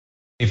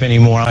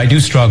Anymore. I do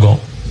struggle.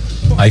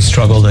 I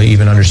struggle to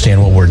even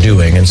understand what we're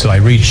doing. And so I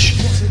reach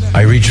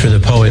for the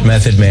poet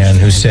Method Man,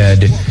 who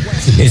said,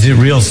 "Is it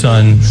real,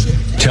 son?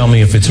 Tell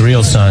me if it's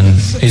real, son.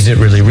 Is it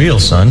really real,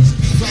 son?"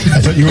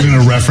 I thought you were going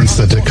to reference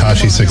the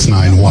Tekashi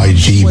 6ix9ine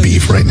YG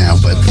beef right now,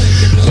 but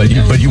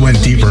you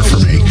went deeper for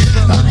me.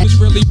 It's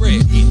really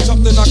red.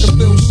 Something I can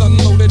feel, son.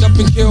 Loaded up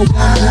and kill.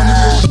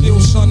 Feel,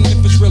 son,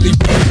 if it's really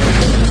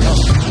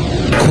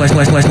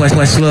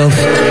Questlove,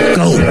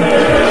 go.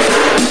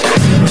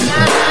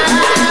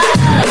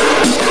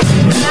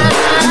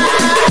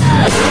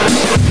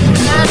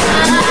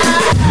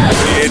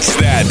 It's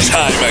that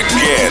time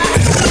again.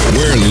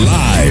 We're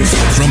live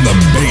from the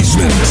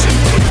basement.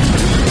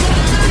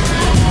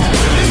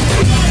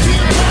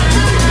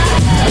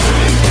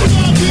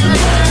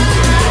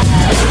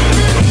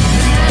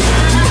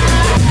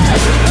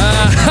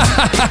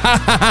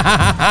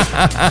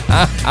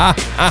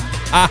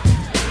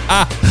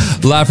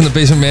 Live from the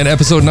basement, man.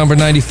 Episode number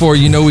 94.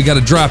 You know we got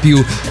to drop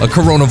you a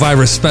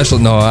coronavirus special.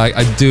 No, I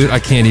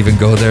can't even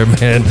go there,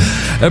 man.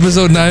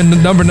 Episode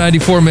number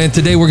 94, man.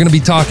 Today we're going to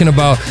be talking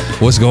about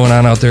what's going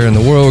on out there in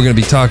the world. We're going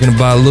to be talking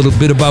about a little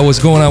bit about what's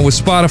going on with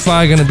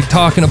Spotify. Going to be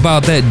talking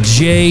about that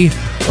Jay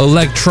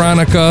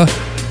Electronica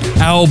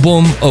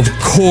album, of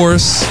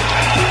course.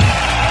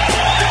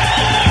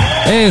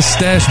 And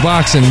Stash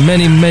Box and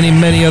many, many,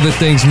 many other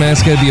things, man.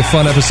 It's going to be a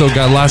fun episode.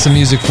 Got lots of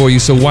music for you,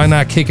 so why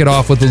not kick it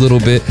off with a little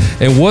bit?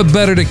 And what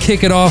better to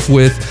kick it off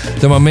with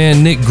than my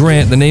man Nick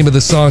Grant. The name of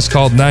the song is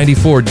called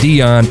 94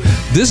 Dion.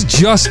 This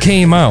just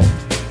came out.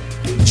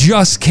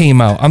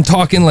 I'm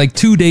talking like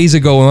 2 days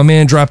ago. My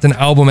man dropped an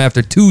album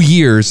after 2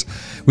 years.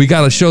 We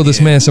got to show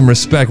this man some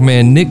respect,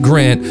 man. Nick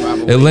Grant,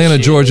 Atlanta,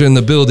 Georgia in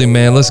the building,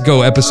 man. Let's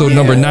go. Episode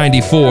number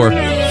 94.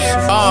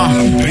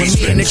 When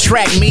me in the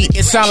track meet,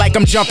 it sound like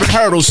I'm jumping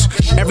hurdles.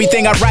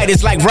 Everything I write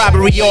is like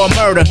robbery or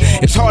murder.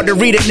 It's hard to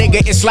read a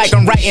nigga, it's like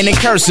I'm writing in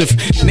cursive.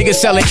 Niggas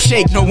selling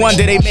shake, no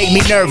wonder they make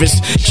me nervous.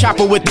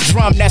 Chopper with the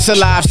drum, that's a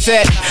live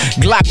set.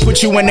 Glock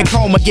put you in the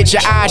coma, get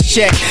your eyes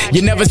checked.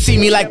 You never see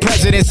me like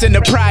presidents in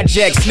the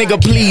projects. Nigga,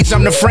 please,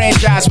 I'm the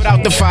franchise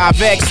without the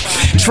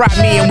 5X. Try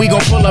me and we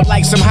gon' pull up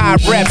like some high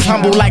reps.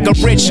 Humble like a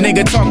rich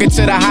nigga talking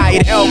to the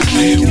hired help.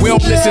 We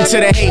don't listen to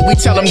the hate, we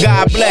tell them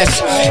God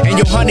bless. And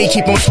your honey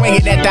keep on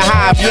swinging at the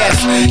hive,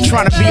 yes.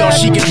 Trying to be all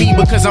she can be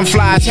because I'm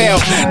fly as hell.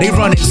 They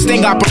running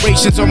sting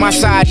operations on my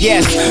side,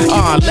 yes.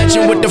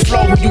 Legend with the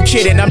flow, who you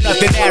kidding? I'm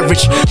nothing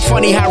average.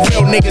 Funny how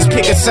real niggas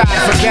pick a side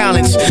for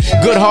balance.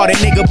 Good-hearted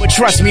nigga, but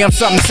trust me, I'm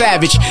something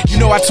savage. You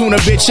know I tune a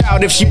bitch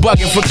out if she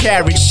bugging for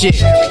carriage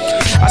shit.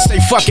 I say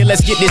fuck it,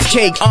 let's get this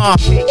cake,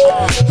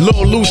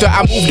 Lil Luther,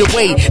 I moved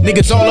away.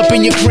 Niggas all up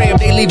in your crib,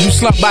 they leave you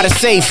slumped by the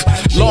safe.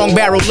 Long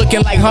barrel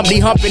looking like Humpty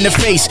Hump in the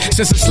face.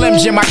 Since a Slim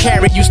Jim I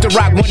carried, used to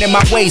rock one in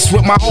my waist.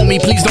 With my homie,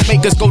 please don't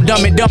make us go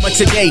dumb and dumber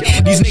today.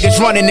 These niggas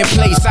running in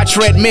place, I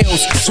tread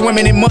mills.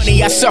 Swimming in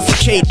money, I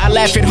suffocate. I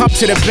laugh and hump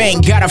to the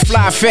bank, got a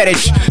fly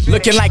fetish.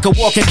 Looking like a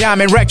walking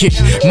diamond record.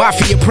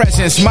 Mafia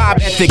presence, mob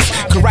ethics.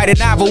 Could write a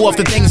novel of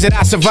the things that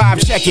I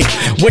survived, check it.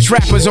 Which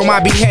rappers on my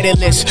beheaded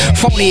list?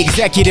 Phony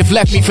executive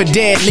left me for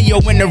dead. Leo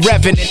in the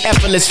Revenant,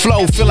 effortless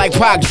flow. Feel like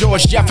Pac,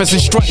 George Jefferson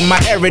strutting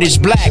my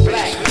heritage black.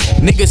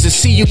 Niggas will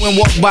see you and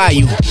walk by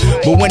you.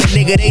 But when a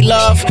nigga they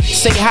love,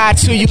 say hi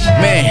to you,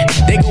 man,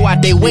 they go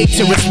out they way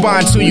to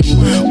respond to you.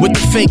 With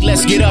the fake,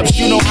 let's get up,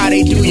 you know how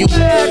they do you.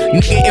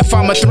 Nigga, if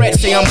I'm a threat,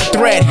 say I'm a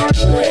threat.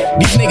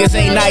 These niggas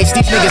ain't nice,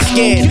 these niggas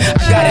scared.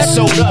 I got it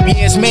sold up,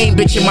 yeah, it's main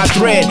bitch in my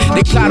thread.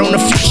 They plot on the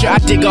future, I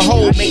dig a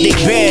hole, make they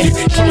bed.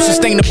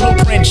 Closest thing to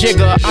blueprint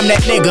jigger, I'm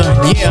that nigga.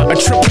 Yeah, a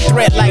triple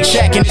threat like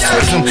Shaq and his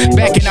prism.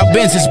 Backing out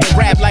Benzes, but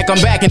rap like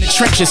I'm back in the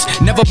trenches.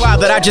 Never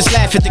bothered, I just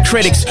laugh at the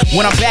critics.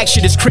 When I'm back,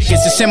 shit is crickets.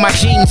 It's in my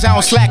jeans, I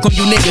don't slack on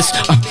you niggas.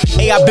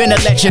 Hey, I been a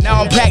legend, I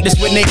don't practice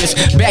with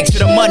niggas. Back to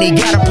the money,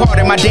 got a part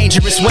in my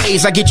dangerous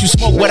ways. I get you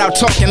smoke without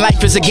talking,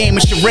 life is a game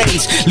of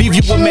charades. Leave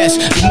you a mess,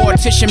 the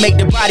mortician make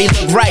the body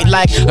look right.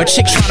 Like a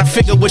chick trying to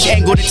figure which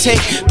angle to take.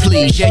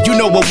 Please, yeah, you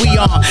know what we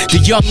on. The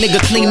young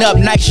nigga clean up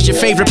nice, is your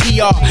favorite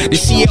PR. The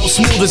CL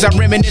smooth as I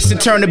reminisce and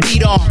turn the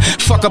beat on.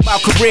 Fuck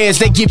about careers,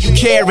 they give you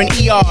care and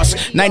ERs.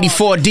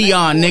 94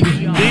 Dion, nigga.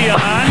 Dion,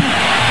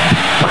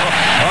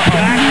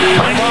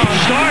 back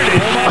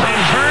started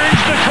and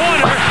turns the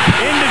corner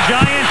into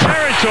Giant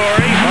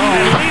territory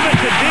and leave it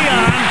to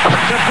Dion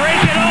to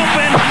break it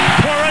open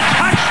for a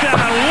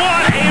touchdown.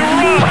 What a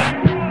run!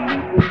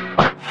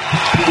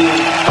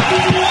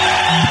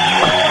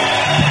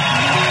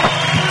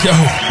 Yo,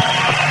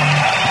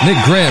 Nick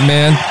Grant,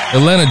 man.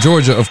 Atlanta,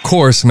 Georgia, of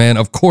course, man.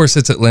 Of course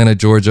it's Atlanta,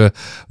 Georgia.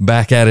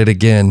 Back at it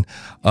again.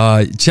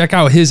 Check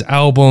out his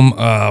album.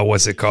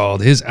 What's it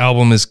called? His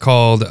album is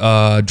called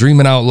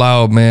Dreaming Out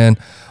Loud, man.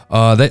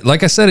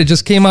 Like I said, it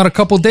just came out a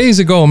couple days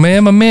ago,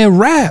 man. My man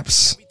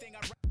raps.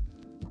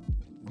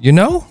 You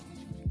know?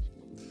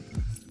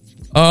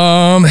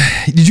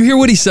 Did you hear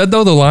what he said,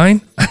 though, the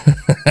line?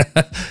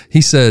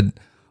 He said,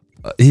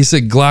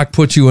 Glock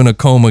put you in a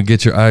coma,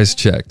 get your eyes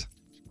checked.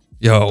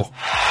 Yo.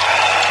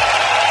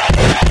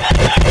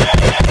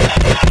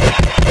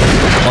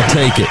 I'll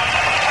take it.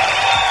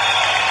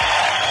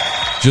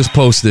 Just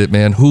posted it,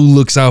 man. Who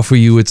looks out for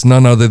you? It's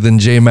none other than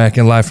J-Mac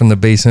and Live from the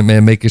Basement,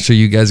 man, making sure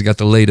you guys got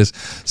the latest.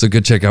 So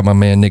go check out my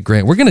man, Nick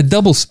Grant. We're going to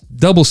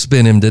double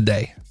spin him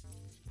today.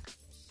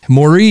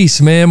 Maurice,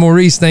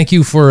 thank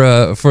you for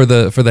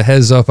the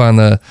heads up on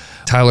the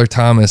Tyler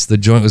Thomas. The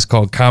joint was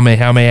called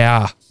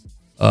Kamehameha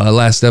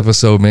last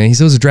episode, man. He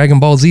said it was a Dragon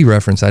Ball Z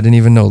reference. I didn't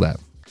even know that.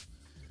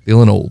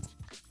 Feeling old.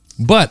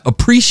 But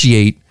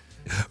appreciate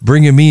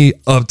bringing me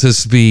up to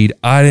speed.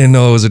 I didn't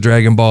know it was a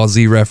Dragon Ball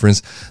Z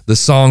reference. The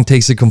song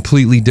takes a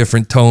completely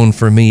different tone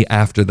for me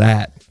after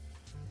that.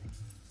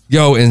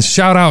 Yo, and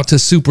shout out to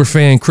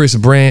superfan Chris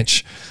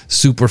Branch,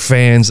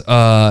 superfans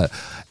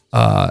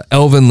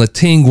Elvin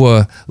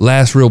Latingua,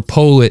 Last Real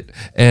Poet,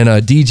 and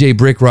DJ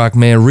Brickrock,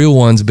 man. Real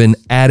one's been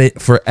at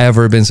it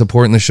forever, been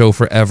supporting the show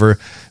forever,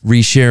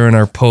 resharing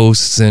our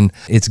posts, and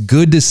it's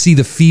good to see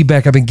the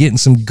feedback. I've been getting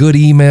some good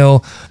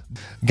email.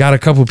 Got a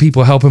couple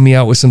people helping me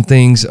out with some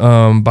things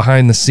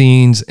behind the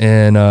scenes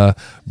and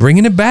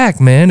bringing it back,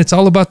 man. It's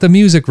all about the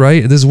music,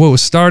 right? This is what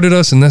started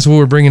us, and that's what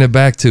we're bringing it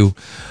back to.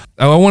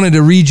 I wanted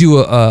to read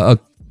you an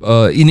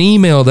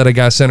email that I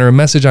got sent, or a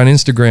message on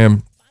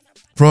Instagram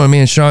from my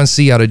man Sean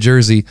C. out of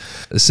Jersey.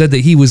 Said that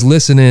he was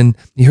listening.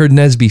 He heard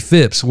Nesby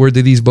Phipps, Where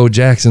Did These Bo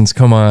Jacksons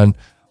Come On?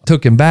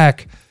 Took him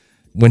back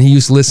when he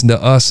used to listen to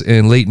us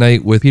in Late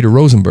Night with Peter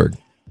Rosenberg.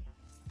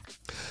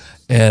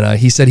 And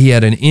he said he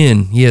had an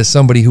in. He has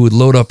somebody who would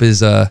load up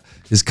his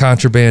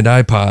contraband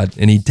iPod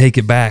and he'd take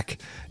it back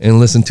and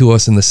listen to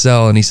us in the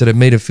cell. And he said it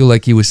made it feel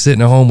like he was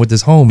sitting at home with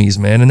his homies,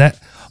 man. And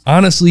that,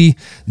 honestly,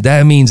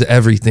 that means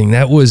everything.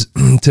 That was,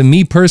 to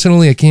me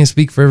personally, I can't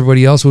speak for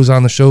everybody else who was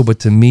on the show, but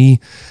to me,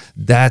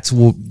 that's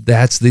what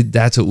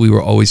we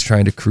were always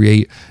trying to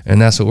create.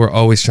 And that's what we're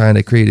always trying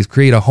to create, is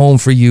create a home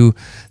for you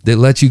that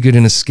lets you get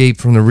an escape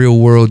from the real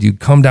world. You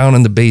come down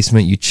in the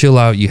basement, you chill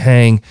out, you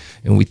hang,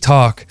 and we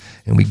talk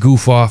and we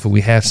goof off and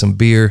we have some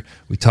beer.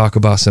 We talk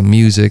about some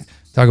music,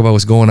 talk about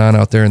what's going on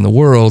out there in the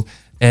world,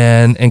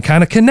 and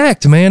kind of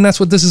connect, man. That's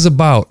what this is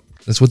about.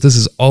 That's what this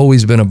has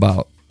always been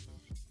about.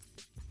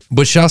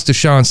 But shouts to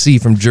Sean C.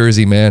 from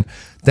Jersey, man.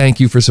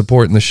 Thank you for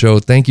supporting the show.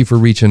 Thank you for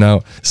reaching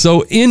out.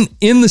 So in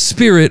the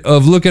spirit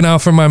of looking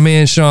out for my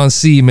man Sean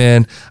C.,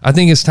 man, I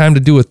think it's time to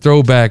do a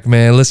throwback,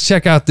 man. Let's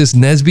check out this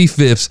Nesby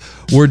Phipps,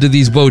 Word to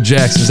These Bo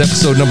Jacksons,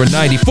 episode number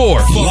 94.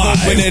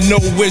 Fuck winning, no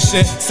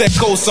wishing. Set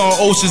coats on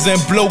oceans and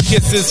blow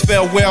kisses.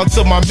 Farewell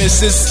to my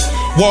missus.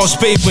 Wash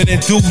paper and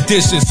do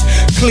dishes.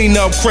 Clean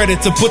up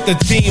credit to put the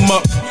team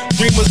up.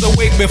 Dreamers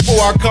awake before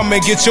I come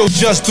and get your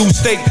just due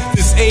steak.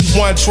 This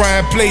A1 try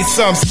and play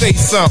some, say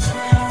some.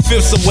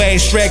 Fifths away,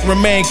 Shrek,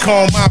 remain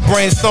calm, my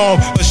brainstorm,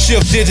 or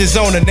shift digits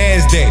on the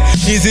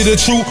NASDAQ. Is it a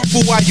truth?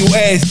 Fool, why you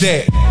ask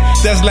that?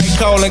 That's like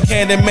calling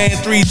Candyman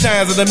 3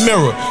 times in the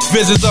mirror.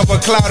 Visions of a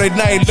cloudy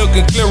night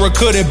looking clearer.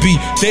 Could it be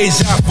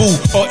deja vu?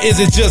 Or is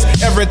it just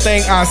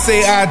everything I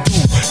say I do?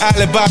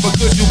 Alibaba,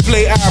 could you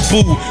play I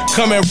boo?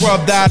 Come and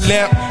rub thy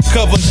lamp,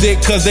 cover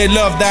dick cause they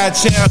love thy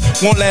champ.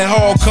 Won't let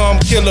hall come,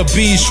 killer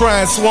bees,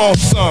 try and swamp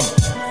some.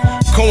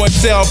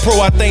 COINTELPRO,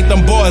 I think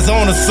them boys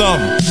on to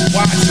something.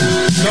 Watch them.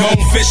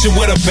 Gone fishing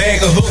with a bag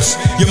of hooks.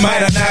 You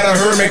might have not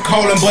have heard me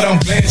calling, but I'm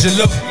glad you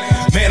look.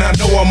 Man, I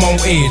know I'm on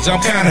edge.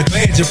 I'm kinda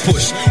glad you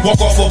push. Walk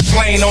off a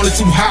plane, only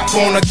to hop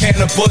on a can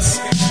of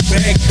bus.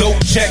 Bag dope,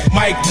 check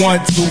mic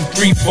 1, 2,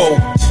 3, 4.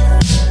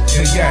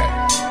 Yeah.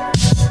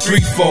 3,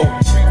 4.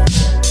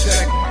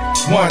 Check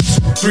 1,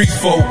 2, 3,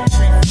 4.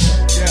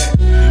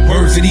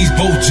 Words of these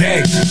Bo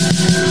Jacksons.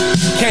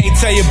 Can't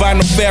tell you about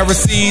no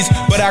Pharisees,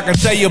 but I can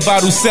tell you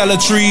about who sell the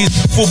trees.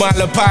 Fool, my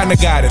little partner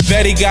got it.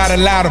 Bet he got a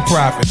lot of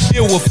profit.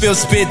 Deal with Phil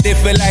Spit, they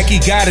feel like he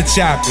gotta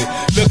chop it.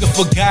 Looking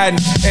for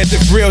guidance, as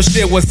if real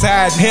shit was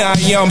hiding. Here I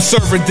am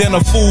serving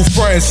dinner, food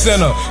front and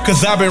center.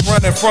 Cause I've been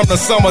running from the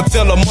summer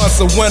till the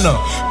months of winter.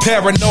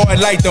 Paranoid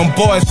like them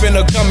boys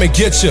finna come and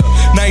get you.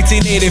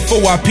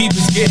 1984, our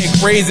people's getting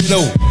crazy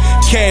though.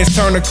 Cash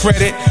turn to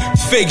credit,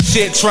 fake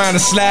shit trying to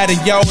slide and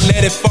y'all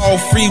let it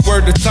fall free.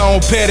 Word to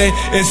Tone Petty,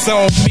 it's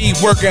on me,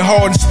 working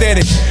hard and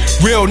steady.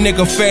 Real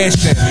nigga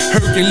fashion,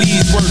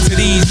 Hercules work to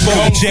these Bo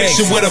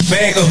Jacksons. With a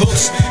bag of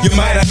hooks, you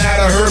might have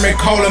not have heard me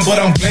calling, but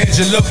I'm glad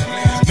you look.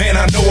 Man,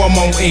 I know I'm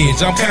on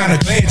edge, I'm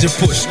kinda glad you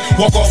push.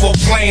 Walk off a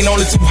plane,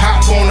 only to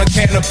hop on a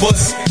can of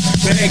bus.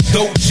 Bag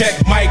dope, check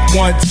mic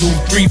 1, 2,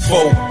 3,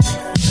 4.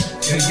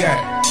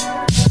 Yeah.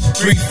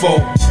 3,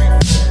 4.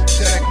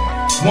 Check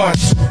 1,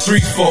 2,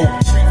 3, 4.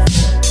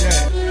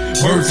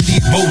 Words of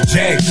these Bo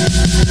Jacksons.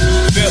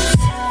 Phipps.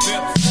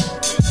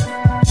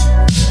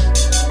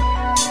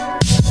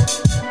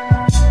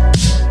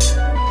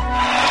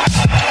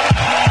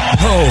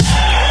 Oh,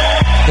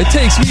 it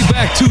takes me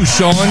back too,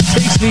 Sean.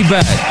 Takes me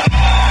back.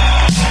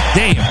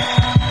 Damn.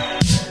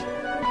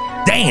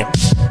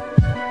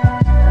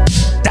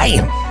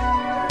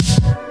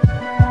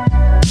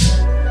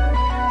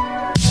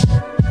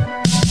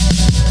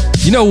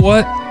 You know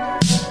what?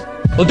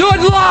 We'll do it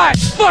live.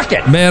 Fuck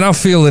it. Man, I'm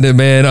feeling it,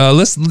 man.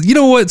 You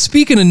know what?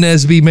 Speaking of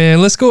Nesby,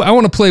 man, let's go. I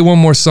want to play one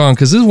more song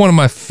because this is one of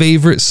my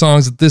favorite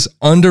songs of this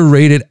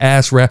underrated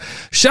ass rap.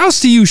 Shouts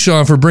to you,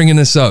 Sean, for bringing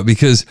this up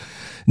because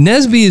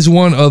Nesby is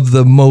one of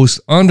the most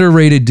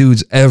underrated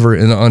dudes ever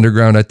in the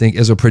underground, I think,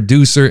 as a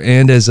producer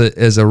and as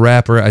a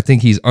rapper. I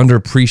think he's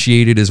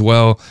underappreciated as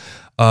well.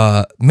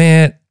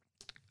 Man,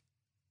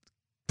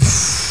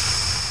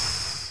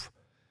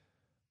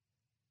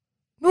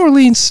 New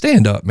Orleans,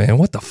 stand up, man.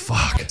 What the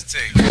fuck?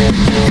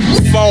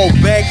 Fall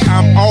back,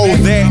 I'm all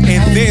that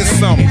and then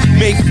some.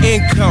 Make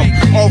income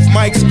off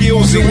mic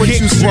skills and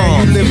kick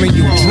from. You living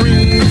your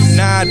dreams,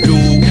 nah,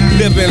 dude.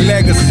 Living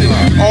legacy.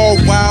 All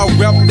wild,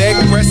 rep that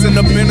pressing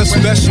up in a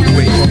special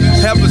way.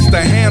 Heavens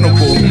to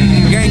Hannibal,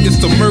 Genghis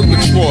to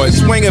Murgatroyd,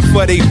 swinging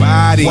for they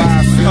body.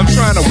 I'm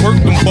trying to work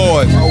them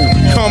boys.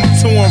 Come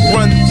to them,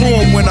 run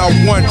through them when I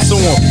want to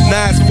them.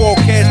 Nice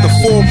forecast, the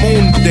full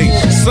moon day.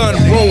 Sun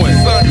ruined,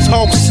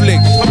 talk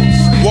slick.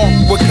 Walk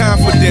with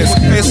confidence.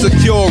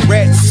 Insecure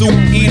rat soup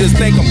eaters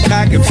think I'm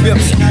cocking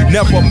fips.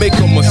 Never make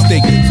a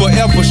mistake.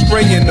 Forever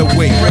straying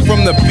away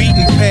from the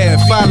beaten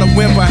path.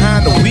 Following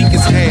behind the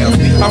weakest half.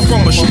 I'm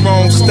from a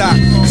strong stock,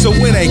 so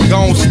it ain't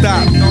gon'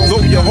 stop.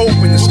 Throw your hope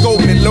in the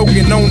scope and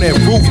looking on that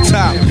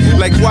rooftop.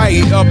 Like why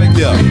he up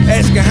there?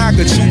 Asking how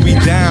could you be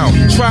down?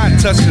 Try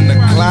touching the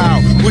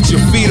cloud with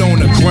your feet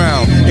on the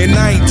ground. And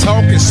I ain't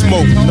talking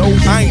smoke. No,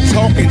 I ain't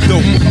talking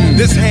dope.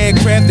 This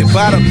handcrafted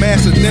by the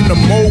master, then the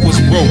mold was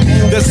broke.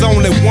 There's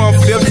only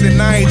 1/5 and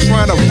I ain't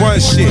trying to run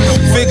shit.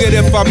 Figured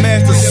if I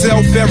master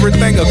self,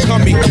 everything will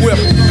come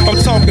equipped.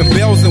 I'm talking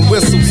bells and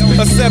whistles,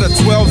 a set of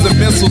 12s and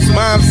missiles.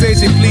 Mom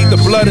says she plead the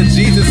blood of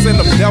Jesus and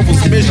the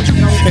devil's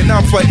mystery. And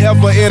I'm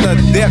forever in a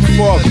debt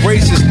for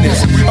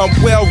graciousness. I'm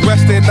well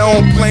rested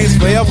on planes,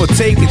 forever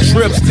taking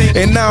trips.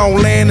 And I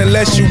don't land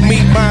unless you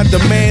meet my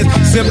demands.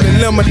 Simply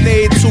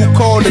lemonade, too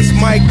called this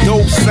mic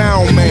dope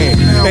sound man.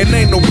 And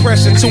ain't no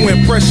pressure to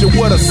impress you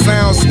with a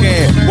sound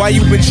scan. While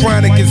you been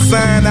trying to get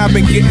signed, I've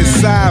been getting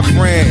side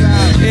friends.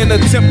 In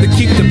attempt to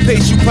keep the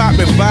pace, you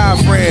popping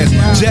vibrants.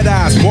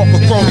 Jedis walk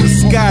across the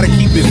sky to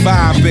keep it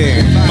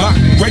vibing. My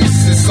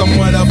race is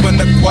somewhat of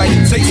an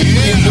acquired taste.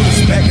 You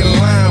lose back in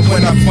line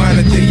when I find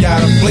a day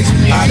out of place.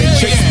 I done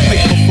chase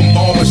paper from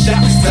barber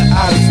shops to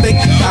out of state.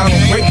 I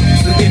don't break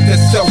to get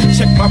that self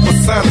check. My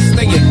persona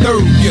stay in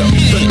third gear.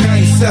 But I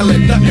ain't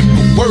selling nothing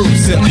but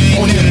words here.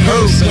 On your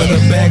curves with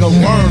a bag of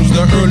worms,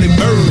 the early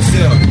birds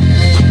here.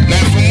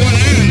 Now from what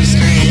I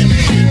understand,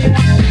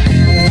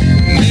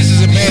 this is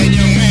a bad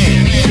young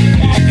man.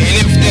 And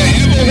if there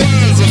ever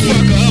was a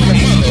fucker of a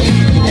mother,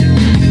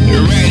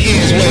 right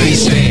here is where he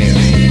stands.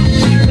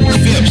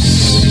 Phipps.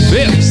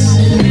 Phipps.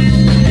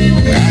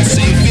 I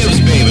say Phipps,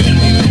 baby.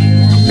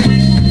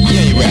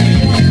 Yeah, you're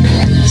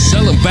right.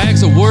 Selling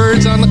bags of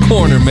words on the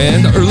corner,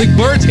 man. The early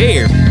bird's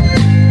here.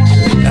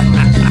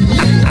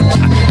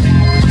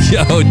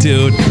 Yo,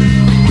 dude.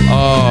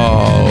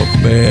 Oh,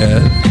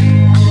 man.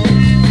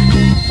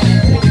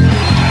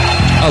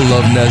 I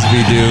love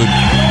Nesby, dude.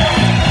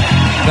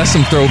 That's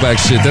some throwback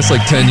shit. That's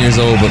like 10 years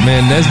old. But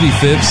man, Nesby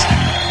Phipps,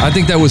 I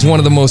think that was one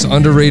of the most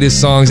underrated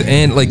songs.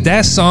 And like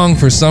that song,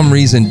 for some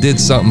reason, did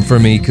something for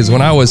me. Because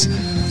when I was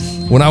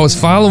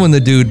following the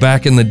dude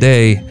back in the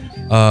day,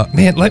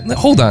 man,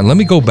 hold on. Let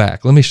me go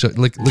back. Let me show.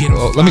 Let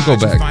me go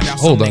back.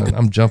 Hold on.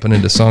 I'm jumping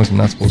into songs I'm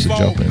not supposed to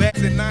jump in.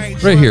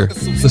 Right here.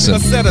 Listen.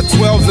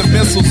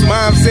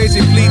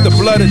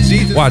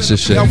 Watch this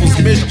shit.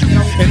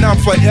 And I'm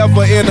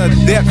forever in a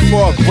debt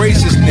for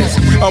graciousness.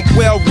 I'm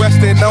well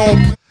rested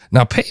on.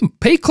 Now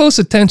pay close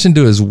attention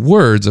to his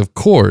words. Of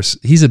course,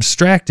 he's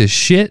abstract as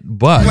shit,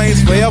 but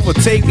listen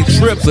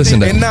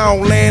to it.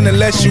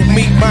 Unless you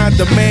meet my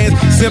demands,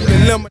 simply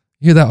limit.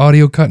 Hear that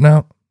audio cutting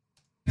out?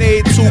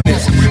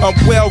 I'm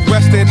well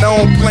rested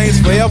on planes,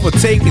 forever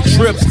taking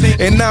trips,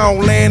 and I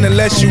don't land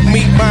unless you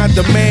meet my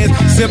demands.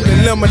 Simply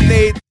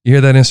lemonade. You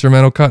hear that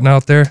instrumental cutting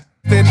out there?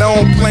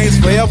 On planes,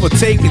 forever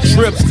taking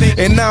trips,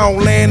 and I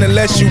don't land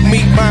unless you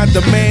meet my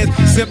demands.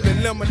 Simply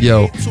lemonade.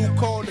 Yo,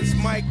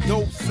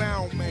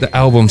 the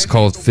album's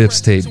called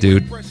Phipps Tape,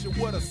 dude.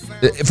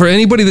 For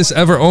anybody that's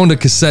ever owned a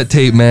cassette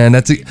tape, man,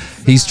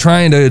 he's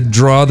trying to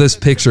draw this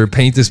picture,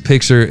 paint this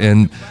picture,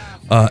 and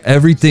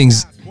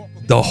everything's.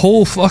 The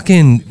whole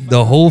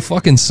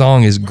fucking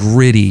song is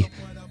gritty.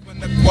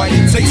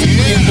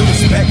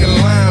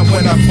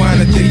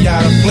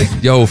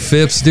 Yo,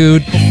 Phipps,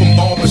 dude.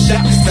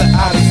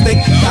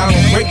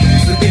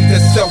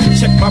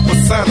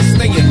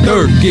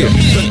 Third gear.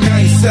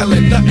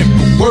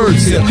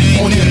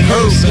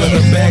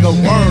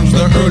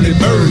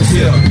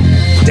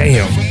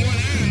 Damn.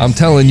 I'm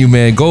telling you,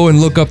 man, go and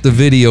look up the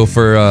video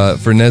for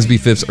Nesby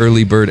Phipps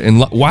Early Bird and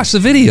watch the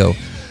video.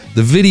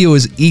 The video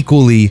is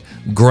equally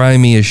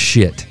grimy as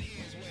shit.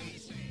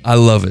 I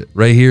love it.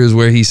 Right here is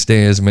where he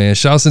stands, man.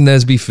 Shouts to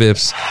Nesby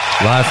Phipps,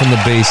 live from the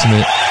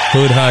basement,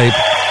 hood hype,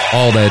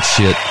 all that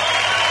shit.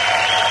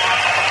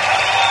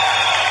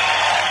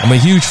 I'm a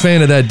huge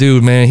fan of that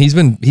dude, man. He's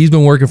been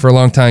working for a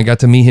long time. Got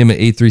to meet him at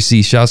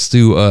A3C. Shouts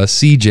to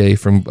CJ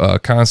from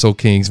Console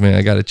Kings, man.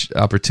 I got an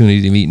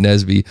opportunity to meet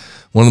Nesby.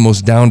 One of the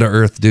most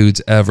down-to-earth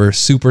dudes ever.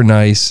 Super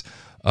nice,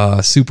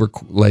 super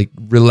like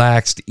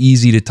relaxed,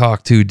 easy to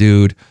talk to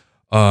dude.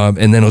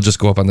 And then he'll just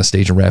go up on the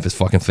stage and rap his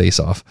fucking face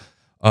off.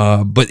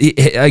 But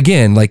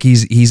again, like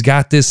he's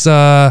got this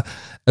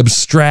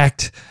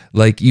abstract,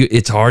 like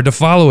it's hard to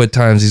follow at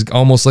times. He's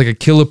almost like a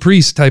Killer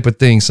Priest type of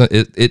thing. So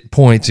it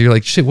points, you're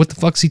like, shit, what the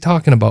fuck's he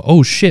talking about?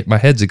 Oh shit, my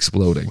head's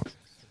exploding.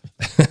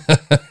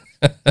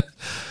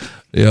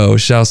 Yo,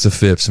 shouts to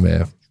Phipps,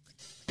 man.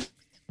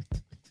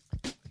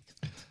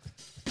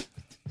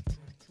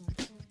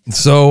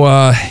 So,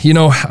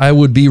 I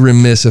would be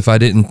remiss if I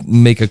didn't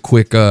make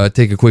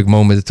take a quick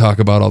moment to talk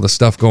about all the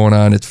stuff going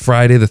on. It's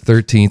Friday the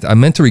 13th. I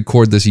meant to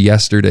record this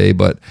yesterday,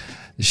 but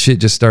shit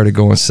just started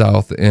going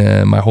south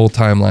and my whole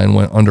timeline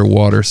went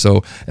underwater.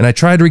 So, and I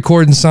tried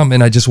recording something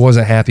and I just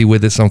wasn't happy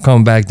with it. So I'm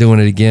coming back doing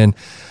it again.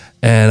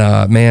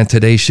 And, man,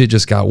 today shit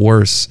just got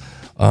worse.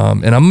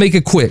 And I'll make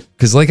it quick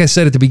because like I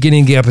said at the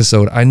beginning of the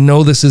episode, I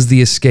know this is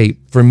the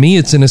escape. For me,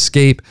 it's an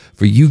escape.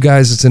 For you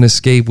guys, it's an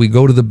escape. We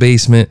go to the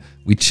basement,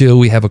 we chill,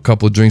 we have a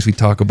couple of drinks, we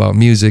talk about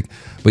music.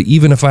 But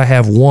even if I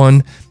have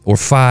 1 or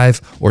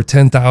 5 or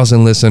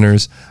 10,000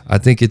 listeners, I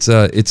think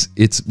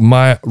it's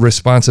my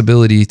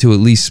responsibility to at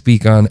least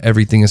speak on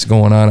everything that's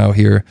going on out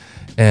here.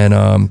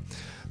 And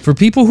for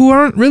people who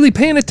aren't really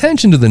paying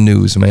attention to the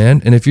news,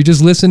 man, and if you're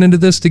just listening to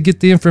this to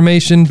get the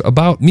information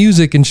about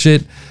music and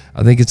shit,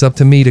 I think it's up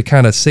to me to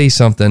kind of say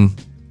something.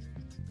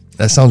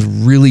 That sounds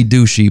really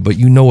douchey, but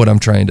you know what I'm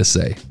trying to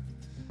say.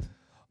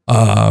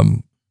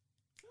 I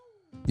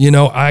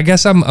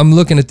guess I'm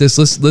looking at this.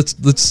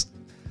 Let's.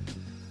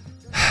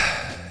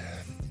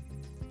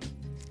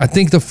 I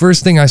think the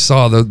first thing I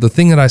saw, the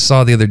thing that I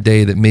saw the other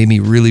day that made me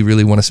really,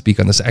 really want to speak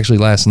on this, actually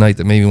last night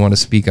that made me want to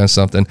speak on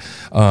something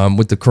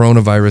with the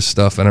coronavirus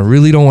stuff, and I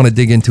really don't want to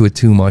dig into it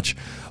too much,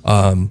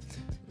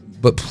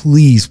 but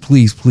please,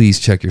 please, please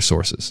check your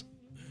sources.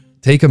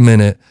 Take a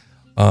minute.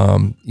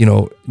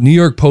 New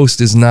York Post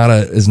is not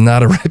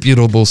a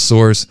reputable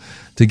source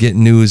to get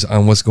news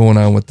on what's going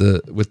on with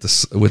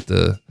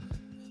the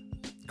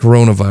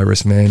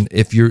coronavirus, man.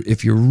 If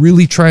you're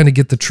really trying to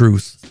get the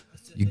truth,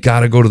 you got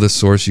to go to the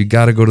source. You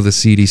got to go to the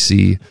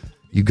CDC.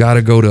 You got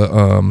to go to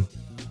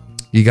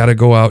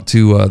out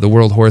to the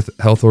World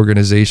Health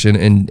Organization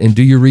and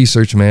do your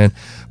research, man.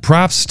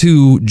 Props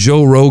to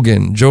Joe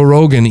Rogan. Joe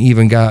Rogan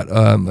even got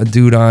a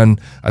dude on,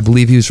 I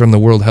believe he was from the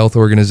World Health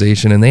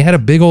Organization, and they had a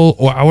big old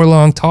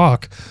hour-long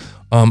talk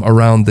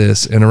around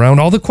this and around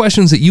all the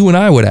questions that you and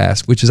I would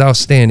ask, which is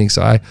outstanding.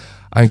 So I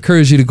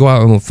encourage you to go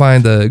out and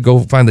find the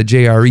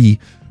JRE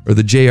or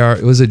the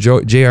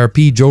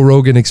JRP, Joe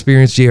Rogan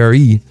Experience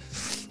JRE.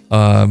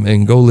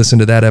 And go listen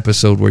to that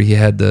episode where he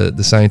had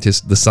the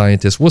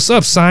scientist. What's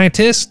up,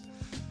 scientist?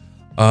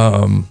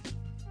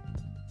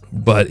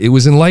 But it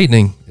was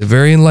enlightening,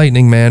 very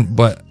enlightening, man.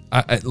 But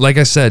like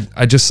I said,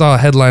 I just saw a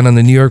headline on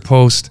the New York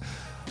Post,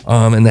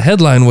 and the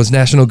headline was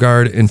National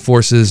Guard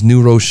enforces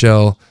New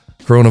Rochelle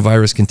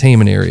coronavirus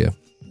containment area.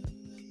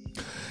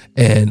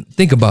 And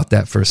think about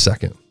that for a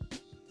second.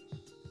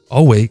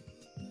 Oh, wait.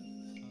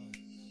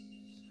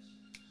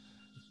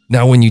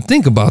 Now, when you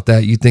think about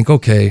that, you think,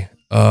 okay,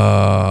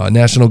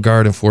 National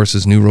Guard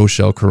enforces New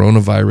Rochelle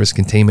coronavirus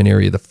containment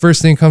area. The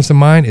first thing that comes to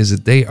mind is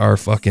that they are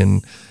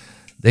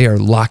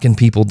locking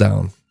people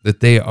down, that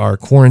they are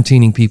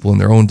quarantining people in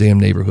their own damn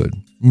neighborhood.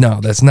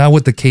 No, that's not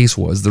what the case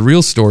was. The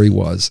real story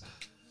was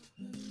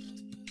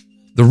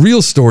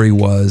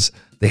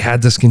they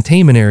had this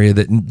containment area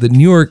that the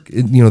New York,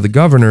 the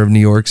governor of New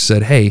York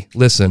said, hey,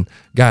 listen,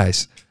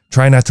 guys,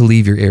 try not to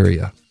leave your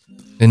area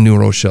in New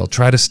Rochelle.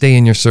 Try to stay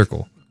in your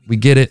circle. We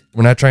get it.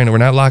 We're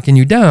not locking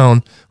you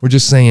down. We're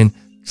just saying,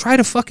 try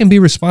to fucking be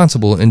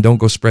responsible and don't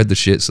go spread the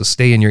shit. So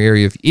stay in your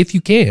area if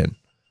you can,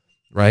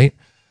 right?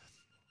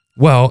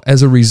 Well,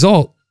 as a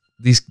result,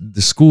 the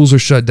schools are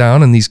shut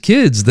down, and these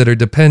kids that are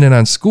dependent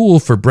on school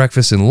for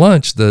breakfast and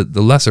lunch, the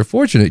lesser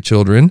fortunate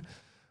children,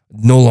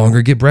 no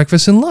longer get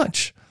breakfast and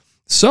lunch.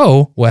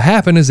 So what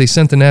happened is they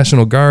sent the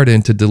National Guard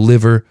in to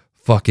deliver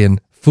fucking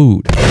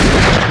food.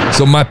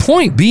 So my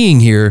point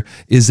being here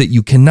is that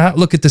you cannot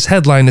look at this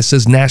headline that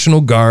says National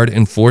Guard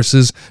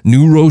enforces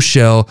New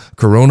Rochelle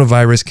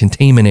coronavirus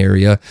containment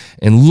area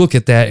and look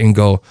at that and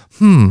go,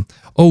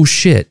 oh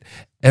shit,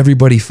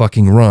 everybody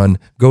fucking run,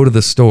 go to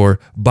the store,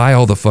 buy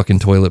all the fucking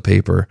toilet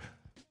paper.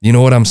 You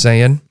know what I'm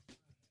saying?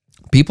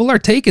 People are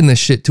taking this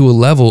shit to a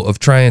level of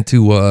trying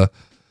to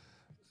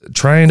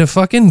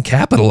fucking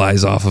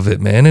capitalize off of it,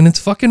 man, and it's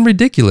fucking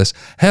ridiculous.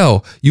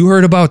 Hell, you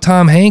heard about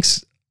Tom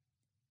Hanks?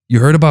 You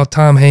heard about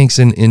Tom Hanks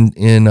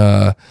in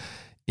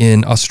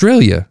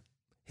Australia.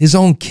 His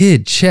own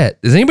kid,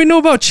 Chet. Does anybody know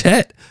about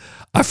Chet?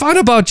 I found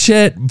about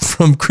Chet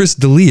from Chris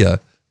D'Elia.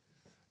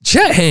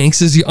 Chet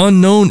Hanks is the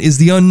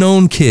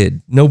unknown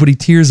kid nobody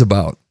hears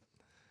about.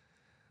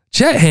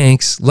 Chet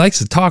Hanks likes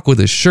to talk with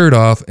his shirt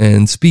off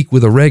and speak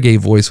with a reggae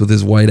voice with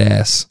his white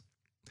ass.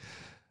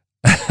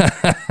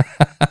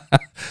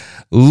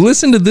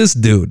 Listen to this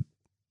dude.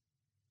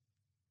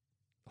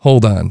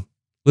 Hold on.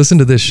 Listen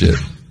to this shit.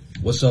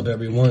 What's up,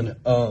 everyone?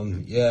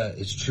 Yeah,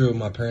 it's true.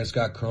 My parents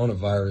got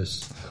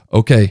coronavirus.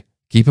 Okay,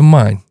 keep in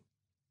mind,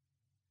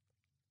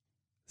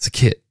 it's a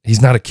kid.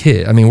 He's not a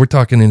kid. I mean, we're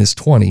talking in his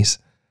 20s.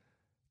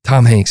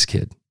 Tom Hanks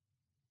kid.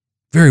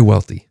 Very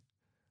wealthy.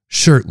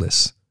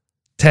 Shirtless.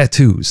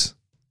 tattoos.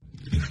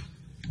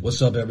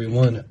 What's up,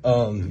 everyone?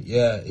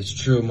 Yeah, it's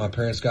true. My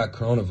parents got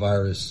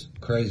coronavirus.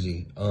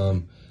 Crazy.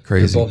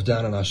 Crazy. They're both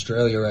down in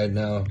Australia right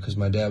now because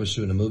my dad was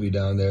shooting a movie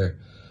down there.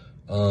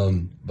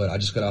 But I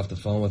just got off the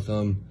phone with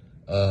them.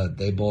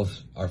 They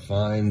both are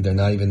fine. They're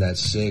not even that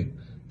sick.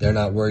 They're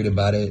not worried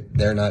about it.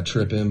 They're not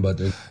tripping, but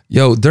they're...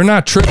 Yo, they're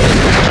not tripping.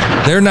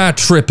 They're not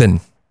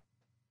tripping.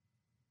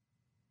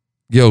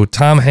 Yo,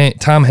 Tom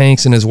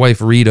Hanks and his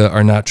wife Rita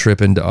are not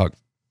tripping, dog.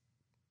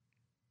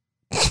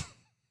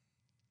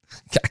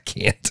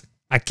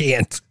 I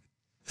can't.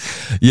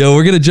 Yo,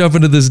 we're going to jump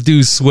into this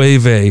dude,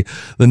 Suave.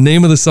 The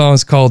name of the song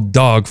is called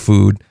Dog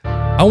Food.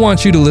 I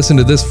want you to listen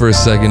to this for a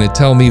second and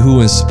tell me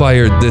who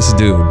inspired this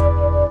dude.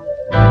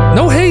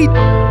 No hate,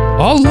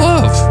 all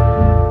love.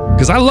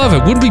 Because I love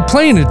it. Wouldn't be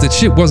playing it if that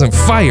shit wasn't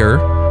fire.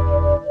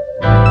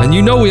 And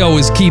you know we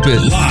always keep it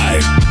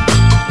live.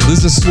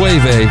 This is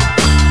Suave.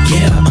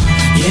 Yeah.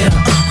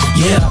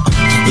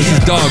 This is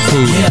Dog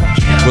Food.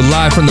 We're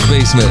live from the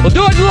basement. We'll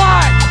do it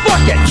live.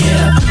 Fuck it.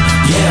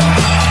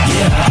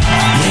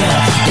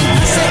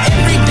 Say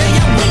every day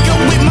I wake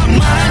up with my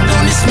mind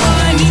on this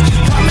money.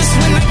 Promise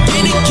when I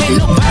get it, can't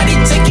nobody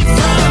take it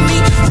from me.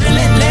 Real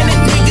Atlanta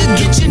nigga,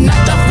 get you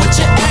knocked off with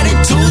your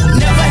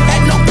attitude. Never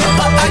had no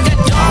pepper, I got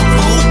dog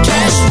food,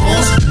 cash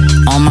rules.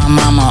 On my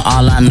mama,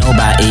 all I know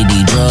about AD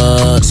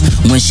drugs.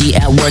 When she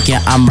at work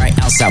and I'm right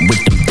outside with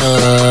them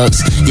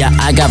thugs. Yeah,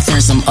 I got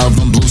friends, some of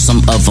them blue,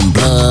 some of them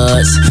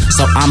bloods.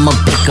 So I'ma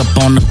pick up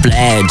on the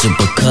flag just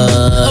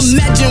because.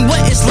 Imagine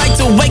what it's like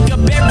to wake up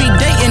every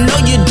day and know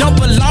you don't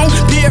belong.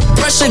 Peer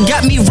pressure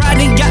got me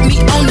riding, got me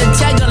on the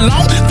tag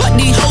along. Fuck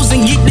these hoes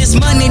and get this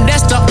money,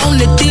 that's the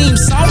only theme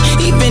song.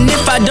 Even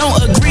if I don't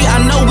agree, I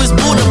know it's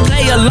bull to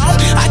play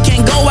along. I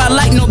can't go out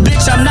like no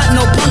bitch, I'm not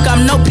no punk,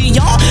 I'm no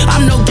peon.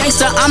 I'm no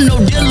gangster, I'm no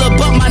dealer,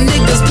 but my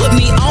niggas put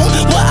me on.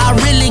 What I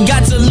really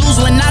got to lose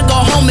when I go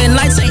home and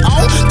lights ain't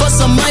on. For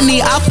some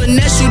money, I'll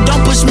finesse you,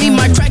 don't push me,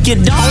 might crack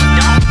it down.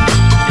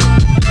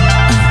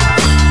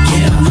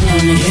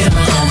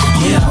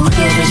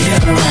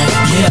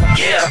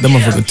 That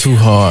motherfucker too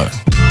hard.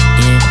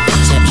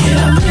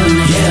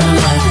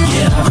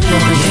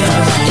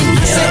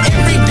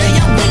 Every day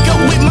I wake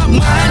up with my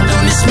mind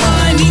on this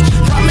money.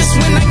 Promise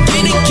when I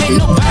get it, can't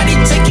nobody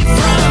take it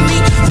from me.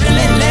 Real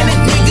Atlanta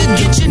nigga,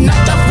 get you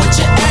knocked off with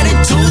your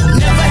attitude.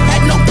 Never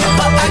had no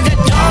pepper, I got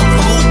dog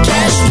food,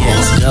 cash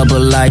rules.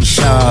 Double like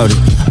shawty,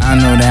 I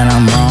know that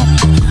I'm wrong.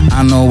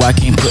 I know I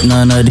can't put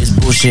none of this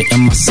bullshit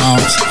in my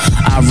songs.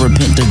 I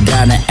repent to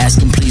God and ask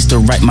him please to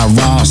right my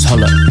wrongs.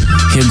 Hold up,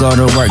 here go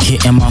to work,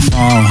 hitting my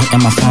phone,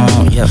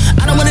 yeah.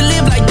 I don't wanna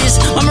live like this.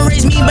 Mama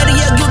raised me, better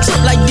yeah, guilt trip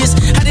like this.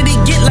 How did it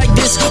get like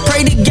this?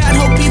 Pray to God,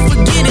 hope he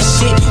forget this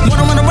shit.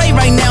 Wanna run away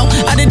right now,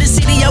 out of the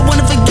city, I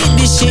wanna forget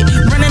this shit.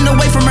 Running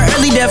away from an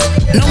early death,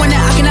 knowing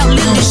that I can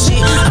outlive this shit.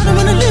 I don't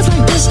wanna live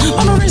like this.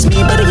 Mama raised me,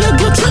 better yeah,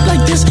 guilt trip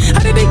like this.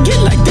 How did it get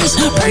like this?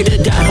 Pray to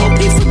God,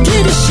 hope he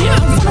forget this shit. I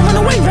wanna run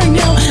away right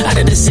now, out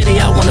of the city,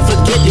 I wanna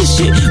forget this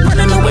shit.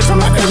 Running away from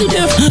an early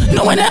death,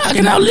 knowing that I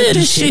can outlive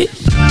this shit.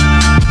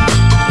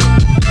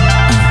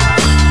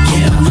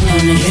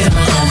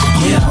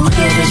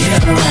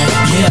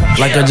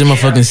 Like I just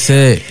motherfucking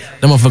said,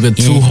 that motherfucker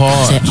too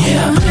hard.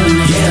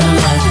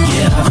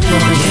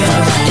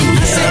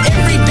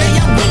 Every day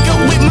I wake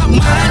up with my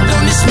mind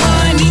on this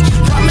money.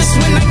 Promise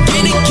when I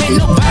get it, can't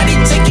nobody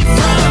take it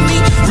from me.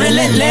 Real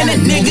Atlanta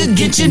nigga,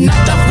 get you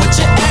knocked off with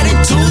your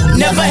attitude.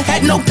 Never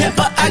had no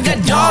pepper, I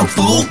got dog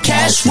food,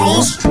 cash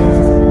rules.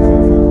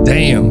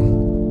 Damn.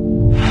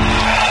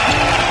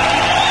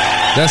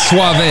 That's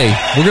Suave.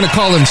 We're going to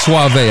call him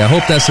Suave. I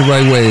hope that's the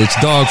right way. It's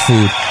Dog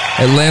Food.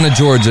 Atlanta,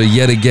 Georgia,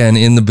 yet again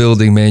in the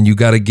building, man. You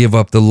got to give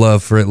up the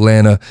love for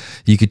Atlanta.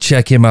 You could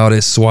check him out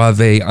at Suave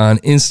on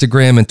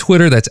Instagram and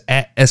Twitter. That's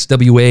at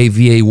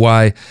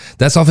SWAVAY.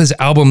 That's off his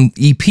album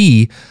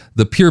EP,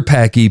 the Pure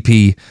Pack EP.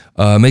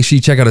 Make sure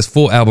you check out his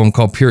full album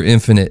called Pure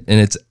Infinite, and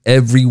it's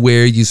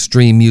everywhere you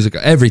stream music.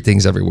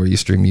 Everything's everywhere you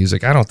stream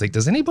music. I don't think,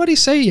 does anybody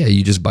say, yeah,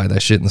 you just buy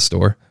that shit in the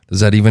store? Does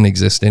that even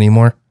exist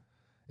anymore?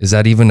 Is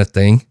that even a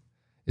thing?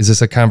 Is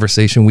this a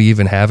conversation we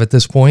even have at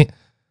this point?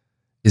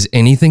 Is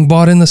anything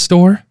bought in the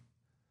store?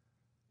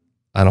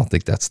 I don't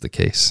think that's the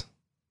case.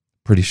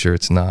 Pretty sure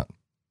it's not.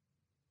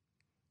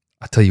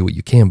 I'll tell you what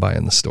you can buy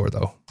in the store,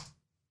 though.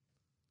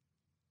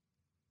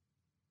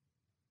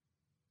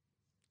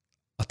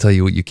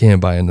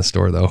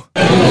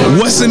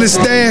 What's in the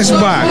stash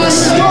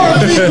box?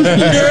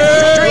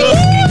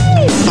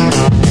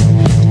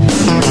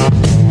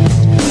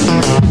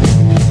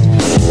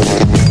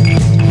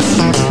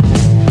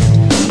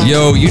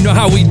 Yo, you know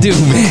how we do,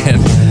 man.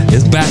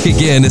 It's back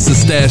again. It's the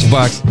stash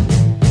box.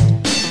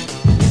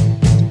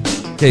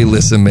 Hey,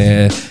 listen,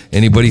 man.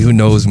 Anybody who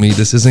knows me,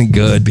 this isn't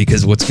good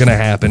because what's going to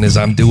happen is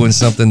I'm doing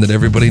something that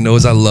everybody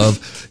knows I love.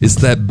 It's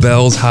that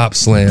Bell's Hop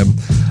Slam.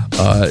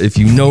 If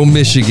you know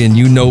Michigan,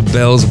 you know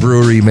Bell's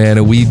Brewery, man.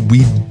 And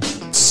we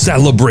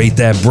celebrate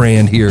that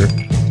brand here.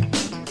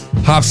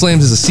 Hop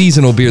Slams is a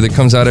seasonal beer that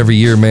comes out every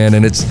year, man.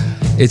 And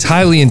it's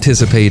highly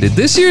anticipated.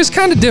 This year is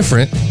kind of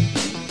different.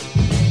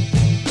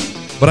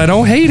 But I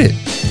don't hate it.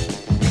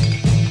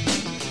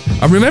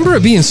 I remember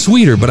it being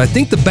sweeter, but I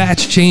think the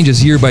batch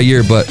changes year by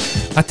year, but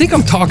I think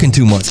I'm talking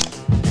too much.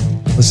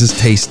 Let's just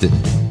taste it.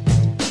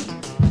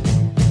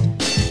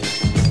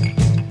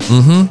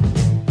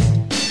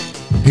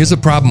 Here's the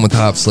problem with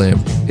Hop Slam.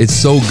 It's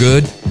so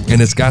good,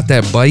 and it's got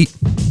that bite.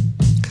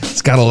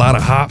 It's got a lot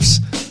of hops.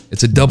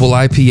 It's a double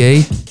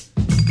IPA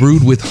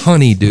brewed with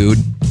honey, dude.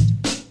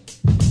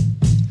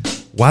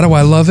 Why do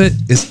I love it?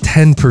 It's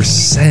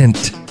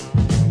 10%.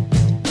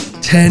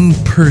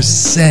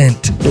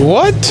 10%.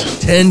 What?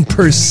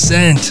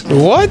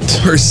 10%.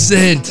 What?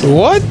 Percent.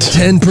 What?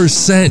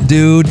 10%,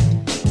 dude.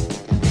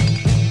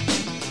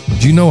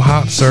 Do you know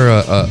hops are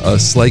a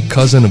slight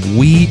cousin of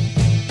weed,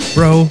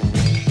 bro?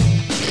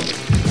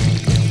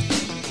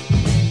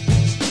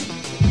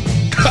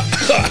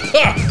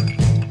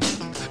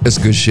 That's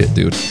good shit,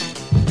 dude.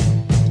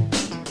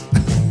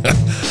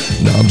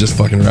 No, I'm just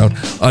fucking around.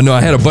 No,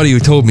 I had a buddy who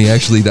told me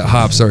actually that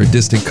hops are a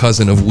distant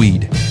cousin of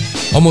weed.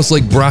 Almost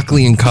like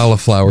broccoli and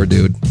cauliflower,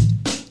 dude.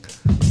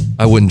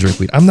 I wouldn't drink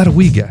weed. I'm not a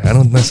weed guy. I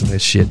don't mess with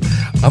that shit.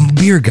 I'm a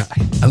beer guy.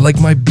 I like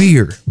my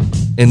beer.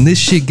 And this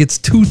shit gets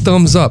 2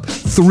 thumbs up.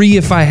 3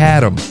 if I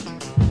had them.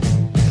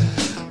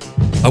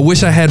 I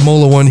wish I had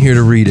Mola One here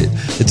to read it.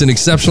 It's an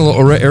exceptional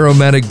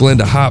aromatic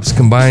blend of hops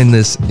combined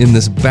in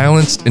this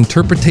balanced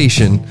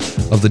interpretation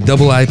of the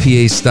double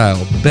IPA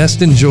style.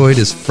 Best enjoyed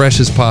as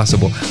fresh as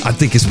possible. I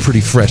think it's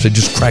pretty fresh. I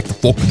just cracked the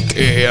fucking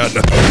can.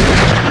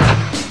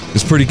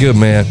 It's pretty good,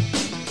 man.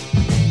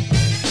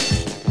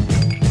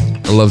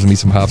 I love me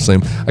some Hop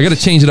Slam. I gotta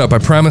change it up. I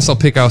promise I'll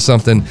pick out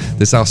something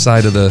that's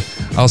outside of the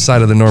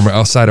norm,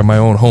 outside of my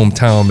own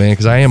hometown, man,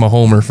 because I am a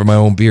homer for my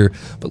own beer.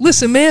 But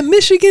listen, man,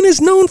 Michigan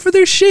is known for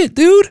their shit,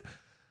 dude.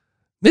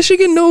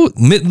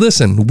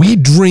 Listen, we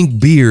drink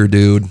beer,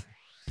 dude.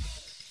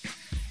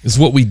 It's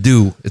what we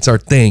do. It's our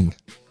thing.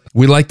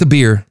 We like the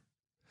beer.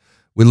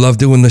 We love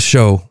doing the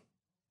show.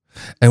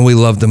 And we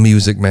love the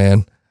music,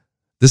 man.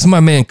 This is my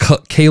man,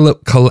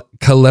 Caleb.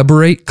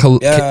 Collaborate.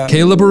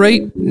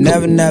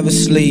 Never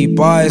sleep.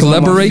 Boys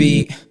Collaborate. On my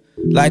feet.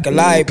 Like a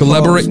light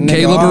Collaborate. post,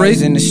 nigga,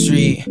 always in the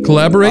street.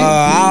 Collaborate.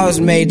 I was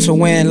made to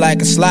win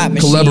like a slot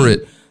machine.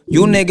 Collaborate.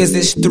 You niggas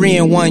is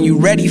 3-1. You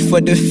ready for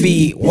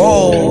defeat?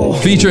 Whoa.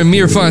 Featuring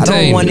Mir Fontaine.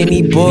 I don't want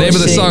any bullshit.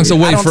 Name of the song's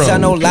Away I don't From. tell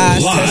no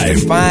lies.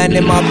 Testifying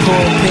in my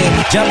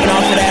pulpit. Jumping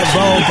off of that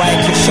road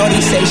bike. Cause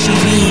shorty say she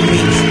need me.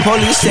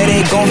 Police say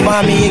they gon'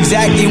 find me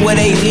exactly where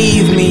they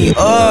leave me.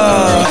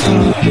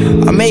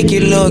 I make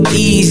it look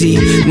easy.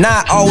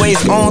 Not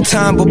always on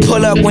time, but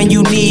pull up when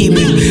you need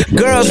me.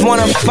 Girls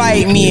wanna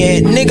fight me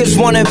and niggas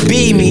wanna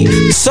be me.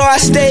 So I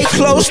stay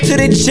close to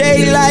the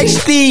J like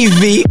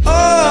Stevie.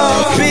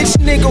 Bitch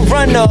nigga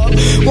run up.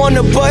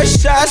 Wanna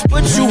bust shots,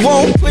 but you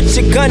won't put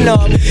your gun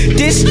up.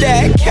 This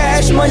that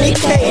cash money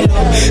Caleb.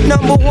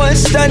 #1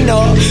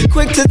 stunner.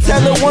 Quick to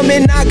tell a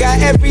woman I got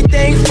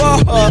everything for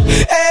her.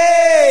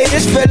 Hey,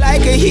 this feel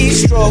like a heat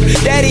stroke.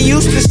 Daddy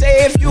used to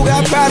say if you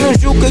got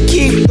problems, you could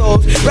keep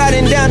those.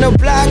 Riding down the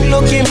block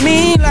looking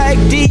mean like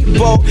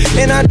Depot.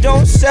 And I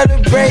don't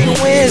celebrate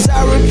wins,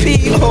 I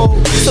repeat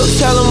hope. So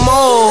tell them,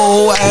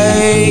 oh,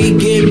 hey,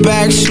 get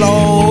back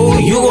slow.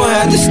 You gon'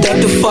 have to step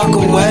the fuck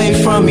away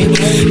from me.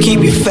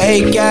 Keep your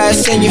fake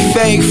ass and your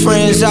fake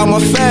friends out my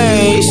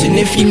face. And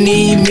if you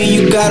need me,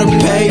 you gotta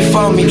pay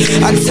for me.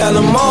 I tell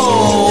them,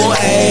 oh,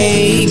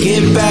 hey,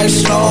 get back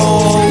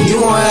slow. You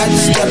gon' have to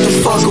step the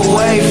fuck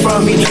away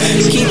from me.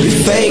 Keep your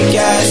fake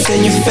ass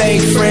and your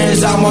fake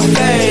friends out my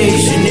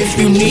face. And if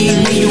you need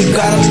me, you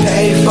gotta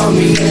pay for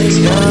me.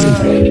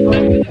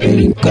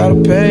 You gotta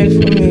pay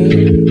for me.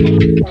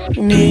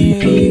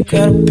 You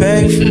gotta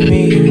pay for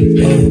me.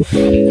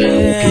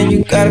 Yeah,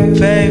 you gotta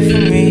pay for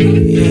me.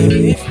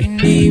 Yeah, if you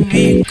need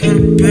me, you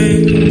gotta pay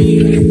for me.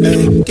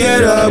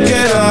 Get up,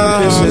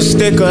 it's a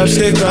stick up.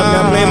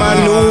 Now play my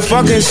new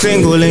fucking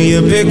single and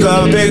you pick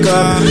up.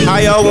 How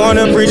y'all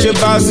wanna preach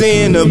about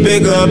seeing the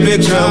bigger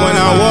picture? When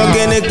I walk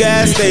in the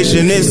gas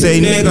station, it say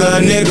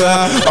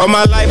nigga. All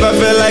my life I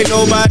felt like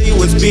nobody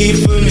was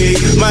beef for me.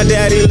 My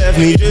daddy left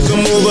me just to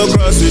move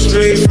across the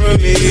street from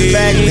me.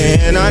 Back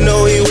then, I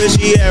know he wish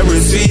he had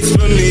receipts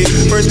for me.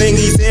 First thing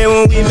he said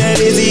when we met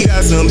is he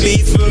got some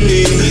beats for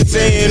me.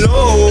 Saying,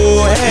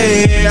 oh,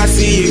 hey, I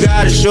see you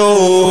got a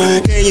show.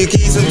 Can you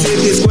keep some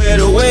tickets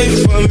squared away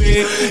from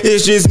me?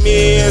 It's just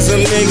me and some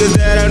niggas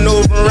that I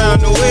know from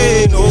around the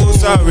way. No,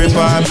 sorry,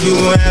 Pop, you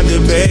gon' have to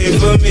pay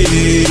for me.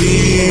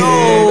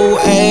 Oh,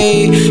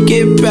 hey,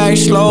 get back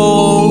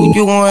slow.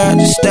 You gon' have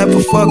to step a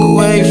fuck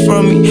away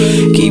from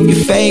me. Keep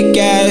your fake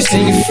ass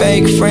and your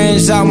fake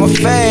friends out my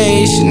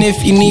face. And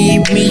if you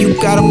need me, you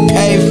gotta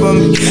pay for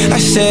me. I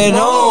said,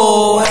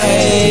 oh,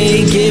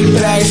 hey, get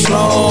back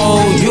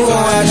slow. You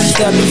gon' have to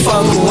step the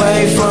fuck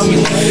away from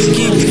me.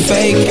 Keep your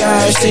fake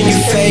ass send your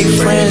fake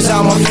friends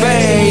out my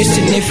face.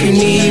 And if you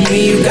need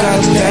me, you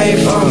gotta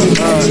pay for me.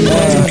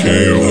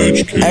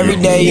 Every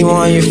day you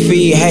on your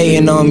feet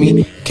hating on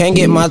me. Can't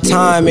get my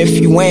time if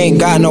you ain't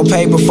got no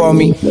paper for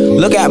me.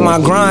 Look at my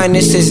grind,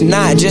 this is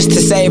not just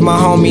to save my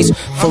homies.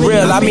 For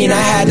real, I mean I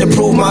had to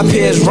prove my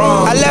peers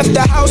wrong. I left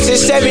the house at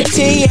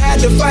 17,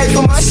 had to fight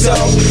for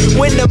myself.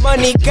 When the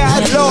money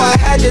got low, I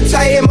had to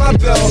tighten my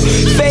belt.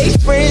 Fake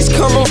friends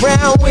come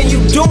around when you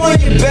doing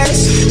your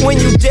best. When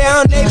you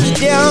down, they be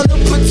down to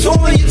put two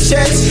on your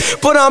chest.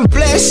 But I'm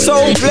blessed,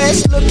 so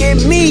blessed, look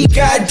at me,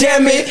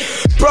 goddammit.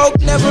 Broke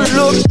never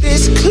looked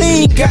this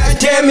clean,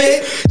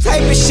 goddammit.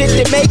 Type of shit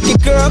that make your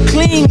girl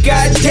clean,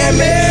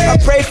 goddammit. I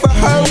pray for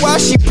her while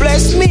she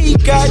bless me,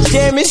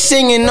 goddammit.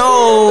 Singing,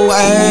 oh,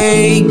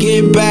 hey,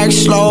 get back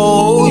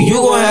slow.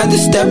 You gon' have to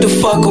step the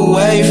fuck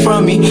away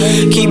from me.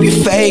 Keep your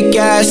fake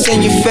ass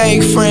and your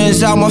fake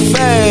friends out my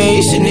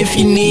face. And if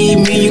you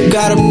need me, you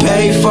gotta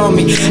pay for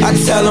me. I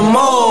tell them,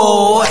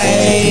 oh,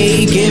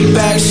 hey, get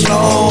back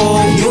slow.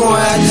 You gon'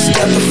 have to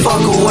step the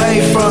fuck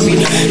away from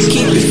me.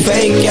 Keep your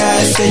fake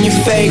ass and your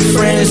fake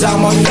friends out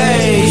my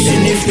face.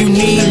 And if you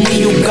need me,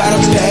 you gotta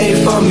pay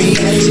for me.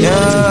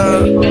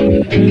 Yeah.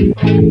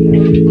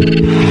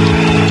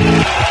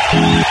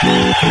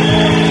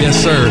 Yes,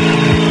 sir.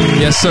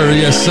 Yes, sir.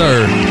 Yes,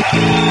 sir.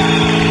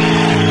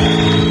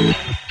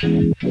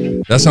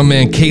 That's my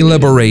man,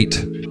 Collaborate.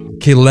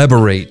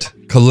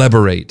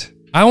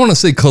 I want to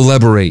say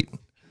collaborate.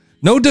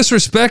 No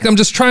disrespect. I'm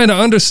just trying to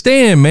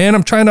understand, man.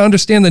 I'm trying to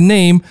understand the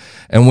name.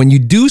 And when you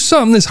do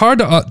something that's hard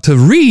to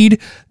read,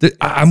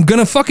 I'm going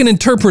to fucking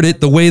interpret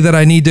it the way that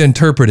I need to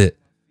interpret it.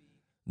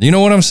 You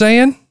know what I'm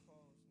saying?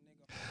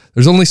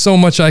 There's only so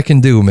much I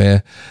can do,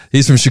 man.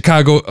 He's from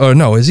Chicago.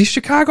 No, is he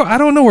Chicago? I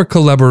don't know where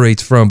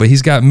Collaborate's from, but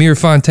he's got Mir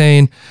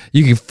Fontaine.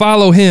 You can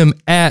follow him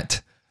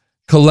at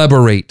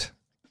Collaborate.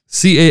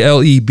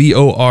 Caleborate.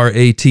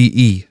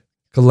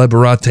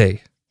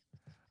 Collaborate.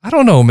 I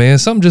don't know, man.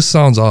 Something just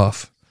sounds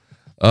off.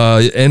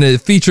 And it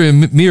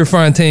featuring Mir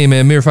Fontaine,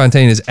 man. Mir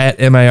Fontaine is at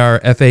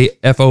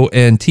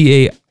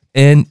MIRFAFONTAINE.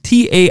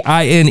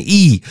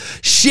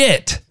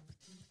 Shit.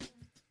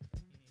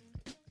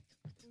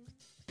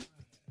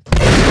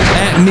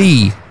 At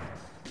me.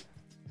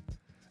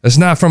 That's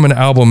not from an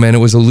album, man. It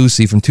was a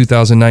Lucy from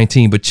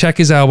 2019. But check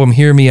his album,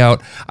 Hear Me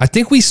Out. I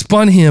think we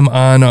spun him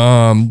on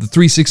the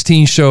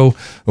 316 show,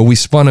 or we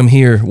spun him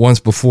here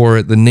once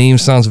before. The name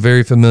sounds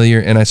very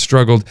familiar, and I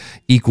struggled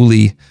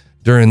equally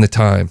during the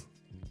time.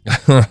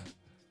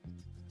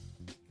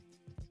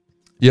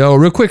 Yo,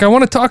 real quick, I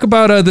want to talk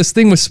about this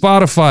thing with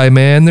Spotify,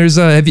 man. There's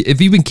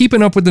if you've been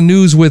keeping up with the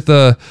news with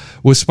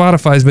what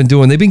Spotify's been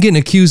doing, they've been getting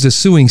accused of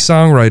suing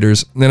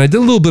songwriters, and I did a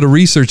little bit of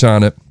research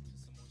on it,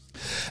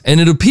 and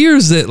it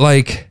appears that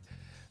like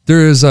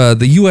there's the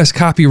U.S.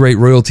 Copyright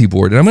Royalty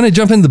Board, and I'm going to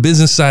jump into the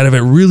business side of it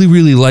really,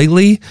 really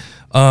lightly.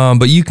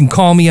 But you can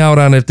call me out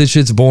on it if this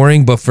shit's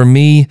boring. But for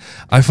me,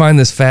 I find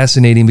this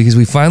fascinating because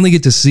we finally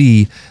get to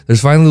see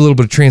there's finally a little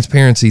bit of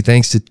transparency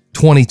thanks to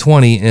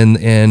 2020,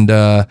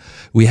 and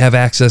we have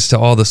access to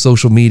all the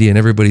social media, and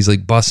everybody's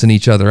like busting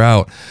each other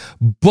out.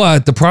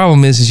 But the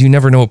problem is you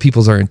never know what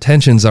people's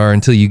intentions are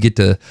until you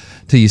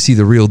see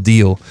the real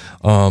deal.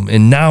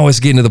 And now it's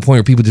getting to the point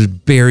where people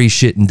just bury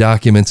shit in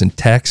documents and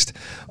text,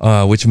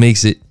 which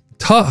makes it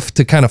tough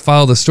to kind of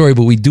follow the story.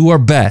 But we do our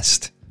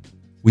best.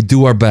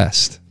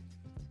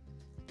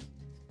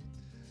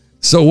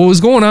 So what was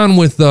going on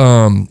with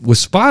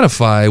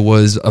Spotify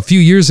was a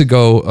few years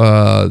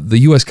ago, the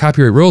U.S.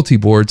 Copyright Royalty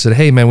Board said,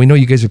 hey, man, we know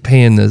you guys are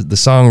paying the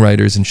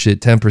songwriters and shit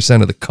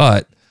 10% of the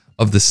cut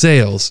of the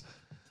sales.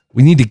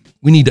 We need to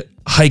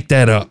hike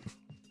that up.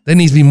 That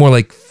needs to be more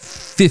like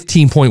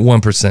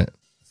 15.1%.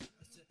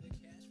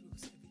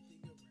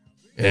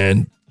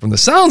 And from the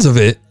sounds of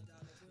it,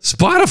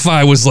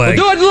 Spotify was like,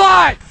 do it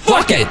live!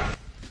 Fuck it!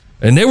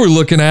 And they were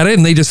looking at it,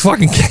 and they just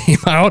fucking came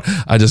out.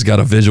 I just got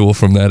a visual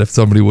from that. If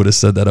somebody would have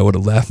said that, I would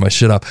have laughed my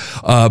shit up.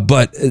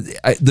 But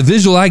the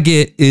visual I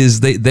get is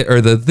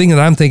or the thing that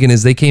I'm thinking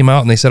is they came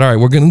out and they said, all right,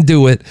 we're going to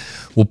do it.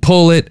 We'll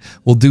pull it.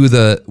 We'll give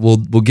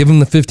them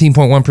the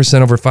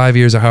 15.1% over 5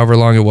 years or however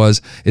long it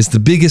was. It's the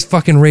biggest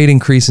fucking rate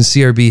increase in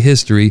CRB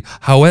history.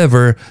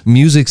 However,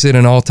 music's at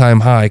an all-time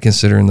high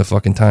considering the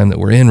fucking time that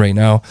we're in right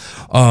now.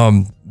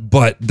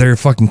 But they're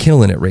fucking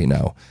killing it right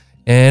now.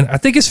 And I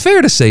think it's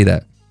fair to say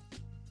that.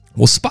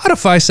 Well,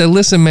 Spotify said,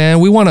 listen, man,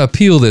 we want to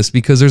appeal this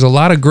because there's a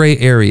lot of gray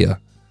area.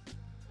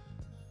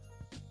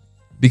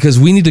 Because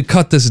we need to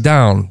cut this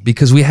down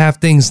because we have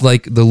things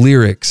like the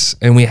lyrics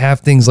and we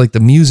have things like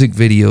the music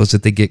videos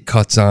that they get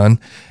cuts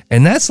on.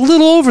 And that's a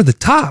little over the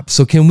top.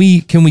 So can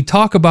we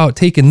talk about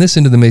taking this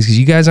into the mix? Because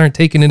you guys aren't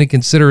taking into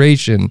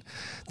consideration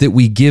that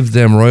we give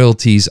them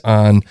royalties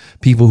on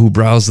people who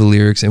browse the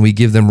lyrics and we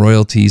give them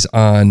royalties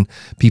on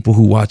people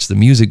who watch the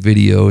music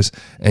videos.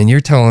 And you're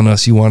telling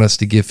us you want us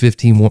to give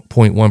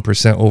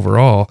 15.1%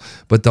 overall,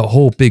 but the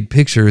whole big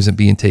picture isn't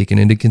being taken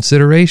into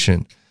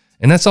consideration.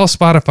 And that's all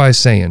Spotify's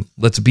saying.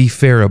 Let's be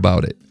fair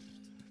about it.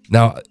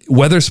 Now,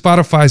 whether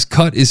Spotify's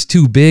cut is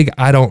too big,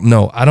 I don't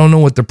know. I don't know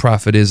what the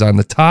profit is on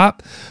the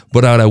top,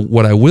 but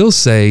what I will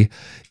say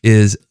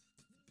is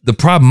the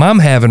problem I'm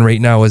having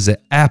right now is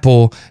that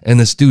Apple and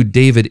this dude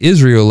David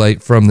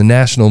Israelite from the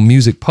National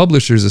Music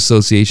Publishers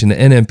Association, the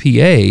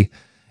NMPA,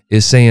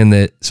 is saying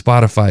that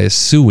Spotify is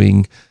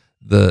suing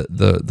the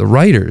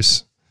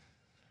writers.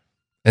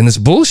 And this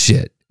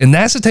bullshit. And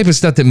that's the type of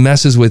stuff that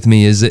messes with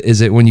me is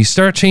that when you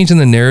start changing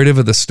the narrative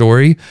of the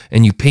story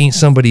and you paint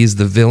somebody as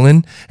the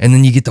villain and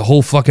then you get the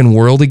whole fucking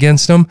world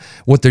against them,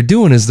 what they're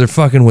doing is they're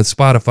fucking with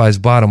Spotify's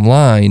bottom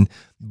line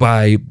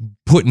by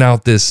putting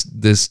out this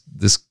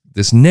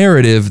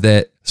narrative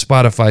that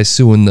Spotify's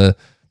suing the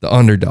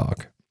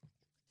underdog.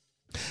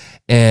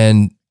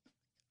 And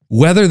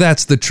whether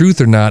that's the truth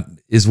or not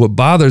is what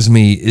bothers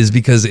me, is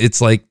because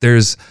it's like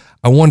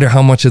I wonder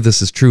how much of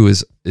this is true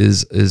is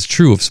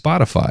true of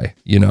Spotify,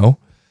 you know?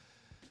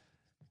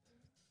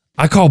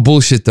 I call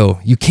bullshit though.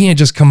 You can't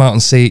just come out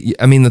and say,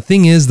 I mean, the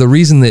thing is, the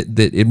reason that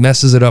it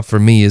messes it up for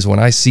me is when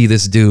I see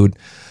this dude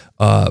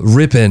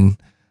ripping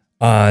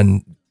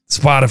on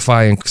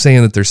Spotify and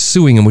saying that they're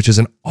suing him, which is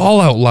an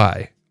all-out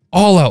lie.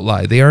 All-out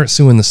lie. They aren't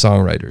suing the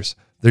songwriters.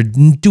 They're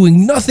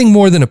doing nothing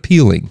more than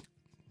appealing.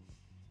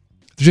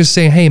 They're just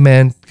saying, hey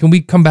man, can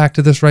we come back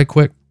to this right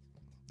quick?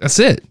 That's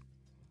it.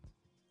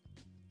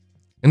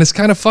 And it's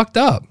kind of fucked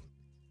up.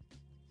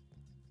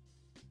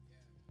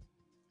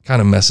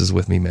 Kind of messes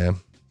with me, man.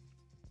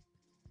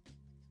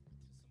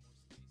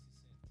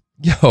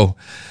 Yo,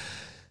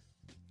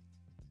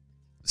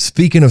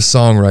 speaking of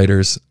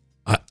songwriters,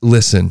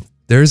 listen,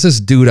 there's this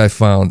dude I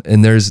found,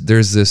 and there's a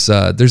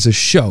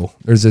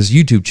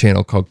YouTube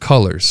channel called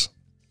Colors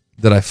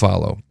that I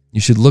follow. You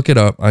should look it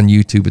up on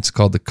YouTube. It's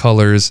called The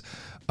Colors.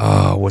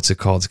 What's it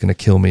called? It's going to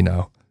kill me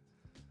now.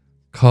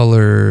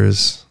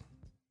 Colors.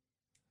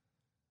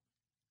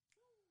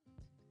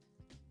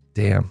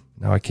 Damn,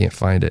 now I can't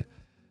find it.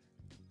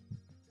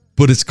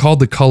 But it's called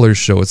The Colors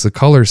Show. It's The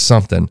Colors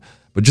something.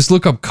 But just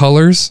look up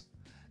Colors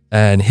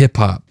and hip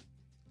hop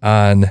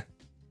on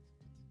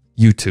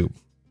YouTube.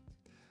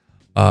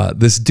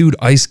 This dude,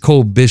 Ice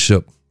Cold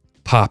Bishop,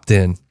 popped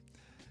in.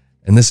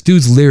 And this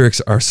dude's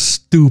lyrics are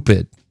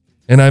stupid.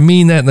 And I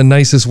mean that in the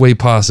nicest way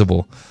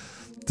possible.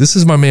 This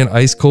is my man,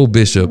 Ice Cold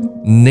Bishop.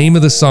 Name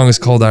of the song is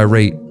called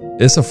Irate.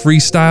 It's a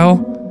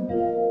freestyle.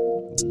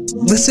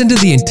 Listen to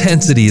the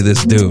intensity of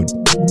this dude.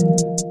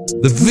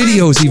 The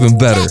video is even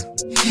better.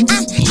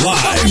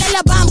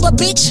 Bomba,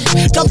 bitch.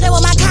 Don't play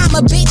with my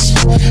comma, bitch.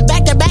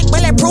 Back to back,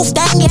 bulletproof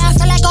thing. Yeah, I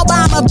feel like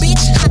Obama, bitch.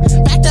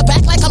 Back to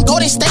back, like I'm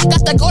Golden State.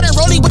 Got the golden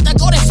rollie with the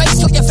golden face.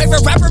 So your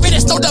favorite rapper, it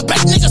is no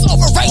debate. Niggas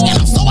overrate, and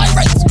I'm so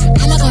irate.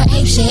 I'ma go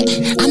ape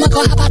shit. I'ma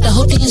go hop out the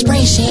hoop and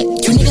spray shit.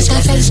 You niggas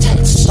got face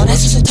tats. So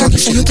that's just a turkey,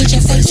 so you get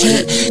your face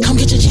hit. Come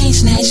get your chain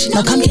snatched.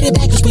 No, come get it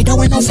back, cause we don't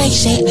wear no fake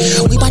shit.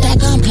 We bought that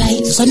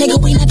gunplay. So nigga,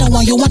 we not the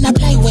one you wanna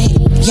play with.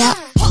 Yeah.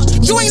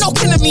 You ain't no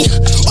kin to me.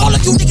 All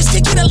of you niggas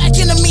can get it like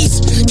enemies.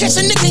 Catch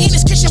a nigga in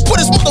his kitchen, put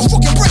his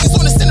motherfucking brains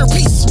on the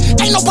centerpiece.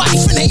 Ain't nobody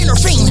finna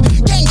intervene.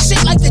 Gang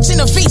shit like the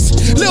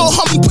Genovese. Lil'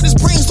 homie put his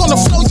brains on the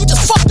floor. You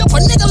just fucked up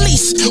a nigga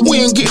lease. We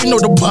ain't getting no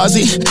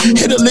deposit.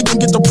 Hit a lick and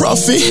get the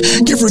profit.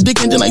 Give her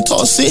dick and then I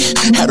toss it.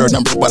 Had her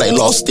number but I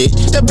lost it.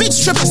 The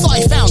bitch tripping so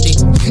I found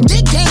it.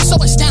 Dick game so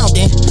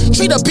astounding.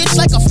 Treat a bitch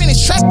like a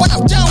finished track. When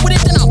I'm done with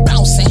it then I'm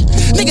bouncing.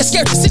 Nigga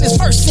scared to send his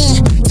first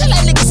in. Tell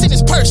that nigga send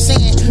his purse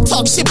in.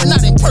 Talk shit but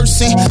not in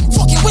person.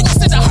 Fuck it, we gon'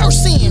 send a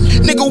hearse in.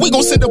 Nigga, we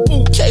gon' send a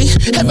bouquet.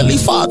 Heavenly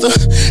Father.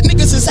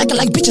 Niggas is acting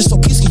like bitches, so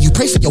please can you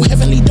pray for your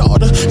heavenly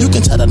daughter? You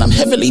can tell that I'm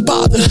heavily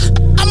bothered.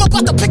 I'm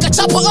about to pick a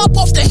chopper up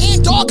off the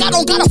hand, dog. I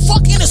don't gotta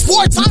fuck in this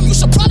wartime, you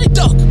should probably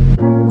duck.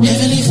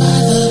 Heavenly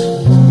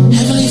Father,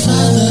 Heavenly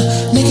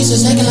Father. Niggas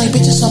is acting like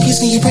bitches, so please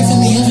can you pray for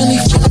me?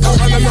 Heavenly Father,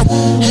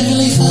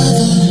 Heavenly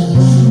Father,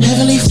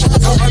 Heavenly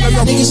Father.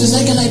 Niggas is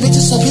acting like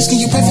bitches, so please can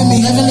you pray for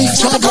me? Heavenly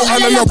Father.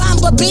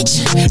 Bomba,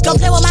 bitch. Don't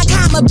play with my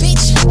comma,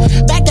 bitch.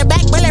 Back to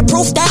back,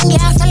 bulletproof thing.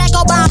 Yeah, I feel like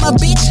Obama,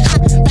 bitch.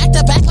 Back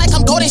to back, like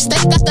I'm Golden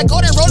State. Got the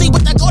golden rollie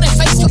with the golden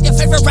face. So your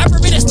favorite rapper,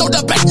 it is no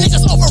debate.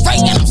 Niggas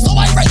overrate, and I'm so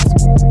irate.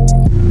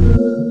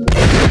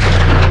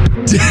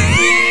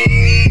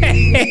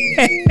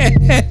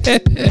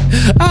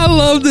 I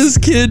love this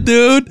kid,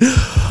 dude.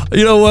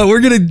 You know what?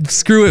 We're gonna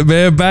screw it,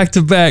 man. Back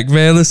to back,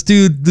 man. Let's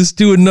do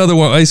another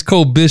one. Ice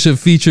Cold Bishop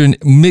featuring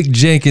Mick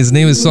Jenkins. The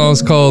name of this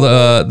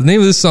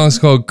song's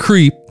called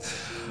Creep.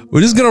 We're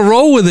just gonna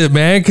roll with it,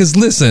 man. Cause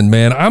listen,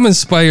 man, I'm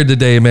inspired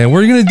today, man.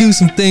 We're gonna do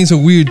some things where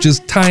we're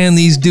just tying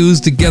these dudes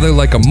together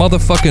like a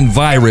motherfucking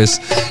virus.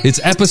 It's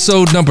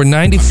episode number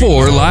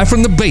 94, live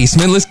from the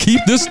basement. Let's keep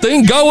this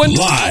thing going.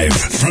 Live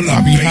from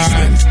the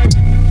basement.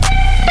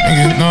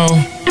 Niggas know.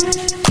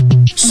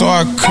 So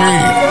I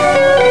creep.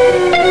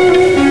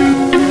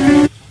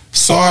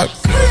 So I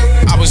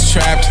was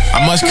trapped,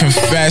 I must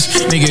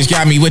confess. Niggas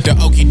got me with the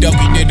okie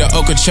dokie, did the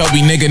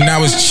Okeechobee, nigga,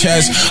 now it's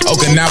chess.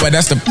 Okinawa,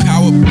 that's the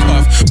power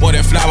puff. More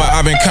than flour,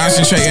 I've been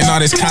concentrating, all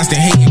this constant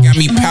hate got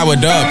me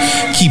powered up.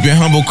 Keep it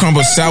humble,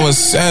 crumble, sour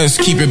says.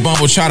 Keep it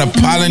bumble, try to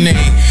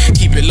pollinate.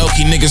 Keep it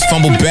low-key, niggas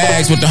fumble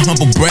bags with the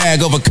humble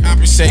brag,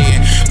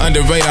 overcompensating.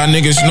 Underrated, our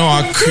niggas know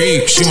I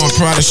creep. She want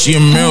Prada, she a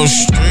Meryl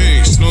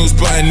Streep. Snooze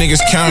button,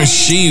 niggas counting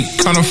sheep.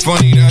 Kinda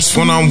funny, that's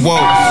when I'm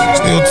woke.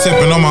 Still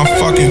tipping on my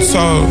fucking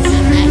toes.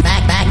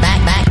 Back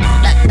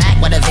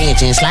with a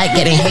vengeance, like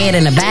getting head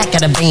in the back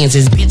of the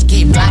Benzes. Bitch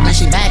get blocked, now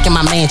she back in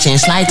my mansion.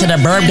 Slide to the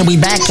burb, then we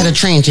back to the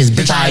trenches.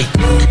 Bitch, I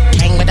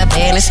hang with the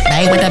business,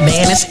 bang with the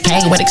business,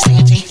 hang with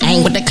extension,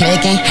 hang with the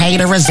clicking,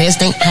 hater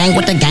resistant, hang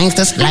with the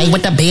gangsters, lay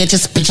with the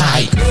bitches. Bitch,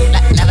 I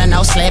never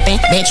no slipping.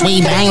 Bitch, we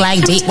bang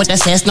like beat with the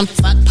system.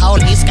 Fuck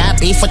police, got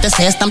beef with the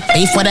system.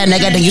 Beef with a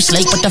nigga, then you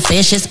sleep with the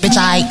fishes. Bitch,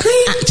 I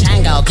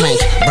Chango clink,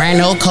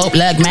 brand new coupe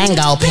look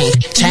mango pink.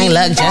 Chain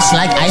look just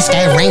like ice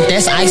skate rink.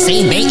 This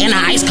icy beat in a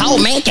ice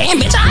cold mink. And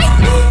bitch, I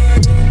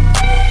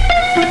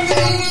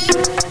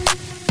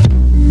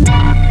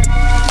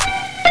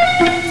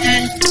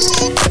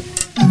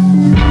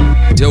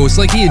Yo, it's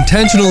like he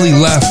intentionally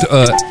left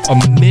a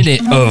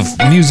minute of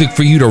music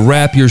for you to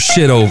rap your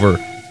shit over.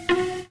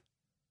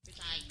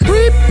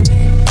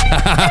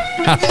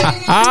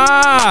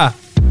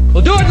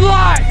 We'll do it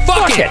live.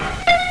 Fuck it.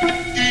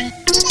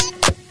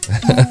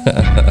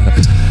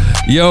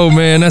 Yo,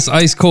 man, that's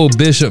Ice Cold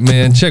Bishop,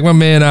 man. Check my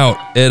man out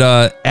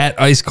at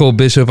Ice Cold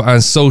Bishop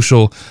on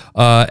social,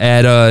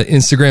 at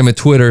Instagram and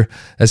Twitter.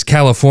 That's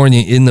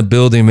California in the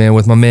building, man,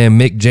 with my man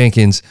Mick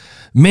Jenkins.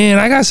 Man,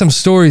 I got some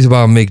stories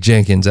about Mick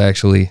Jenkins,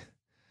 actually.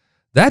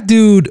 That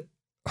dude,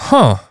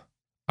 I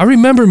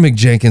remember Mick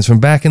Jenkins from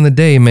back in the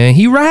day, man.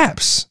 He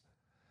raps.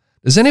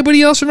 Does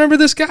anybody else remember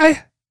this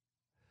guy?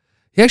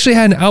 He actually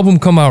had an album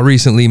come out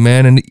recently,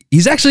 man, and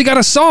he's actually got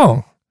a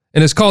song.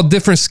 And it's called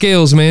Different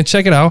Scales, man.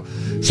 Check it out.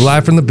 It's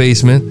live from the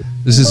basement.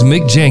 This is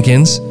Mick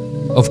Jenkins,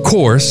 of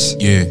course.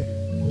 Yeah.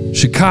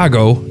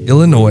 Chicago,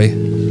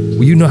 Illinois.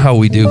 Well, you know how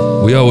we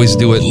do. We always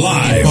do it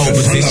live. Pole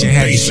position,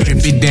 had to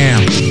strip it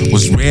down.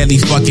 Was rarely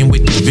fucking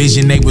with the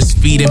vision. They was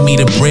feeding me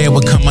the bread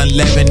would come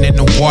 11 and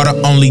the water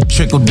only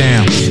trickle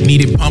down.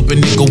 Needed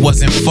pumping, nigga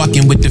wasn't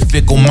fucking with the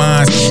fickle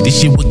minds.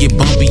 This shit would get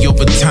bumpy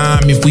over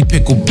time if we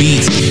pickle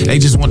beats. They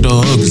just want the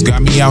hooks.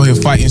 Got me out here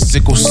fighting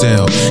sickle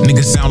cell.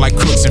 Niggas sound like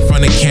crooks in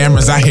front of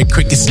cameras. I hear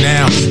crickets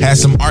now. Had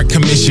some art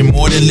commission,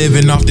 more than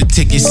living off the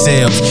ticket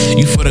sales.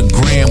 You for the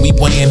gram, we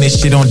weighing this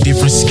shit on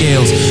different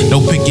scales. No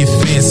picket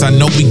fence, I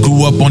know we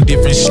grew up on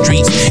different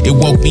streets. It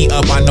woke me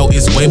up, I know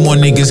it's way more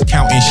niggas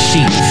counting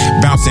sheep.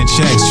 Bouncing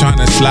checks, trying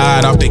to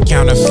slide off the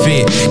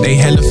counterfeit. They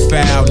hella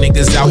foul,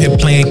 niggas out here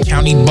playing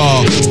county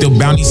ball. Still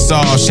bounty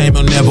saw, shame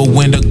will never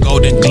win the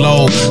Golden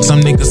Globe.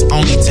 Some niggas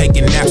only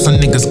taking naps, some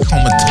niggas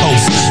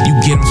comatose. You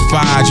get them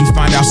fired, you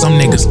find out some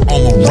niggas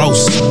on a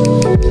roast.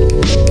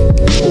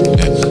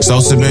 Yeah.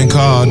 Sosa been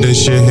called, this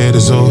shit hit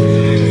us all.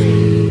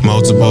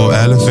 Multiple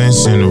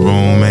elephants in the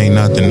room, ain't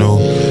nothing new.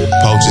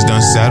 Poachers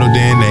done settled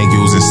in, they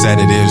using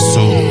sedatives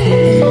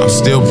too. I'm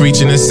still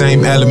preaching the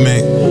same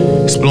element.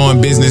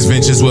 Exploring business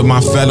ventures with my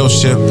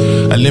fellowship.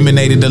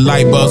 Eliminated the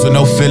light bulbs with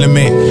no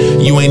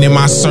filament. You ain't in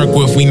my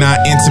circle if we not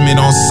intimate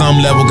on some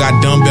level.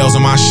 Got dumbbells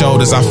on my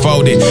shoulders, I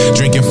folded.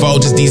 Drinking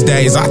Folgers these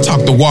days, I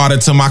talk the water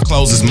till my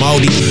clothes is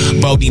moldy.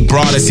 Bodie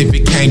brought us if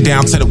it came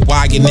down to the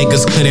wire,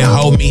 niggas couldn't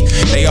hold me.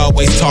 They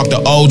always talk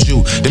to old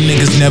you, them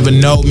niggas never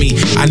know me.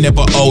 I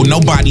never owe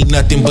nobody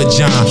nothing but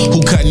John.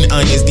 Who cutting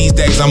onions? These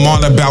days I'm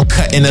all about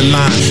cutting the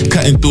line.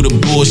 Cutting through the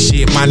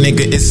bullshit, my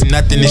nigga, it's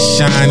nothing to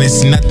shine.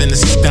 It's nothing to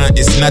stunt,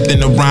 it's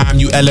nothing to rhyme.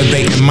 You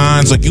elevating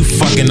minds or you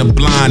fucking the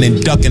blind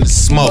and ducking the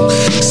smoke.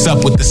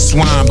 Sup with the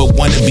swine, but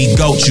wanna be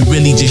goat, you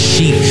really just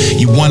sheep.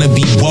 You wanna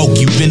be woke,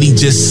 you really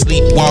just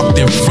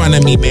sleepwalked in front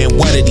of me, man.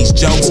 What are these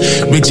jokes?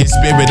 Rich in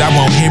spirit, I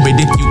won't hear it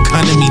if you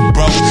come to me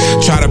broke.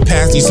 Try to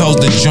pass these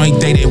hoes the joint,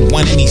 they didn't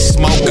want any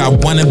smoke. I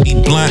wanna be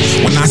blunt,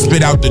 when I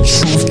spit out the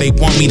truth, they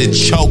want me to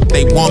choke.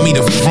 They want me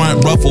to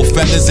front, ruffle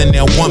feathers, and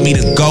they'll want me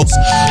to ghost.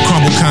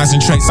 Crumble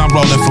concentrates, I'm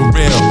rolling for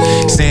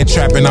real. Sand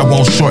trapping, I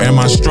won't shorten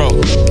my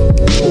stroke.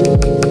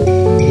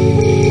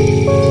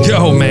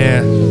 Yo,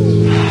 man.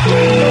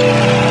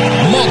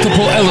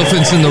 Multiple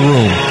elephants in the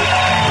room.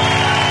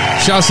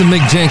 Shouts to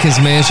Mick Jenkins,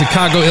 man.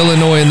 Chicago,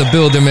 Illinois in the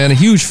building, man. A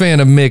huge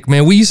fan of Mick,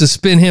 man. We used to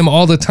spin him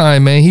all the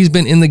time, man. He's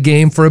been in the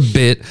game for a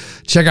bit.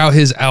 Check out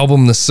his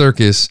album, The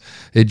Circus.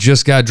 It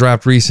just got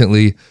dropped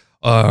recently.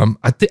 I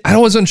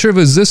wasn't sure if it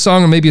was this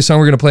song or maybe a song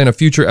we're going to play in a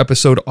future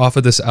episode off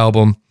of this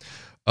album.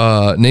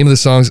 Name of the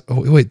songs.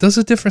 Oh, wait, that's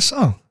a different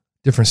song.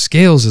 Different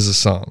Scales is a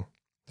song.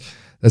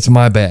 That's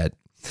my bad.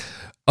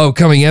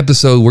 Upcoming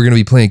episode, we're going to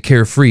be playing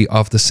Carefree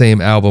off the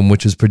same album,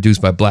 which is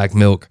produced by Black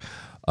Milk.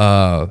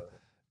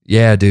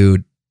 Yeah,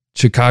 dude.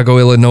 Chicago,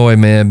 Illinois,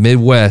 man.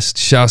 Midwest.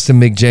 Shouts to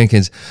Mick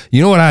Jenkins.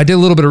 You know what? I did a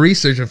little bit of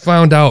research and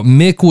found out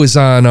Mick was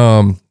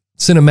on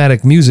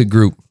Cinematic Music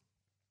Group.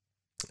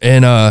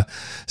 And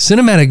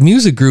Cinematic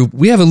Music Group,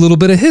 we have a little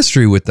bit of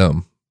history with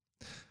them.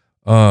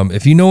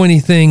 If you know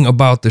anything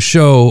about the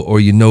show or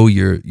you know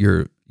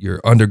your your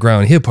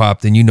underground hip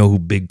hop, then you know who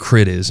Big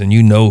Crit is, and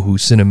you know who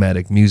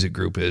Cinematic Music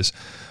Group is.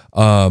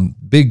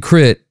 Big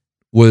Crit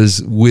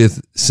was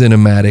with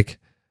Cinematic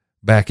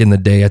back in the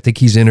day. I think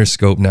he's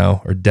Interscope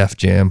now, or Def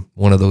Jam,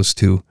 one of those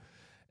two.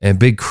 And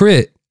Big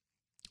Crit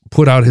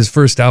put out his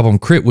first album.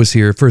 Crit was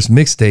here, first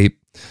mixtape,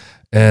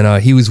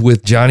 and he was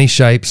with Johnny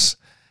Shipes.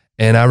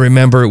 And I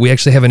remember we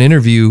actually have an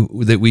interview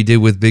that we did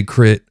with Big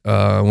Crit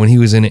when he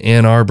was in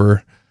Ann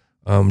Arbor,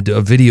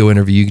 a video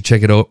interview. You can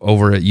check it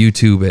over at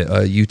YouTube at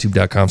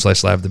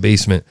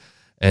youtube.com/LiveTheBasement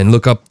and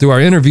look up through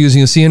our interviews. And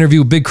you'll see an interview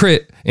with Big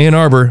Crit, Ann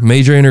Arbor,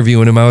 major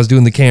interviewing him. I was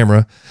doing the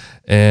camera,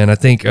 and I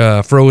think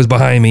Fro was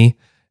behind me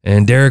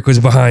and Derek was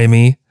behind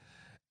me.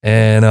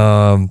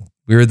 And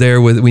we were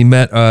there we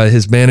met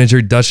his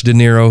manager, Dutch De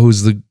Niro,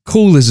 who's the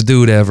coolest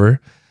dude ever.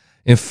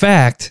 In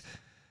fact,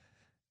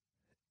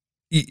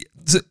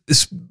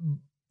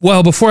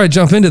 well, before I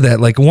jump into that,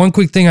 like one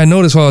quick thing I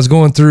noticed while I was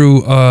going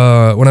through,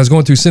 when I was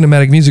going through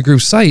Cinematic Music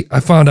Group's site, I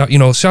found out,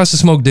 shouts to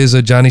Smoke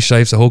Dizza, Johnny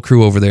Shipes, the whole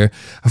crew over there.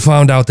 I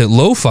found out that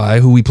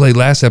Lo-Fi, who we played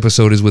last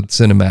episode, is with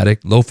Cinematic.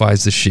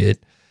 Lo-Fi's the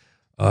shit.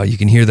 You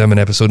can hear them in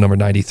episode number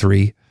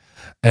 93.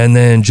 And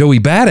then Joey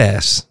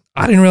Badass.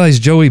 I didn't realize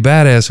Joey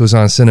Badass was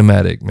on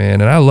Cinematic,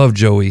 man. And I love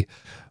Joey.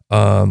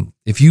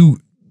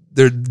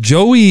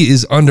 Joey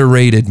is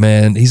underrated,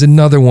 man. He's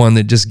another one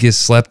that just gets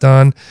slept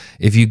on.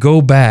 If you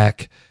go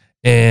back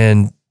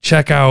and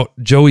check out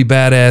Joey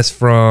Badass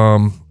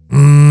from,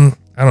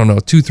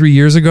 2-3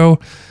 years ago,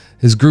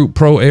 his group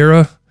Pro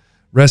Era,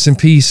 rest in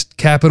peace,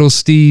 Capital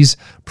Steez,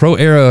 Pro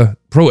Era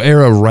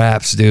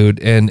raps, dude.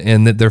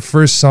 And their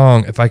first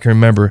song, if I can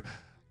remember,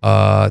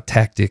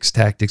 Tactics.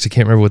 I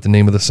can't remember what the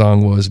name of the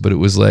song was, but it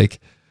was like,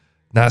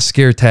 not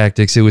Scare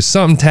Tactics. It was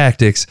something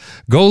Tactics.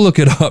 Go look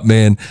it up,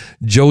 man.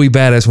 Joey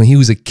Badass, when he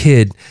was a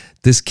kid,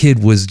 this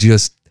kid was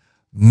just,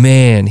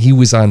 man, he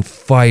was on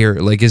fire.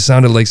 Like, it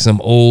sounded like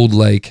some old,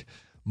 like,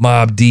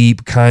 Mobb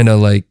Deep kind of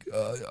like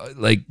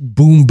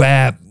boom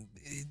bap,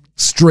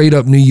 straight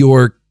up New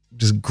York,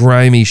 just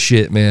grimy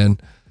shit, man.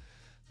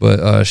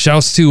 But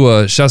shouts to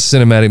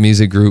Cinematic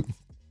Music Group.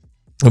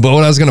 But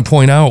what I was going to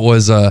point out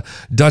was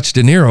Dutch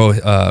De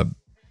Niro,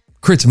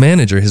 Crit's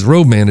manager, his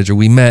road manager.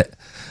 We met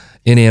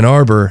in Ann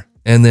Arbor,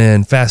 and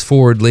then fast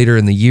forward later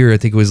in the year, I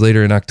think it was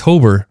later in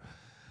October,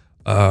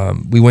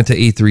 we went to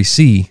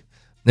A3C,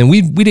 and we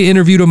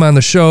interviewed him on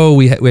the show.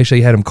 We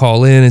actually had him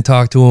call in and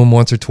talk to him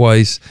once or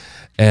twice,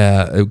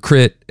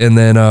 Crit. And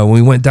then when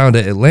we went down to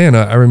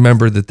Atlanta, I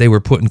remember that they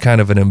were putting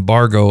kind of an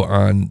embargo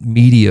on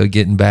media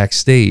getting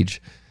backstage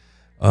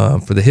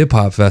for the hip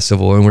hop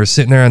festival, and we're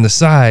sitting there on the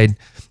side.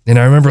 And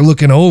I remember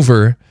looking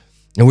over,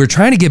 and we were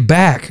trying to get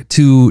back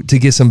to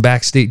get some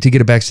backstage, to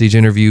get a backstage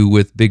interview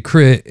with Big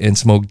Crit and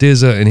Smoke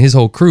Dizza and his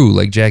whole crew,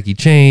 like Jackie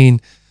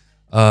Chain,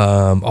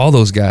 all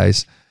those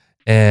guys.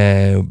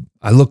 And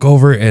I look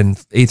over, and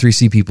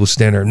A3C people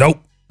stand there, nope,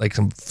 like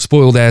some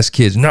spoiled ass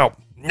kids, no.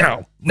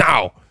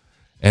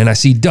 And I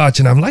see Dutch,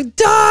 and I'm like,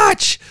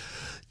 Dutch!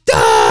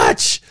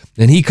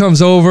 And he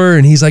comes over,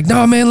 and he's like,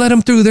 no, man, let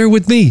him through there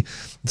with me.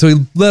 So he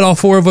let all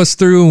four of us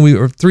through,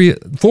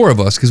 and four of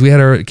us, because we had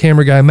our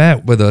camera guy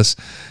Matt with us,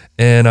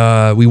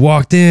 and we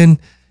walked in,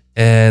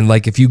 and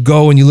like if you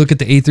go and you look at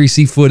the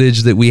A3C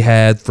footage that we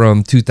had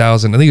from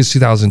 2000, I think it was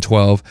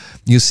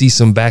 2012, you'll see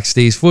some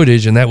backstage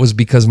footage, and that was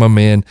because my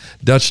man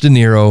Dutch De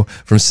Niro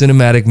from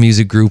Cinematic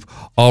Music Group,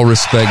 all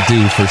respect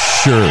due for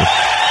sure.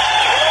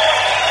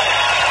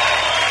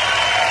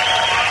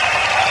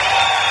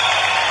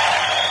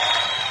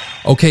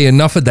 Okay,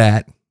 enough of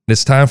that.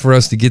 It's time for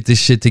us to get this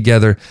shit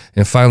together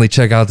and finally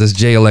check out this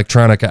Jay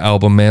Electronica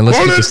album, man. Let's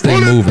get this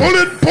thing moving. Pull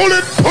it.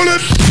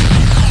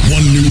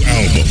 One new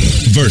album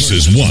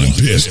versus one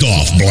pissed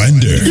off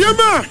blender. Yeah,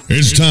 man.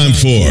 It's time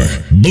for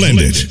Blend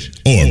It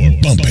or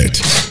Bump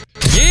It.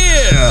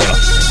 Yeah!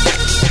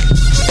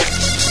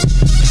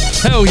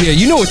 Hell yeah,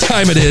 you know what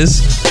time it is.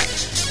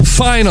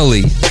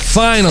 Finally.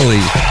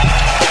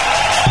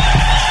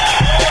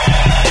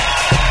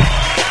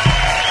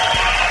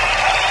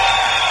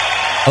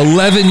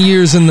 11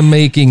 years in the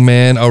making,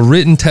 man. A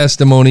written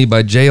testimony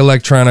by Jay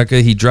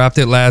Electronica. He dropped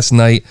it last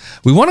night.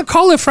 We want to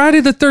call it Friday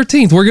the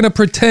 13th. We're going to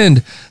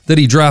pretend that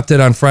he dropped it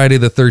on Friday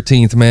the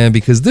 13th, man,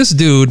 because this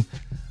dude,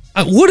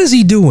 what is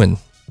he doing?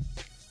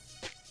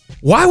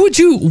 Why would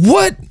you,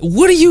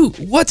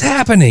 what's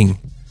happening?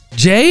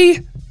 Jay?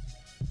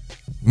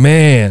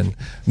 Man,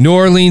 New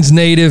Orleans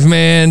native,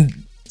 man.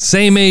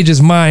 Same age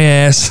as my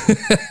ass.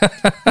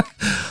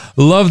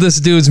 Love this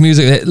dude's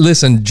music.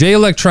 Listen, Jay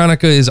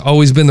Electronica has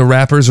always been the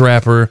rapper's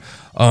rapper.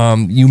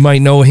 You might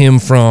know him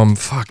from,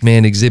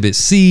 Exhibit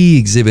C,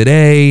 Exhibit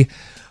A.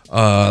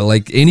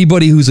 Like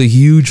anybody who's a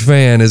huge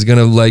fan is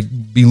gonna like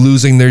be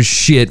losing their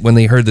shit when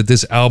they heard that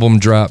this album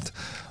dropped.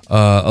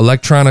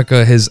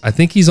 Electronica has, I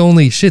think he's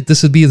only,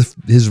 this would be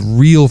his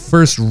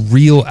first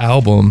real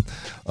album,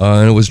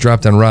 and it was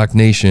dropped on Rock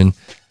Nation.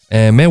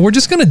 And man, we're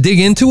just gonna dig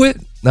into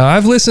it. Now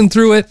I've listened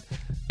through it,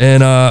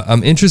 and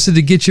I'm interested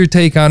to get your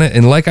take on it.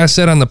 And like I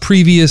said on the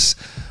previous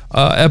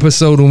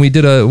episode when we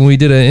did a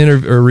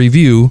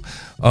review.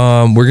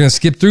 We're gonna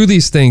skip through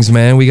these things,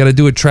 man. We got to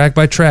do it track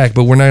by track,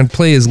 but we're not gonna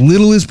play as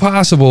little as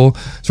possible.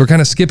 So we're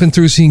kind of skipping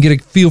through so you can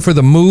get a feel for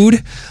the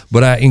mood.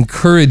 But I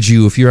encourage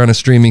you, if you're on a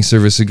streaming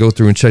service, to go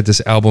through and check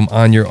this album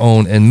on your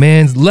own. And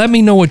man, let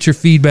me know what your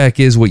feedback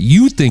is, what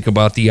you think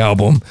about the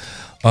album,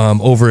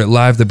 over at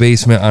Live the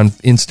Basement on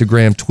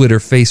Instagram, Twitter,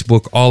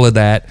 Facebook, all of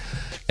that.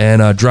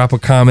 And drop a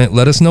comment.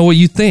 Let us know what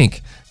you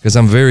think, because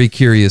I'm very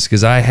curious,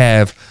 because I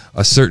have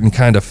a certain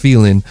kind of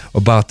feeling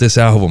about this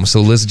album.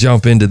 So let's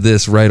jump into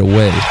this right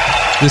away.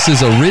 This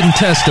is a written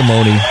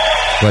testimony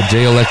by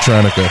Jay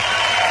Electronica.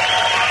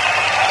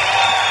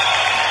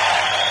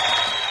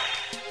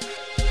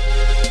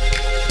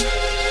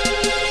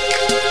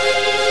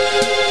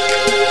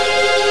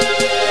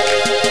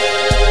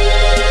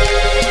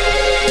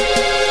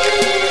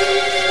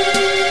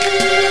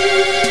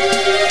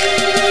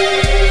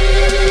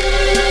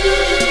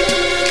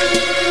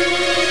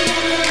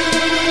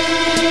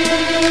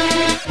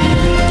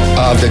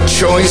 The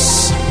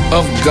choice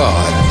of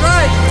God,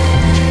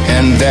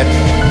 and that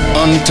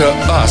unto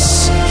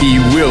us he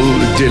will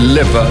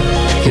deliver.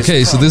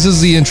 Okay, so this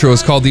is the intro.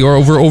 It's called the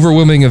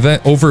Overwhelming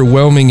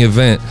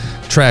Event,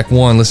 track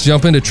 1. Let's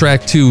jump into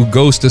track 2,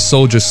 Ghost of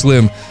Soulja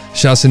Slim.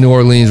 Shouts to New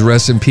Orleans,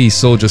 rest in peace,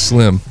 Soulja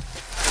Slim.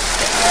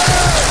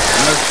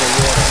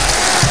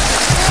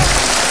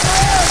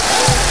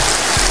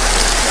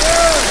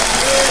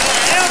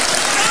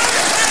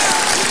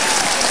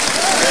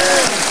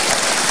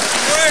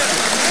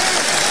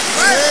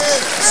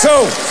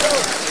 So,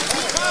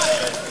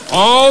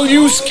 all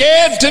you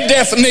scared to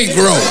death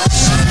Negroes,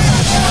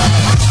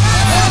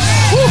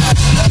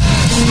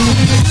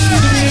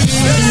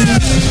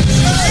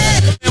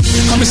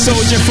 I'm a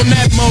soldier from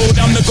that mode,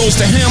 I'm the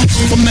ghost of him.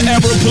 From the era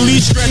of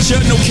police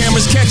stretcher, no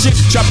cameras catch it.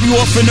 Drop you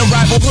off in a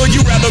rival hood,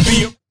 you rather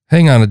be.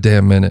 Hang on a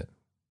damn minute.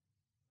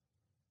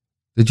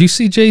 Did you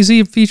see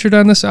Jay-Z featured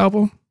on this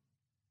album?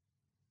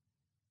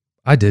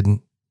 I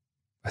didn't.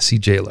 I see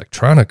Jay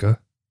Electronica.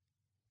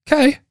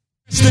 Okay.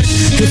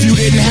 If you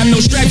didn't have no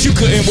straps, you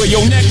couldn't wear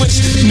your necklace.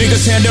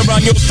 Niggas hand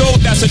around your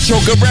throat, that's a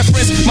choker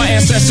reference. My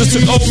ancestors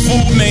took old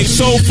food, made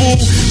soul food.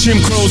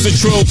 Jim Crow's a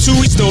troll too,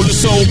 he stole the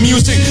soul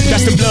music.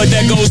 That's the blood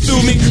that goes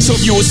through me. So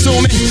if you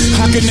assuming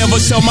I could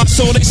never sell my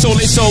soul, they sold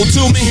their soul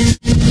to me.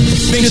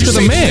 Get to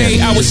the man.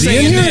 I was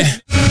saying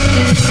that.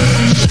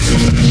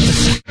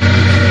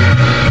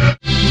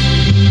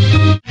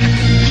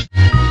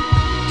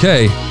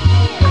 Okay,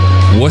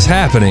 what's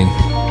happening?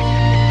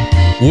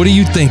 What are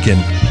you thinking?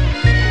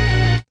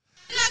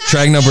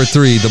 Track number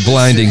 3, The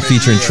Blinding,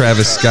 featuring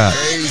Travis Scott.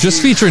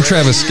 Just featuring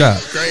Travis Scott.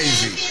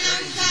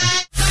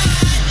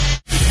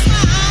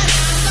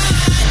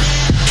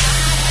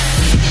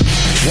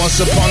 Once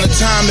upon a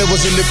time there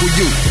was a little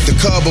youth, the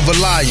cub of a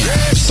lion,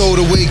 stowed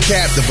away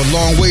captive, a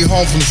long way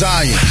home from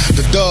Zion.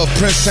 The dove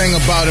Prince sang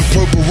about in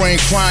Purple Rain,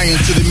 crying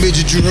to the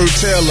midget you heard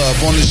tell of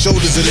on the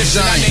shoulders of the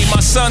Listen, giant. I named my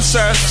son,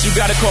 sir. You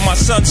gotta call my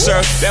son, sir.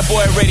 That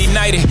boy already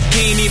knighted.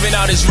 He ain't even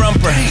out his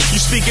rumper. You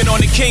speaking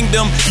on the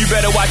kingdom, you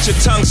better watch your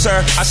tongue,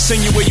 sir. I send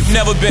you where you've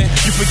never been.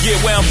 You forget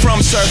where I'm from,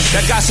 sir.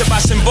 That gossip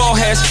I send ball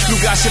heads. You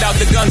gossip out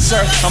the gun,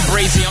 sir. I'm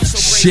brazy. I'm so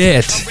brazy.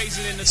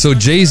 Shit. So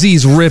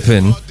Jay-Z's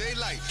ripping.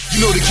 You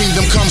know the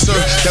kingdom comes, sir.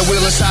 That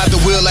wheel inside the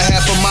wheel, a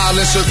half a mile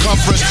in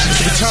circumference. It's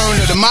the return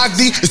of the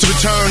Magdi. It's the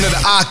return of the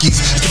Akis.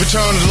 It's the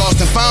return of the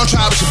lost and found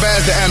tribe of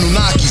Shabazz, the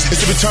Anunnakis.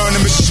 It's the return of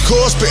Mr.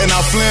 Shakur spitting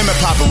out phlegm at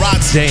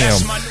paparazzi. Damn.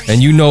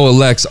 And you know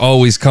Alex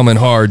always coming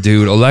hard,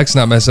 dude. Alex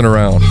not messing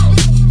around.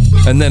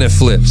 And then it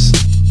flips.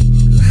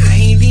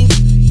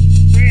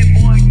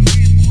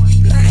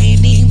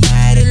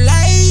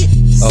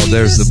 Oh,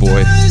 there's the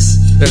boy.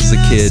 There's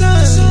the kid.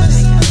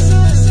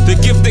 The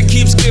gift that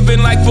keeps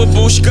giving like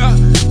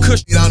babushka.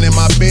 Down in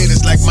my bed,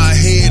 it's like my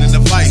head in the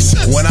vice.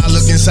 When I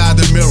look inside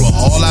the mirror,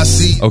 all I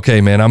see.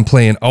 Okay, man, I'm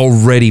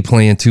already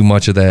playing too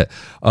much of that.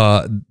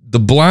 The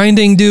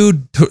Blinding,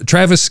 dude,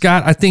 Travis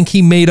Scott, I think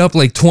he made up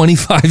like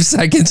 25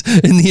 seconds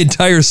in the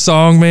entire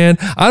song, man.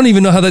 I don't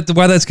even know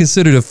why that's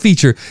considered a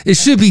feature. It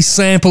should be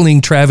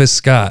sampling Travis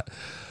Scott.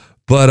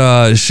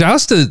 But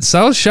shouts to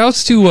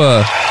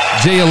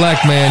Jay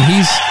Elect,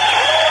 man.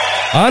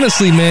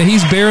 Honestly, man,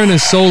 he's bearing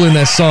his soul in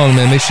that song,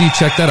 man. Make sure you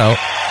check that out.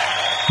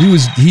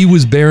 He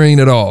was burying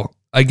it all.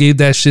 I gave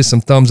that shit some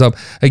thumbs up.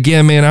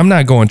 Again, man, I'm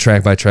not going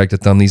track by track to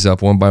thumb these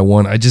up one by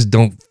one. I just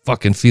don't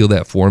fucking feel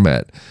that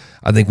format.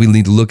 I think we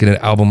need to look at an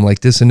album like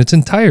this in its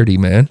entirety,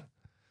 man.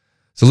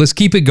 So let's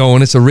keep it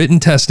going. It's a written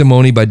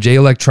testimony by Jay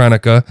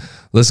Electronica.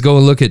 Let's go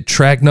and look at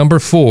track number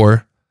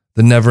 4,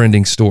 The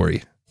Neverending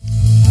Story.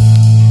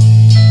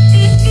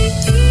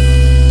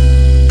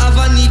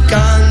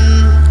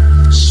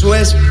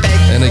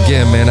 And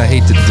again, man, I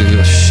hate to do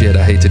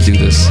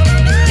this,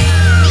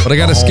 but I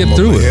gotta skip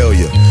through it. Hell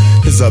yeah.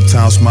 His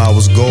uptown smile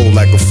was gold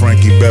like a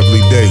Frankie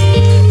Beverly Day.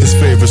 His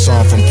favorite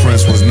song from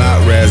Prince was not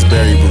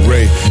Raspberry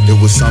Beret.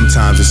 It was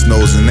Sometimes It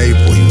Snows in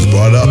April. He was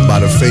brought up by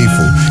the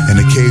faithful in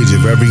a cage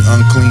of every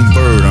unclean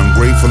bird,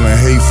 ungrateful and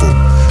hateful.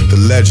 The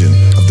legend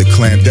of the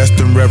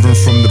clandestine reverend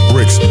from the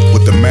bricks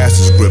with the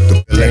master's grip.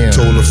 The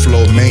electoral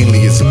flow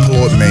mainly is a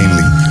poet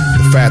mainly.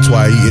 The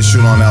fatwa he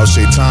issued on Al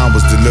Shaitan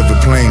was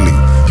delivered plainly.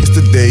 It's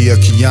the day of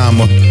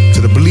Qiyamah. To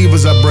the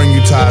believers I bring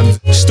you tidings.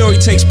 Story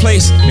takes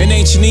place in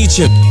ancient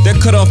Egypt. They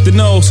cut off the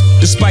nose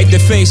despite their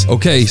face.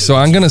 Okay, so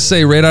I'm gonna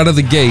say right out of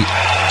the gate,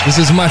 this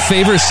is my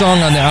favorite song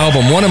on the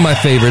album. One of my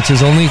favorites.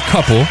 There's only a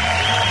couple,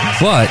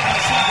 but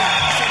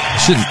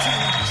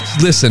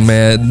listen,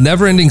 man.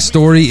 Never-ending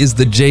Story is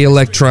the Jay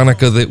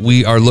Electronica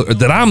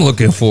that I'm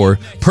looking for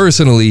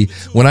personally.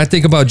 When I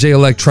think about Jay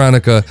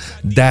Electronica,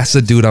 that's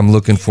the dude I'm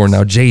looking for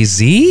now.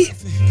 Jay-Z?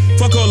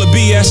 Fuck all the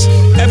BS.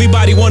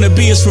 Everybody wanna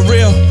be us for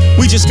real.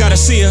 We just gotta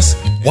see us.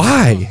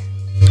 Why?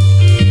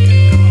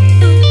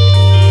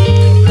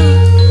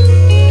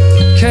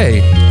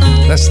 Okay,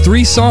 that's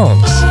 3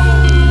 songs.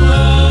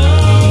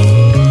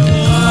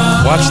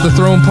 Watch the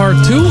Throne Part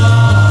 2.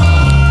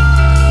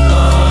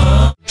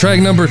 Track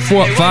number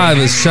 5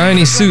 is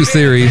Shiny Suit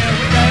Theory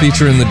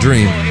featuring The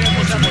Dream.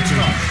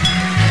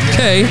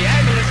 Okay.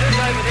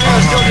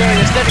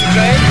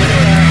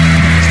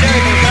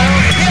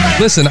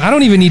 Listen, I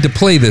don't even need to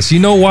play this. You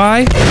know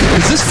why?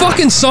 Because this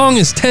fucking song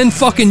is 10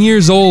 fucking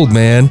years old,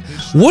 man.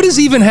 What is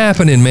even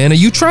happening, man? Are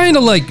you trying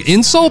to, like,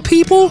 insult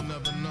people?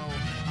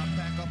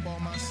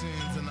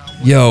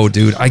 Yo,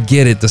 dude, I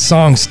get it. The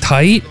song's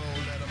tight.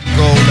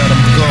 Go, let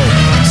them go.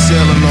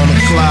 Sailing on a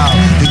cloud,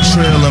 they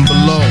trailing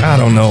below. I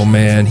don't know,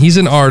 man. He's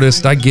an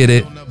artist. I get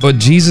it. But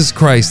Jesus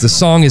Christ, the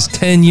song is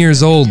 10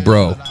 years old,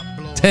 bro.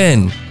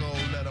 10.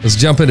 Let's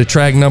jump into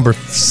track number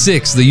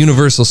 6, The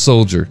Universal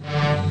Soldier.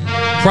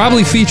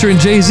 Probably featuring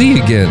Jay-Z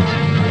again.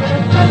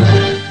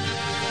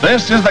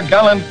 This is the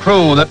gallant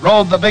crew that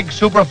rode the big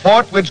super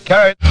fort which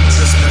carried...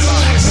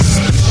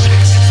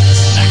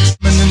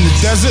 In the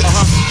desert,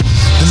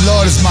 the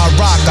Lord is my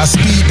rock, I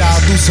speed out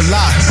through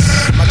Salah.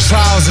 My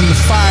trials in the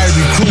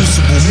fiery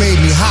crucible made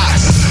me hot.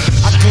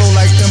 I glow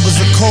like embers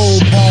of coal,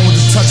 born with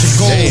a touch of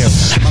gold. Damn.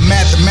 My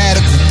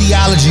mathematical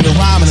theology, a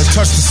rhyme and a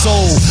touch of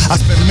soul. I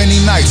spent many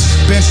nights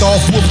bent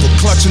off with the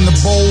clutch in the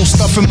bowl,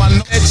 stuffing my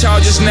nose.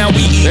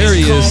 There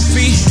he is.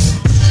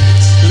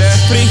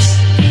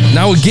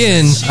 Now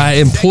again, I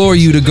implore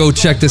you to go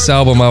check this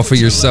album out for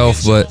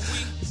yourself, but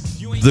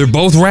they're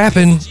both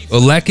rapping.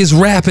 Alek is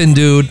rapping,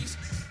 dude.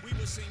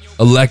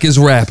 Alek is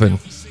rapping.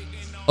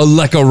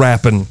 Aleka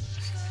rapping.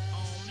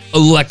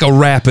 Aleka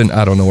rapping.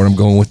 I don't know where I'm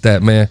going with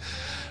that, man.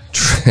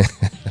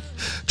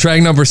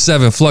 Track number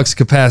 7, Flux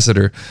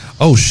Capacitor.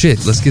 Oh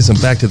shit, let's get some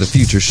Back to the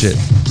Future shit.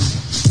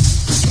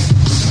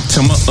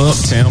 Tell my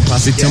uptown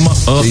posse, tell my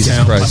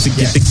uptown posse,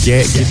 get the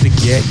gat, get the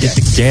gat, get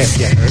the gat.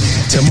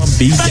 Tell my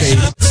BK.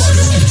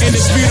 And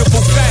it's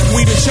beautiful fact,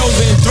 we the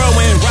chosen,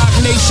 throwing Rock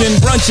Nation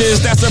brunches,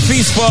 that's a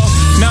feast for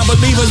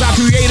non-believers. I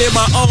created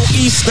my own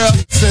Easter.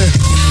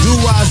 Do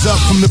rise up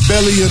from the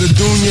belly of the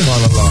dunya.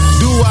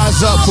 Do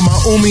rise up for my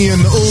Umi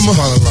and the Uma.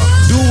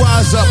 Do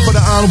rise up for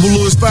the Honorable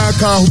Louis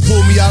Farrakhan who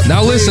pulled me out.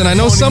 Now listen, I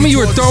know some of you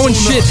are throwing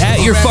shit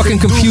at your fucking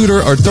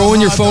computer or throwing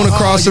your phone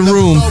across the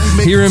room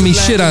hearing me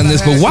shit on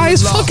this, but why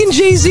is fucking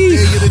Jay-Z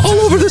all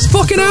over this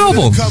fucking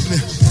album?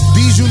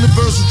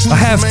 I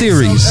have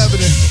theories.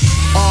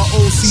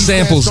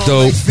 Samples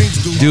dope.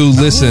 Dude,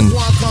 listen.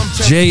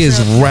 Jay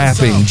is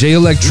rapping. Jay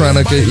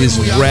Electronica is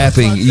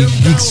rapping. You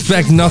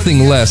expect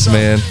nothing less,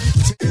 man.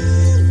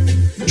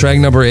 Track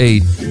number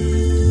 8,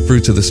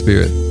 Fruits of the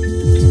Spirit.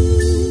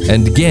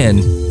 And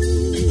again,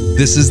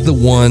 this is the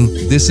one,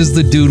 this is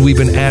the dude we've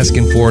been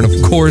asking for, and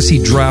of course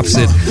he drops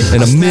it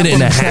in a minute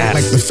and a half.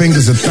 Like the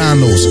fingers of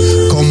Thanos,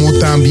 como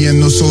también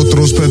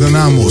nosotros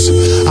perdonamos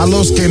a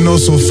los que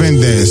nos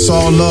ofenden. It's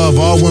all love,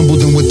 all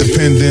Wimbledon with the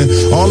pendant.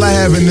 All I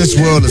have in this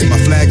world is my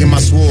flag and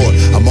my sword.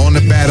 I'm on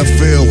the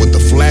battlefield with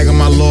the flag of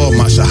my Lord.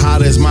 My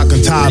shahada is my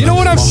kantata. You know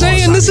what I'm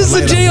saying? This is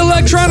the Jay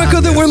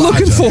Electronica that we're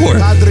looking for.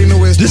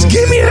 Just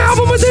give me an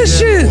album of this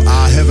shit.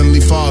 Our Heavenly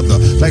Father,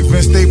 like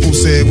Vince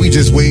Staples said, we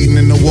just waiting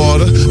in the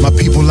water. My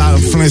people out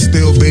in Flint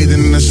still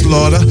bathing in the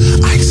slaughter.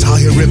 Ice out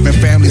here ripping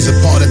families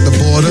apart at the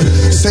border.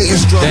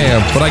 Satan's struggle.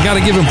 Damn, but I gotta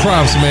give him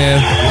props,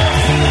 man.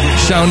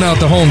 Shouting out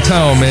the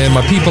hometown, man.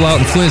 My people out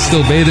in Flint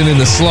still bathing in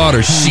the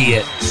slaughter.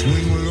 Shit.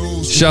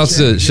 Shouts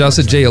to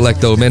Jay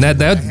Electo, man.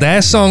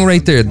 That song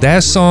right there.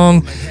 That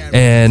song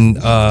and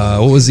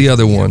what was the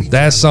other one?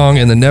 That song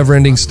and the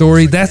Never-Ending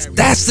Story. That's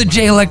the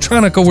Jay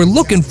Electronica we're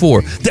looking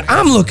for. That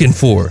I'm looking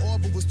for.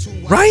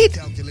 Right?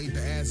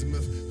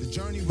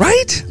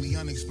 Right?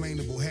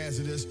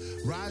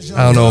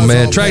 I don't know,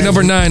 man. Track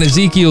number 9,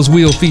 Ezekiel's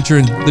Wheel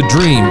featuring The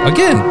Dream.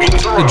 Again,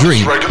 The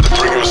Dream.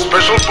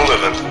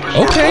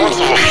 Okay.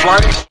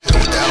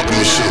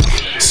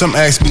 Some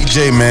ask me,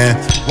 Jay, man,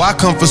 why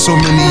come for so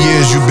many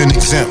years you've been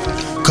exempt?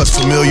 Cause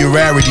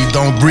familiarity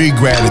don't breed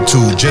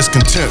gratitude, just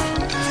contempt.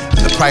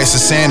 And the price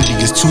of sanity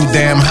is too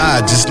damn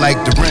high, just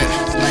like the rent.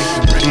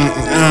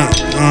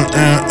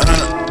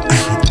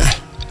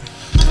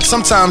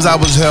 Sometimes I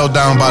was held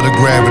down by the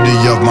gravity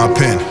of my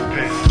pen.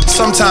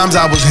 Sometimes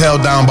I was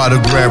held down by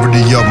the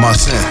gravity of my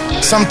sin.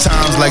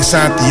 Sometimes, like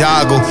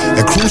Santiago,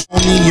 at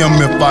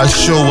Crucium, if I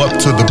show up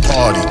to the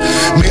party,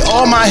 may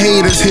all my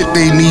haters hit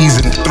their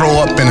knees and throw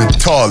up in the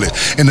toilet.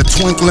 In the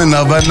twinkling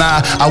of an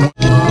eye,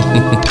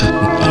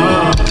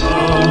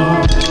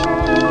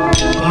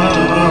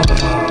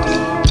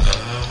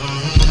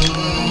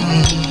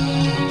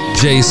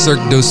 Jay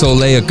Cirque du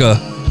Soleica.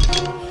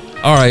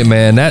 All right,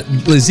 man. That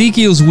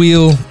Ezekiel's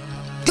Wheel,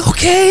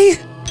 okay,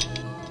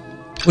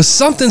 but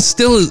something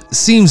still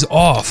seems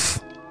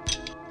off.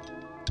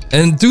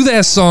 And through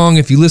that song,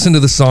 if you listen to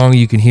the song,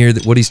 you can hear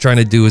that what he's trying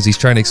to do is he's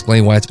trying to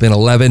explain why it's been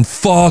 11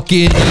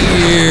 fucking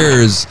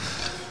years.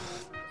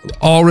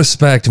 All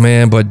respect,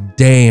 man, but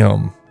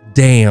damn.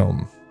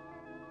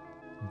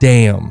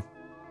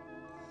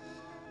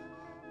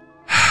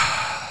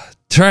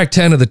 Track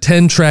 10 of the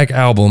 10-track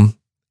album,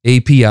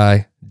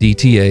 API,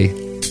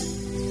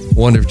 DTA.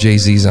 Wonder if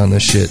Jay-Z's on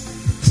this shit.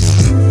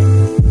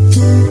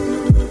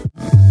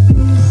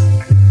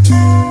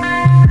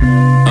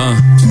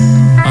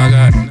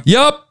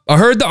 Yup, I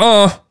heard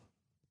the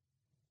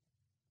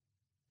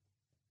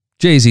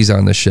Jay-Z's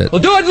on this shit.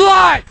 We'll do it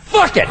live.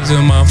 Fuck it. It's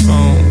in my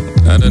phone.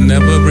 That'll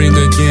never ring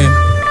again.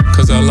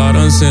 Cause a lot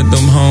done sent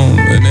them home.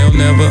 And they'll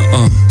never,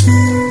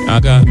 I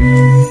got.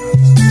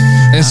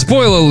 And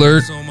spoiler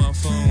alert,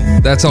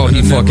 that's all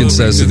he fucking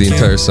says to the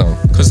entire song.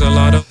 Cause a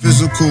lot of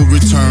physical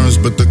returns,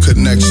 but the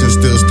connection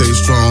still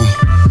stays strong.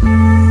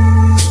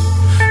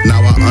 Now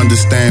I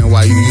understand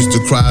why you used to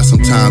cry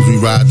sometimes we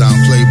ride down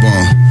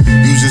Claiborne.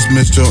 You just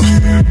missed your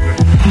mama.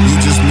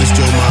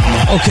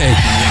 Okay,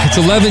 it's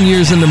 11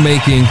 years in the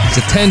making. It's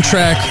a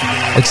 10-track.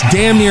 It's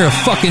damn near a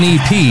fucking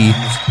EP.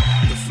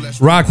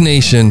 Rock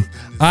Nation,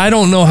 I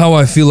don't know how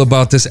I feel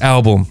about this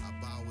album.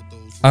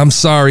 I'm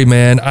sorry,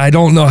 man. I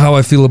don't know how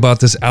I feel about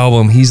this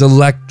album. He's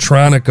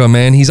electronica,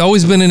 man. He's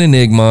always been an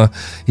enigma.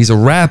 He's a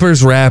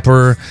rapper's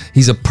rapper.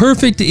 He's a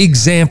perfect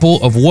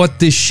example of what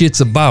this shit's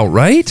about,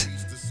 right?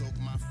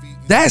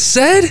 That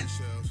said,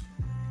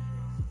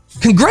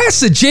 congrats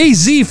to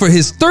Jay-Z for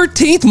his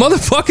 13th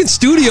motherfucking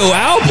studio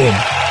album.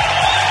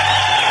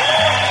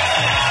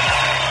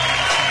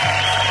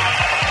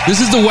 This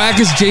is the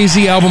wackest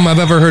Jay-Z album I've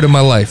ever heard in my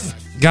life.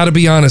 Gotta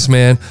be honest,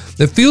 man.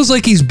 It feels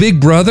like he's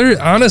Big Brother.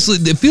 Honestly,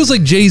 it feels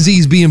like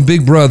Jay-Z's being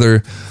Big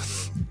Brother,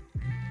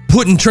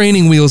 putting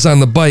training wheels on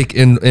the bike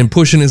and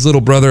pushing his little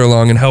brother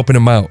along and helping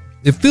him out.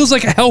 It feels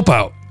like a help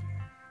out.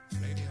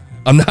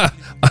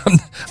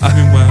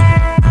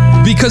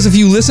 Because if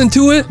you listen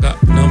to it,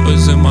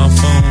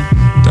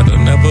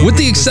 with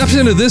the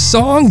exception of this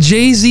song,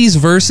 Jay-Z's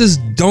verses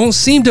don't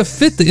seem to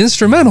fit the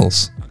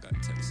instrumentals.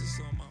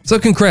 So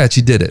congrats,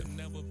 you did it.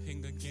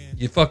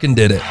 You fucking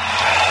did it.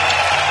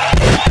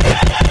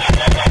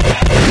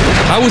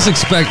 I was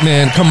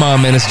come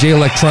on, man, it's Jay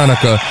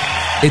Electronica.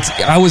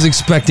 I was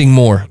expecting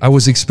more. I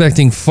was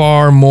expecting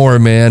far more,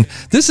 man.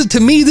 This is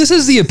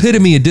the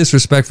epitome of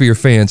disrespect for your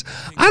fans.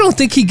 I don't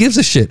think he gives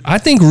a shit. I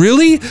think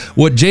really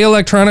what Jay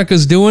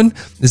Electronica's doing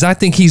is I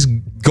think he's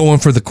going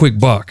for the quick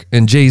buck.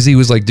 And Jay-Z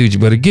was like, dude, you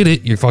better get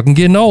it. You're fucking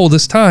getting old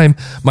this time.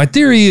 My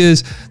theory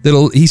is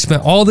that he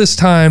spent all this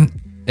time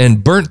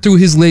and burnt through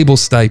his label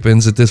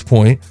stipends at this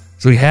point.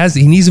 So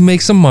he needs to make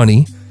some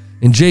money.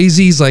 And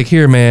Jay-Z's like,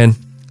 here, man,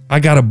 I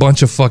got a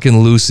bunch of fucking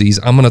loosies.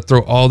 I'm going to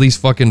throw all these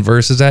fucking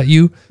verses at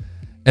you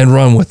and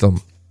run with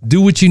them.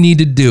 Do what you need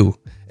to do.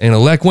 And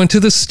Elect went to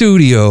the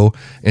studio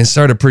and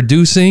started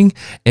producing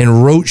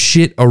and wrote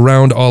shit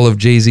around all of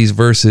Jay-Z's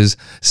verses.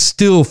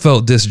 Still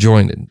felt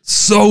disjointed.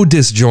 So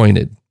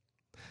disjointed.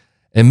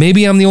 And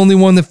maybe I'm the only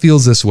one that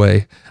feels this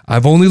way.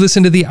 I've only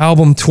listened to the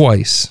album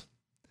twice.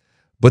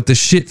 But the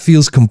shit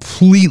feels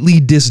completely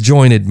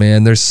disjointed,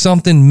 man. There's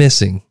something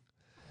missing.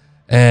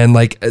 And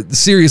like,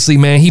 seriously,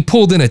 man, he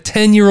pulled in a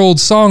 10-year-old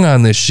song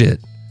on this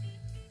shit.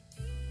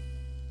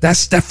 That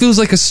feels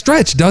like a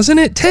stretch, doesn't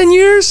it? 10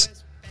 years?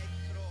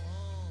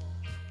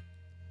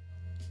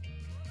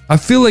 I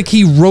feel like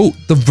he wrote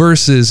the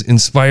verses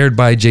inspired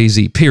by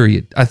Jay-Z,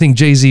 period. I think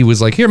Jay-Z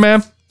was like, here,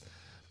 man,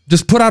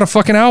 just put out a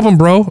fucking album,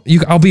 bro.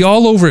 I'll be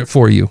all over it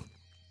for you.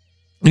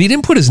 And he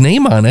didn't put his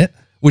name on it,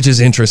 which is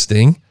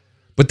interesting.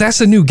 But that's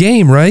a new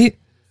game, right?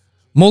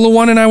 Mola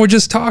One and I were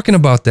just talking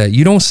about that.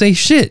 You don't say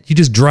shit. You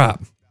just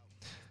drop.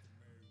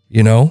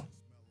 You know?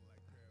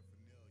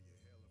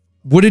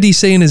 What did he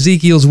say in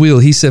Ezekiel's Wheel?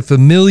 He said,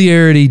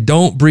 familiarity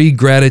don't breed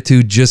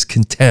gratitude, just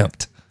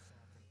contempt.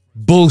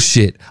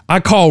 Bullshit. I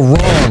call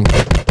wrong.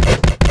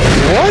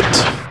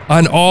 What?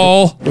 On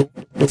all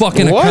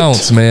fucking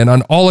accounts, man.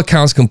 On all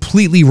accounts,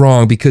 completely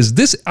wrong. Because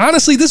this,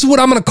 honestly, this is what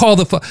I'm going to call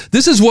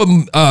this is what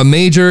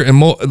Major and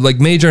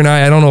Major and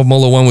I don't know if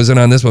Mola One was in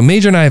on this, but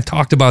Major and I have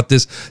talked about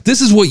this. This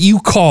is what you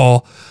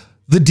call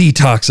the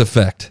detox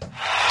effect.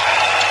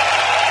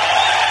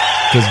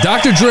 Because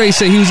Dr. Dre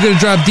said he was going to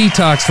drop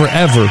Detox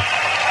forever.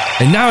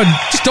 And now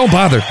just don't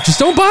bother. Just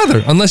don't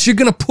bother unless you're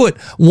going to put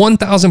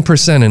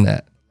 1,000% in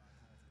that.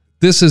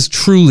 This is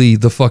truly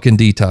the fucking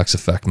Detox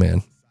effect,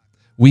 man.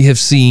 we have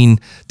seen.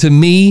 To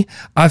me,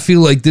 I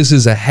feel like this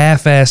is a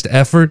half-assed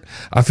effort.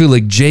 I feel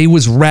like Jay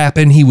was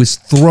rapping. He was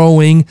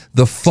throwing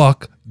the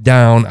fuck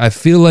down. I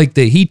feel like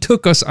that he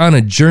took us on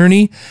a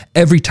journey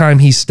every time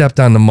he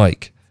stepped on the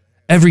mic.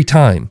 Every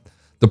time.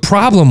 The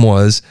problem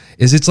is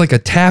it's like a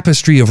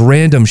tapestry of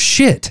random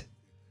shit.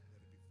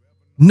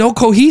 No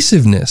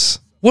cohesiveness.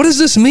 What does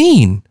this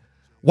mean?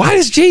 Why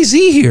is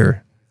Jay-Z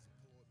here?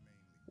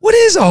 What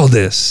is all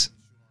this?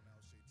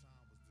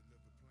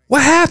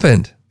 What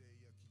happened?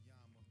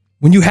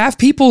 When you have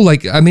people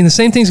like, I mean, the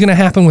same thing's going to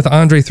happen with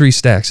Andre 3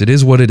 Stacks. It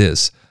is what it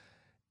is.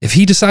 If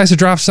he decides to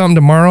drop something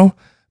tomorrow,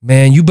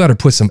 man, you better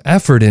put some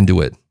effort into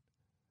it.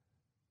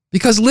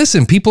 Because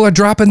listen, people are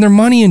dropping their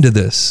money into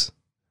this.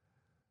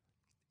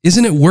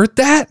 Isn't it worth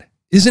that?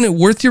 Isn't it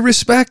worth your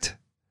respect?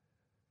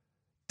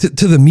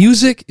 To the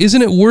music?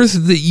 Isn't it worth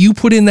that you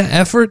put in the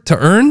effort to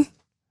earn?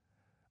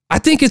 I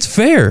think it's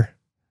fair.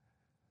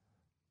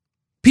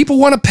 People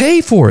want to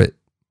pay for it.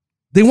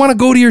 They want to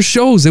go to your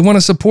shows. They want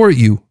to support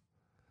you.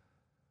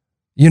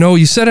 You know,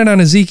 you said it on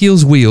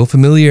Ezekiel's wheel,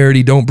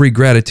 familiarity don't breed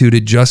gratitude,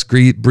 it just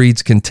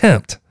breeds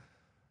contempt.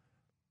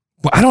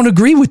 Well, I don't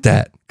agree with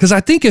that, because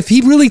I think if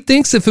he really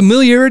thinks that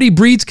familiarity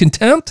breeds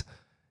contempt,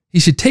 he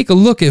should take a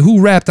look at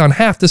who rapped on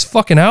half this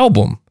fucking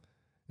album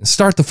and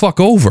start the fuck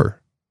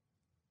over.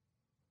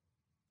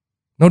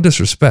 No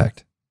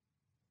disrespect.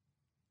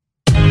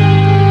 De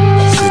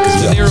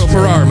Niro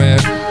Ferrar, man.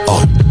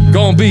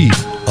 Gon' be.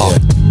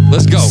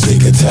 Let's go.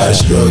 Sick and tired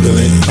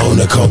struggling, on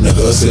the corner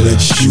hustling,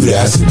 shoot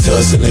ass and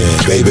tussling.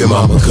 Baby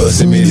mama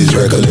cussing me, this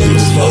record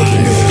label's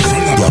fucking me.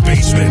 But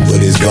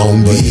it's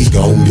gon' be,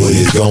 what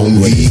it's gon'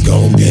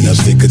 be. And I'm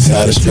sick and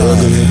tired of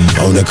struggling,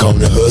 on the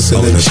corner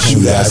hustling,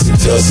 shoot ass and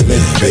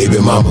tussling. Baby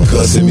mama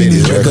cussing me,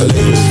 this record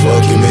label's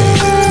fucking me.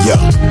 Yeah,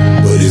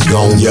 but it's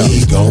gon' be,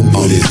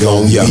 what it's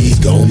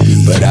gon'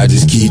 be. But I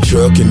just keep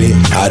trucking it,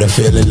 I done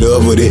fell in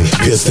love with it.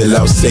 Pistol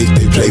out safe,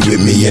 they play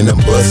with me and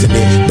I'm busting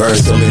it. Burned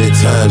so many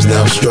times,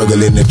 now I'm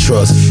struggling to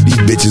trust. These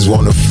bitches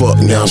wanna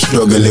fuck, now I'm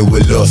struggling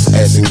with lust.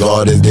 Asking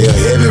God is there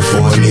heaven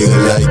for a nigga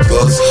like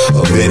us,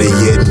 or better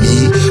yet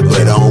me.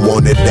 But I don't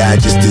wanna die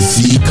just to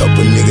see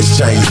couple niggas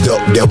changed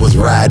up that was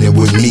riding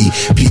with me.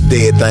 Peep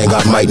everything,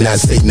 I might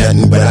not say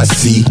nothing, but I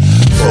see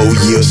 4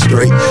 years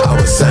straight, I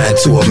was signed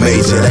to a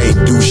major. They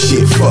ain't do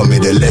shit for me.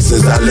 The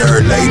lessons I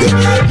learned later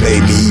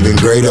made me even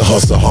greater.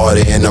 Hustle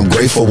harder and I'm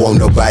grateful. Won't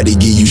nobody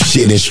give you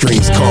shit, and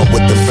strings come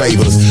with the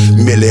favors.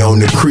 Millie on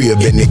the crib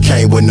and it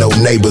came with no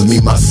neighbors.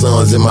 Me, my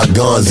sons and my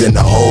guns and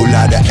a whole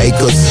lot of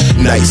acres.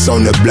 Nights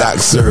on the block,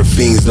 serve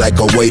fiends like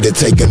a waiter,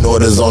 taking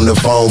orders on the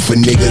phone for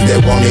niggas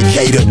that want it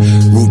catered.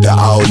 Root to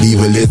all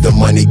evil is the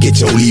money, get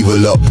your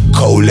evil up.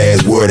 Cold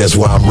ass word, that's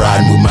why I'm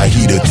riding with my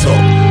heater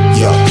tuck.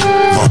 Yeah,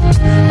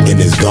 and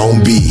it's gon'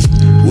 be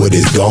what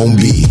it's gon'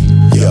 be.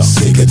 Yeah,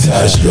 sick and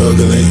tired of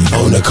struggling,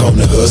 on the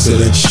corner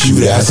hustling,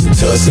 shoot ass and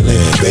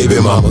tussling. Baby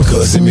mama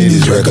cussing me,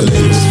 this record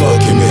label's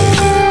fucking me.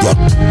 Yeah,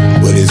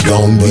 but it's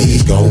gon' be,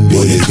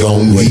 what it's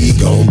gon' be.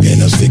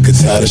 And I'm sick and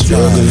tired of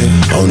struggling,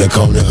 on the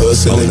corner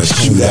hustling,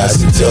 shoot ass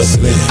and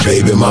tussling.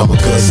 Baby mama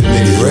cussing me,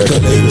 this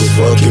record label's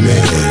fucking me.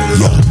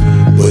 Yeah,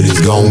 but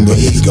it's gon' be,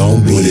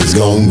 what it's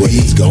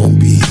gon'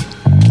 be.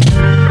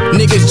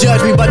 Niggas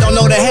judge me but don't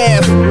know the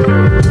half.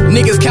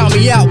 Niggas count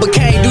me out but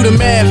can't do the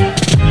math.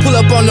 Pull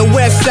up on the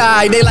west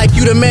side, they like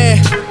you the man.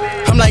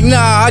 I'm like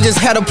nah, I just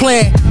had a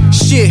plan.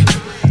 Shit,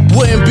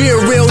 wouldn't be a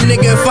real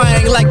nigga if I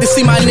ain't like to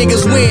see my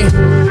niggas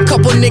win.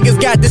 Couple niggas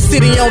got the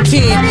city on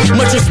 10.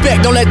 Much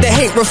respect, don't let the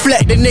hate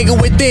reflect the nigga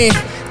within.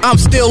 I'm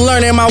still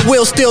learning, my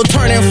wheel still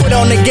turning, foot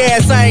on the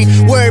gas. I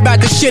ain't worried about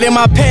the shit in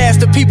my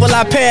past, the people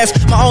I pass.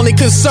 My only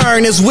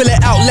concern is will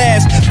it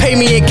outlast? Pay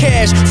me in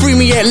cash, free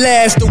me at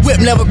last. The whip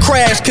never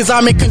crashed, cause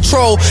I'm in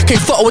control. Can't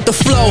fuck with the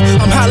flow,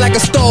 I'm hot like a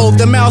stove.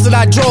 The miles that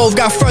I drove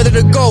got further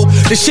to go.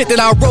 The shit that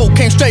I wrote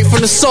came straight from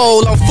the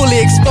soul. I'm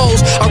fully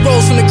exposed, I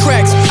rose from the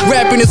cracks.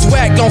 Rapping is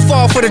whack, don't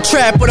fall for the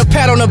trap. Put a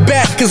pat on the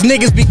back, cause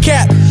niggas be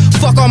capped.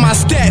 Fuck all my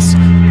stats,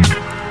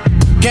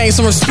 gain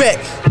some respect.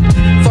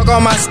 Fuck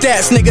all my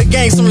stats, nigga,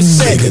 gain some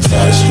respect. Sick and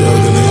tired of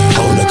struggling,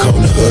 on the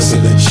corner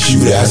hustling,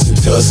 shoot ass and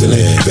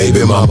tussling.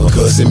 Baby mama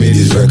cussing me,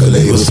 this record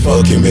label's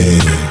fucking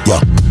me. Yeah,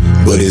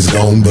 but it's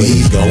gon'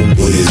 be,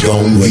 what it's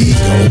gon' be.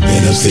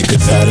 And I'm sick and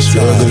tired of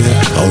struggling,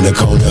 on the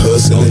corner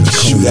hustling,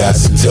 shoot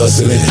ass and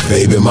tussling.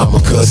 Baby mama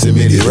cussing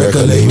me, this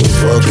record label's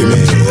fucking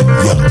me.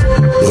 Yeah,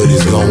 but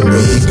it's gon'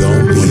 be,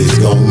 what it's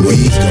gon'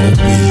 be.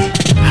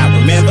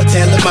 I remember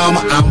telling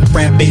mama I'm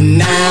rapping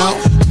now.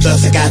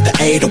 Plus I got the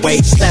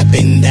 808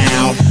 slapping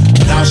down.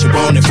 But all she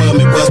wanted from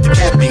me was the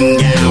capping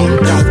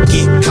gown. Don't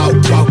get caught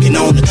walking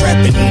on the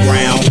trapping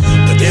ground.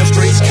 But them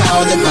streets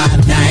calling my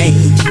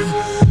name.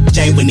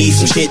 Jay, we need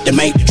some shit to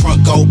make the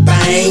trunk go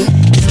bang.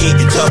 It's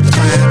getting tough to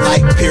find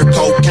like pure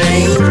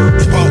cocaine.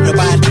 You want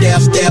nobody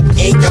else step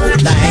in your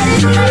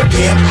lane.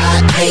 Pimp,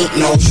 I ain't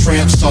no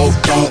shrimp, so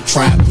don't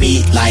try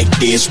me like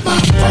this. My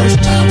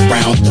first time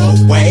round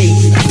the way.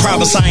 I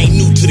promise I ain't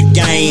new to the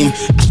game.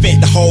 I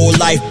spent the whole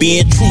life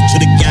being true to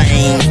the game.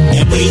 scene.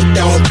 And we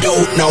don't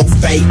do no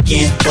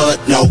faking, but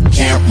no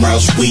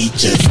cameras. We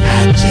just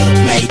out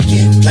here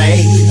making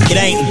plays. It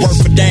ain't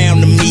worth a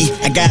damn to me.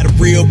 I got a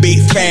real big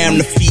fam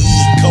to feed.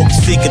 Coke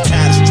sick and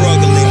tired of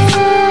struggling.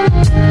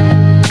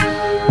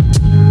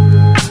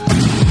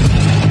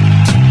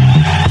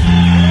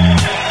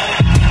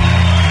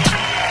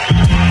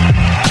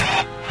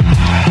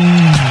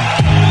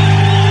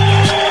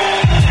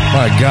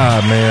 My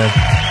God, man.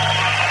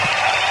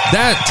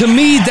 That, to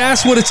me,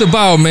 that's what it's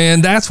about, man.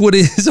 That's what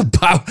it is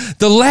about.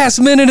 The last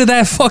minute of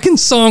that fucking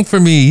song for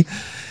me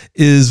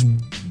is,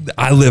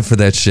 I live for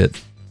that shit.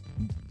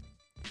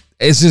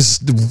 It's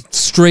just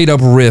straight up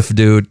riff,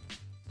 dude.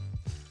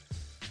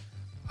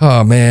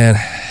 Oh, man.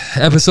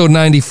 Episode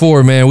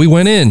 94, man. We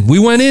went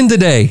in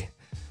today.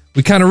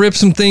 We kind of ripped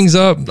some things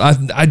up.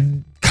 I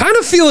kind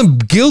of feeling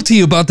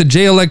guilty about the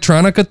Jay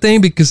Electronica thing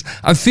because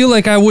I feel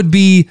like I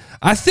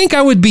think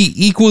I would be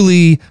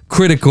equally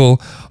critical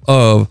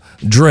of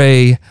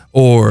Dre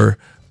or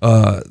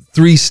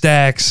 3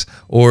 Stacks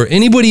or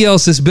anybody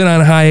else that's been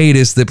on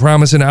hiatus that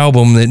promised an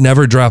album that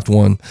never dropped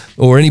one,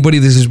 or anybody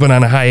that's just been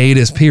on a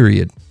hiatus,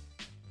 period.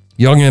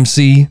 Young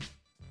MC,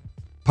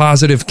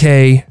 Positive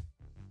K.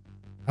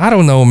 I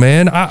don't know,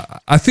 man.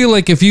 I feel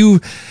like if you're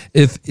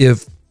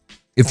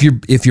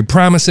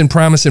promising,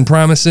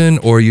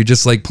 or you're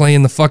just like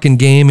playing the fucking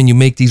game and you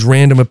make these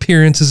random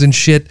appearances and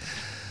shit,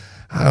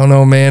 I don't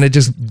know, man. It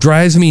just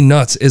drives me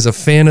nuts as a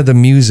fan of the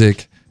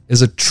music,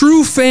 as a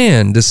true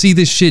fan, to see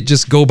this shit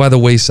just go by the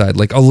wayside.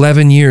 Like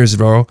 11 years,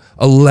 bro.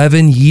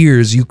 11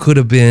 years you could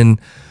have been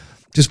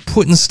just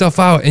putting stuff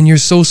out, and you're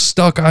so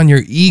stuck on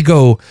your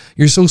ego.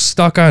 You're so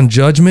stuck on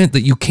judgment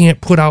that you can't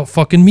put out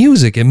fucking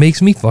music. It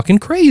makes me fucking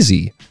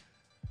crazy.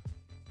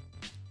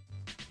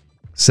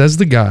 Says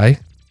the guy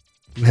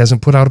who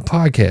hasn't put out a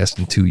podcast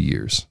in 2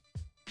 years.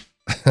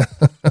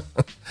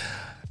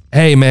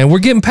 Hey, man, we're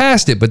getting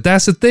past it, but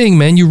that's the thing,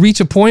 man. You reach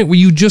a point where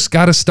you just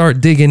got to start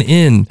digging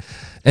in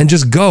and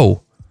just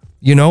go.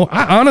 You know,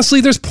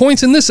 honestly, there's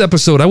points in this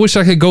episode I wish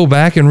I could go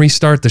back and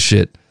restart the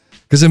shit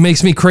because it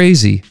makes me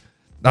crazy.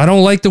 I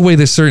don't like the way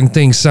that certain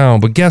things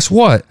sound, but guess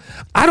what?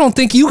 I don't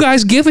think you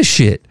guys give a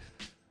shit.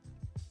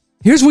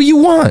 Here's what you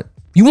want.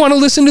 You want to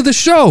listen to the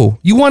show.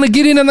 You want to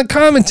get in on the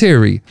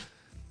commentary.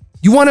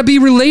 You want to be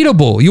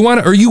relatable. You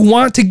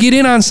want to get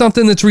in on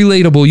something that's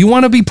relatable. You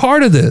want to be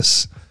part of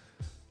this.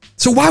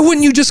 So why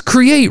wouldn't you just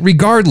create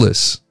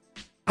regardless?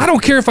 I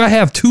don't care if I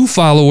have 2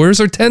 followers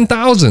or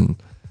 10,000.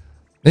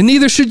 And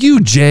neither should you,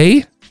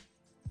 Jay.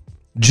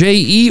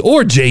 J-E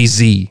or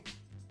Jay-Z.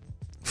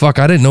 Fuck,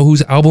 I didn't know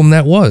whose album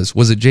that was.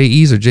 Was it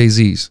J-E's or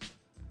Jay-Z's?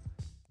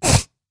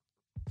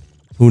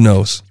 Who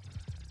knows?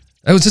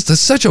 That was just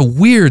such a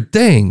weird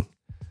thing.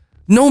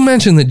 No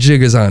mention that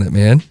Jigga's on it,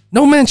 man.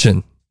 No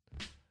mention.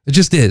 It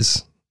just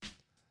is.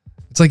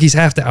 It's like he's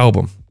half the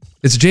album.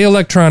 It's Jay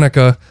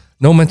Electronica,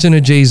 no mention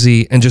of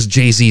Jay-Z, and just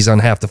Jay-Z's on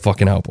half the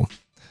fucking album.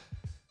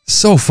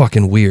 So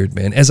fucking weird,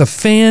 man. As a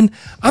fan,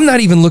 I'm not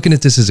even looking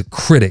at this as a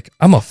critic.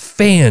 I'm a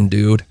fan,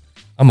 dude.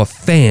 I'm a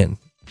fan.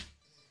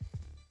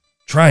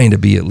 Trying to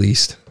be, at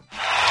least.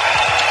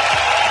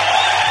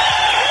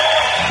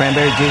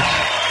 Cranberry juice.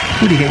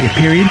 Who do you get, your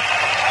period?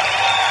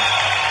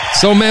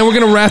 So, man, we're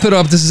going to wrap it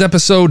up. This is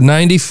episode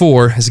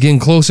 94. It's getting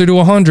closer to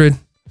 100.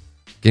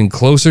 Getting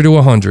closer to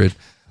 100.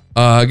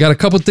 Got a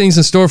couple things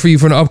in store for you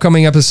for the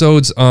upcoming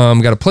episodes.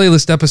 Got a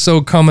playlist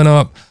episode coming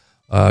up.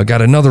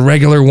 Got another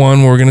regular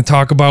one where we're going to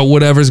talk about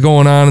whatever's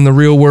going on in the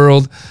real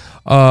world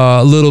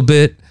a little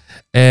bit.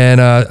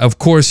 And, of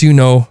course, you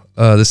know,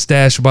 the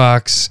Stash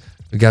Box.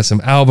 We got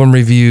some album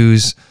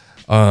reviews.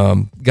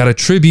 Got a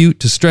tribute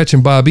to Stretch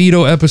and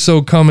Bobbito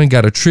episode coming.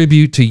 Got a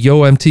tribute to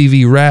Yo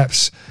MTV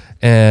Raps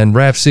and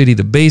Rap City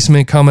The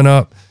Basement coming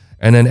up.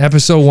 And then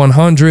episode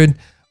 100.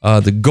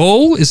 The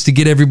goal is to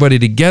get everybody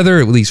together,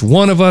 at least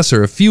one of us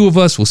or a few of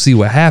us. We'll see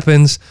what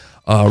happens.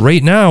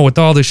 Right now, with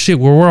all this shit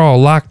where we're all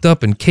locked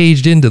up and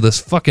caged into this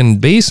fucking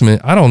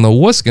basement, I don't know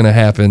what's going to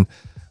happen.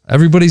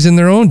 Everybody's in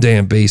their own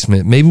damn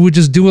basement. Maybe we'll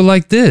just do it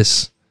like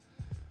this.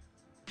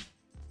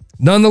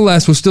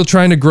 Nonetheless, we're still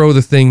trying to grow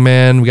the thing,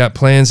 man. We got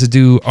plans to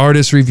do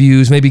artist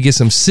reviews, maybe get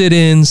some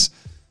sit-ins,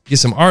 get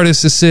some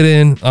artists to sit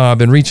in. I've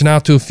been reaching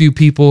out to a few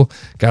people.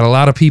 Got a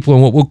lot of people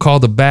in what we'll call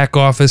the back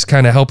office,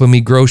 kind of helping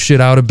me grow shit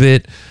out a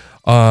bit.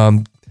 I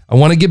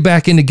want to get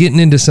back into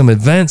getting into some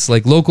events,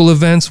 like local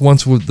events,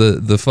 once with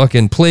the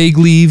fucking plague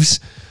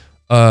leaves.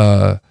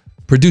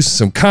 Produce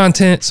some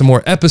content, some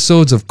more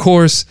episodes, of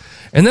course.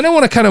 And then I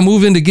want to kind of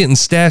move into getting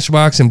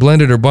Stashbox and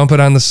blend it or bump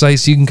it on the site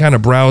so you can kind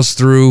of browse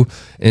through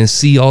and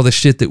see all the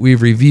shit that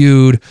we've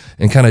reviewed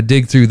and kind of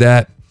dig through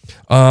that.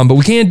 But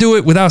we can't do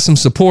it without some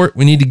support.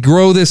 We need to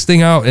grow this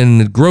thing out, and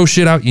to grow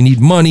shit out, you need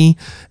money.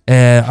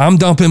 And I'm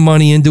dumping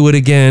money into it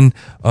again,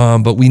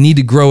 but we need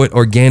to grow it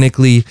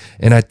organically.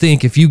 And I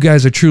think if you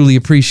guys are truly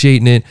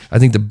appreciating it, I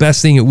think the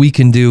best thing that we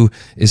can do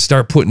is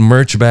start putting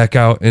merch back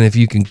out. And if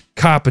you can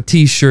cop a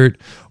t-shirt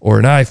or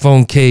an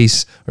iPhone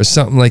case or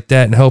something like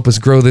that and help us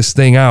grow this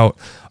thing out,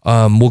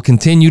 we'll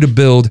continue to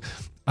build.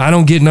 I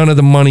don't get none of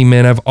the money,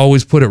 man. I've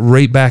always put it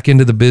right back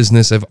into the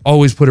business. I've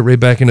always put it right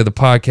back into the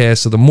podcast.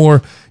 So the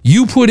more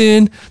you put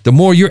in, the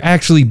more you're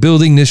actually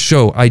building this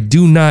show. I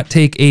do not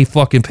take a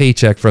fucking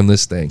paycheck from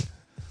this thing.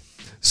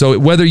 So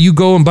whether you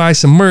go and buy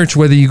some merch,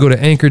 whether you go to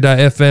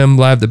anchor.fm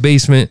live the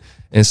basement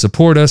and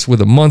support us with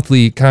a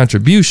monthly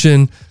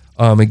contribution,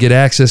 and get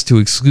access to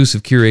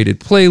exclusive curated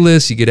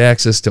playlists, you get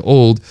access to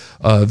old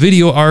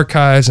video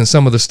archives and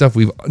some of the stuff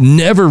we've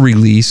never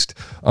released,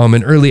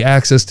 and early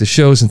access to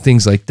shows and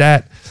things like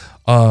that.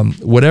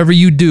 Whatever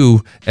you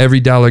do, every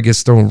dollar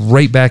gets thrown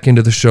right back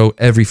into the show,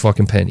 every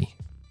fucking penny.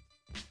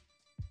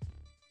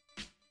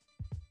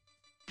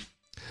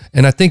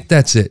 And I think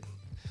that's it.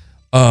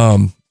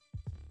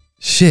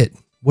 Shit,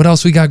 what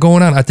else we got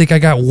going on? I think I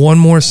got one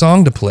more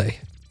song to play.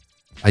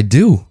 I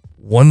do.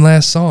 One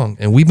last song,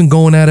 and we've been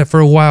going at it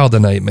for a while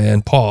tonight,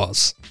 man.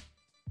 Pause.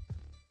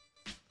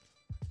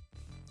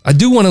 I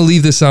do want to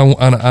leave this on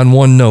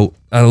one note,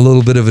 on a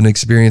little bit of an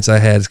experience I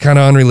had. It's kind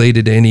of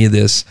unrelated to any of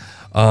this.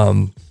 I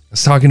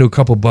was talking to a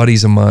couple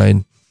buddies of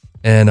mine,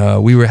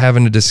 and we were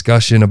having a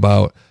discussion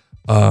about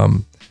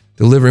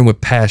delivering with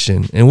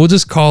passion. And we'll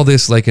just call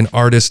this like an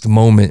artist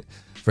moment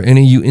for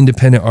any of you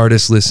independent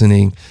artists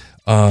listening.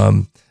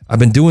 I've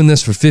been doing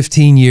this for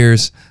 15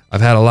 years. I've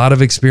had a lot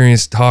of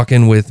experience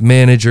talking with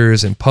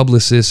managers and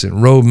publicists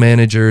and road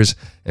managers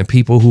and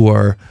people who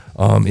are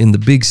in the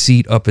big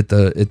seat up at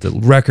the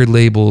record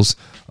labels.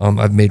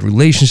 I've made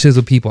relationships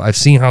with people. I've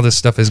seen how this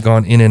stuff has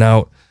gone in and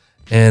out.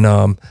 And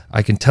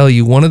I can tell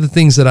you, one of the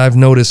things that I've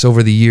noticed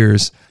over the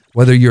years,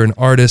 whether you're an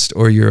artist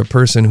or you're a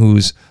person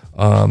who's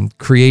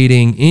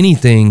creating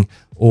anything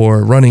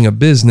or running a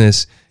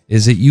business,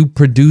 is that you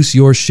produce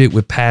your shit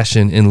with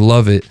passion and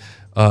love it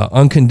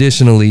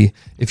unconditionally.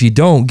 If you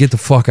don't, get the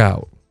fuck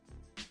out.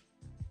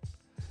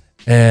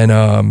 And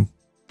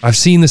I've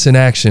seen this in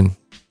action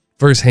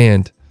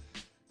firsthand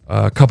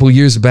a couple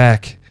years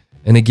back.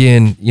 And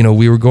again, you know,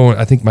 we were going,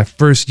 I think my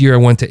first year I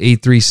went to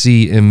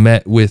A3C and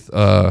met with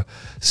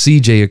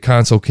CJ at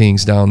Console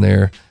Kings down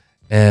there.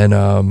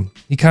 And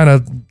he kind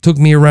of took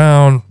me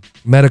around,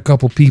 met a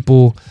couple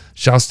people.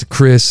 Shouts to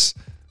Chris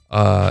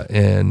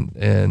and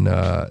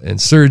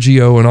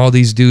Sergio and all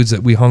these dudes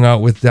that we hung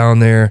out with down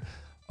there.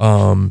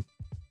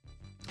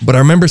 But I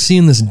remember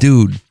seeing this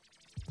dude,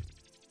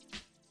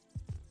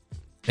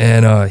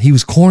 and he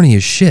was corny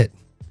as shit.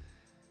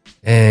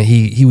 And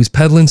he was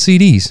peddling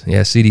CDs.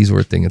 Yeah, CDs were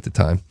a thing at the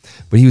time.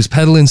 But he was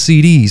peddling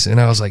CDs, and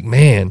I was like,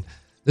 man,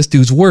 this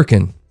dude's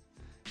working.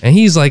 And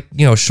he's like,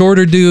 you know,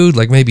 shorter dude,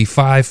 like maybe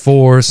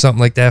 5'4", something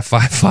like that,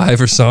 5'5"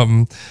 or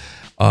something.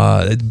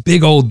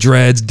 Big old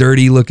dreads,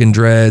 dirty looking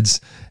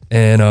dreads,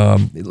 and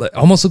it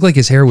almost looked like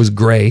his hair was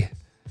gray.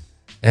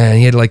 And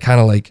he had like kind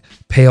of like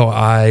pale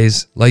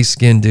eyes, light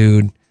skinned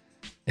dude.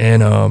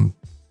 And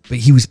but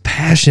he was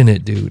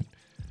passionate, dude.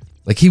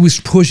 Like he was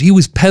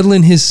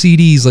peddling his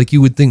CDs like you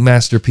would think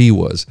Master P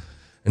was.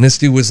 And this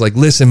dude was like,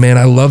 listen, man,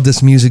 I love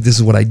this music. This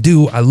is what I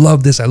do. I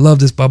love this,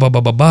 blah, blah,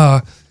 blah, blah,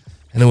 blah.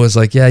 And it was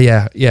like,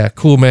 yeah,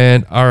 cool,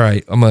 man. All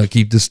right, I'm going to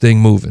keep this thing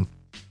moving.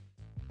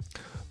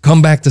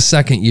 Come back the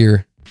second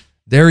year.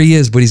 There he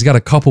is, but he's got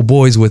a couple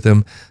boys with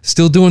him.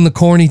 Still doing the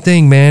corny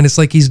thing, man. It's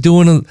like he's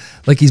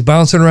he's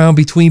bouncing around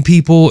between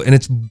people, and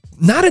it's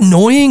not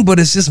annoying, but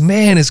it's just,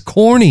 man, it's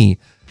corny.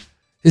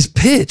 His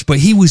pitch, but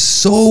he was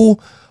so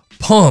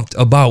pumped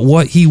about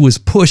what he was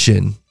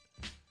pushing.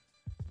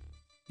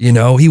 You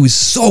know, he was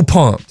so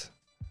pumped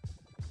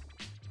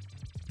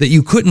that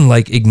you couldn't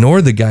like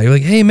ignore the guy. You're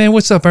like, hey man,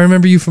 what's up? I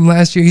remember you from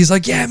last year. He's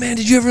like, yeah man,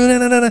 did you ever?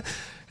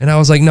 And I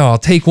was like, no, I'll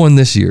take one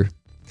this year.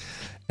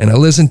 And I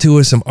listened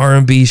to some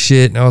R&B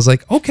shit, and I was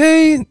like,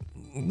 okay,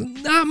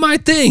 not my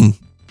thing.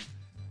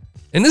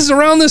 And this is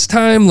around this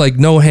time, like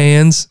No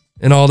Hands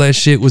and all that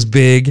shit was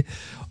big.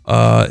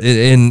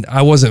 And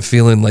I wasn't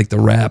feeling like the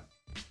rap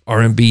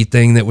R&B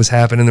thing that was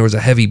happening. There was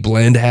a heavy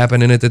blend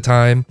happening at the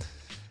time.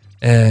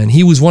 And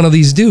he was one of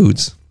these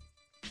dudes.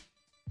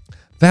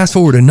 Fast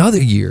forward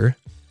another year,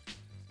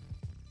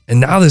 and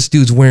now this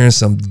dude's wearing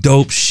some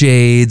dope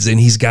shades, and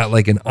he's got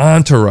like an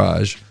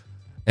entourage,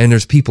 and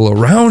there's people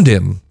around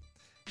him,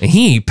 and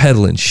he ain't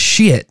peddling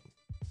shit.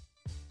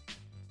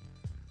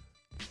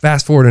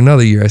 Fast forward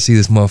another year, I see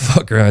this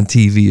motherfucker on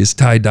TV, it's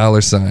Ty Dolla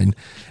 $ign,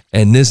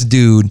 and this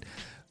dude,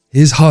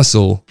 his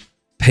hustle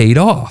paid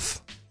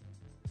off.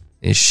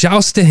 And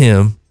shouts to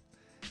him,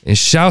 and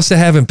shouts to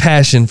having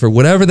passion for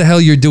whatever the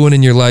hell you're doing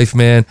in your life,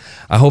 man.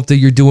 I hope that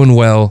you're doing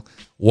well.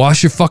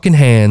 Wash your fucking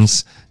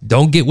hands.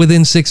 Don't get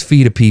within 6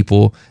 feet of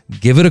people.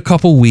 Give it a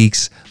couple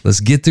weeks. Let's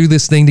get through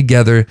this thing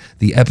together.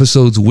 The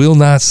episodes will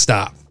not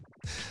stop.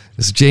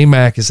 This is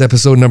J-Mac. It's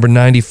episode number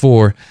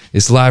 94.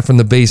 It's live from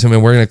the basement,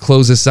 and we're going to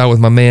close this out with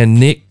my man,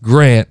 Nick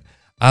Grant.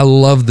 I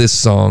love this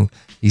song.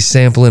 He's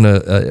sampling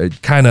a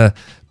kind of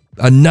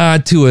a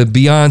nod to a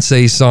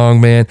Beyonce song,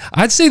 man.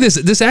 I'd say this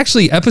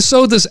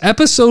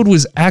episode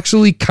was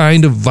actually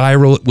kind of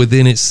viral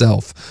within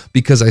itself,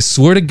 because I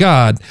swear to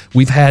God,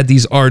 we've had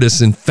these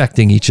artists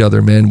infecting each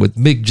other, man, with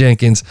Mick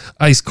Jenkins,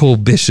 Ice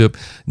Cold Bishop,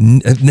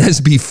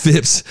 Nesby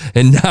Phipps,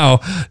 and now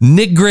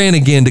Nick Grant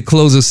again to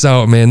close us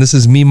out, man. This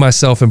is Me,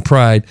 Myself, and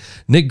Pride.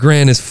 Nick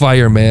Grant is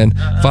fire, man.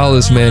 Follow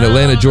this, man.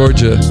 Atlanta,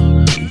 Georgia,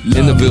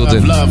 in the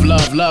building.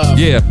 Love.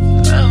 Yeah.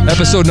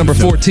 Episode number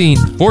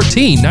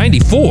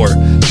 1494.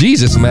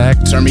 Jesus, Mac.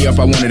 Turn me up,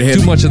 I wanted to hit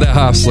Too much of that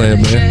hop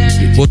slam,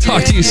 man. We'll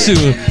talk to you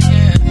soon.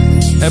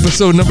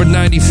 Episode number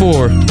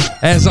 94.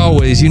 As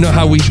always, you know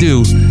how we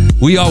do.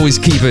 We always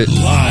keep it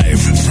live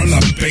from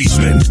the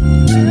basement.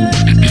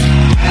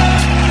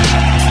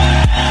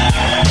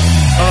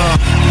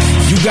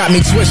 You got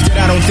me twisted,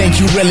 I don't think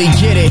you really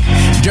get it.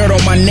 Dirt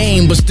on my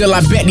name, but still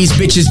I bet these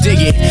bitches dig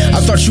it. I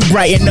thought you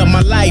brightened up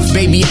my life,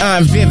 baby,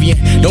 I'm Vivian.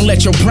 Don't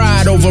let your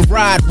pride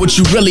override what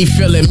you really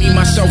feeling. Me,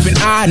 myself, and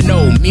I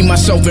know, me,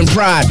 myself, and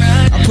pride.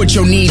 I put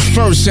your needs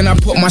first and I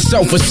put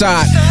myself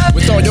aside.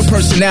 With all your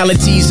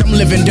personalities, I'm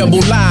living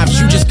double lives.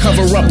 You just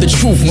cover up the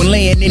truth when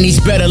laying in these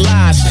better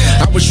lies.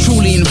 I was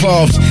truly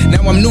involved,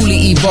 now I'm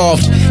newly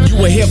evolved. You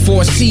were here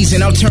for a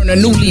season, I'll turn a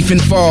new leaf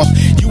and fall.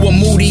 You were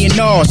moody and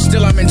all,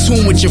 still I'm in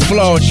tune with your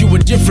flaws. You were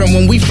different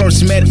when we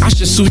first met, I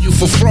should sue you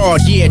for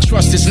fraud. Yeah,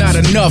 trust is not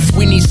enough,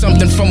 we need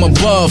something from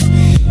above.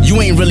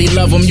 You ain't really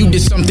love them, you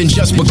did something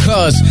just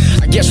because.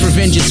 I guess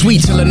revenge is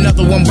sweet till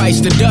another one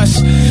bites the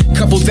dust.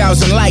 Couple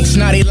thousand likes,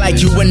 now they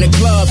like you in the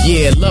club.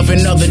 Yeah,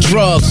 loving other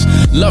drugs.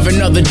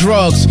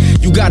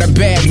 You got a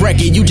bad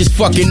record, you just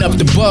fucking up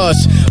the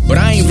buzz. But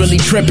I ain't really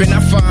tripping,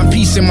 I find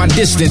peace in my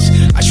distance.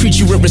 I treat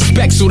you with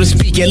respect, so to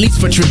speak, at least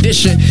for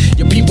tradition.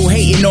 Your people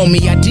hating on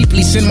me, I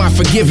deeply send my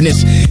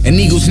forgiveness. And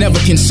eagles never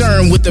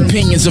concerned with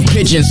opinions of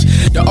pigeons.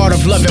 The art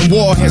of love and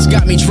war has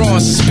got me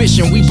drawing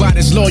suspicion. We bout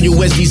as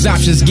loyal as these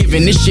options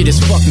given. This shit is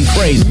fucking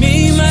crazy.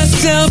 Me,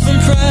 myself, and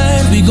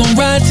pride, we gon'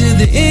 ride to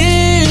the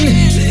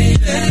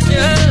end.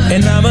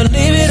 And I'ma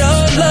leave it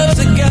all up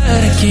to God.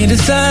 I can't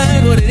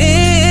decide what it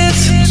is.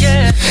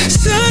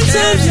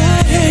 Sometimes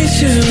I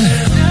hate you,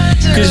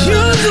 'cause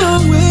you're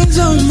always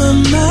on my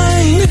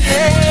mind.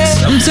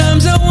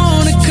 Sometimes I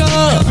wanna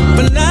call,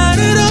 but not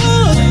at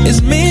all.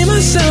 It's me,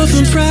 myself,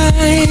 and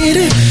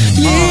pride.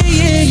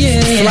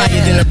 Yeah.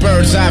 Flyer than a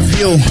bird's eye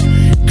view.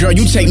 Girl,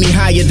 you take me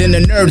higher than the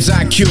nerd's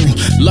IQ.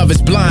 Love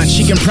is blind,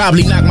 she can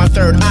probably knock my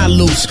third eye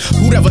loose.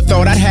 Who'd ever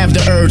thought I'd have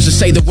the urge to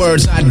say the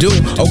words I do?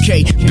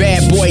 Okay,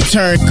 bad boy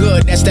turned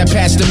good, that's that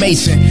Pastor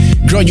Mason.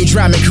 Girl, you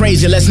drive me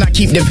crazy, let's not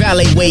keep the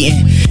valet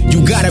waiting.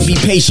 You gotta be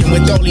patient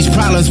with all these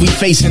problems we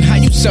facing. How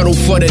you settle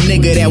for the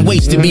nigga that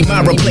waits to be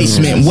my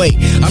replacement? Wait,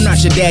 I'm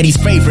not your daddy's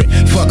favorite.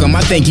 Fuck him,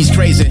 I think he's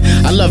crazy.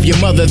 I love your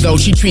mother though,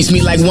 she treats me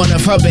like one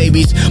of her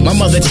babies. My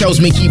mother tells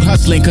me keep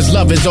hustling 'cause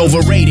love is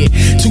overrated.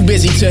 Too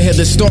busy to hear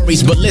the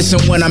stories, but listen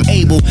when I'm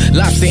able.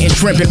 Lobster and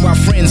shrimping while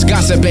friends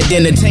gossip at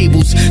dinner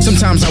tables.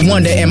 Sometimes I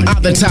wonder, am I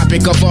the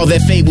topic of all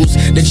their fables?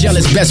 The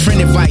jealous best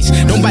friend advice,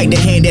 don't bite the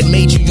hand that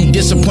made you. You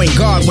disappoint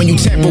God when you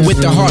tamper with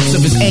the hearts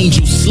of his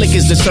angels. Slick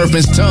as the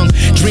serpent's tongue,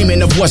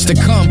 dreaming of what's to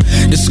come.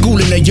 The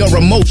schooling of your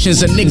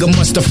emotions, a nigga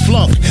must have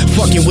flunked.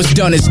 Fucking what's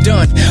done is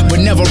done, but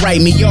never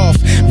write me off.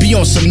 Be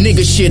on some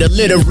nigga shit,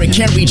 illiterate,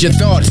 can't read your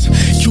thoughts.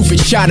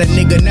 Cupid shot a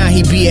nigga, now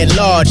he be at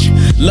large.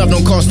 Love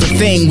don't cost a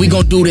thing, we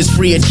gon' do this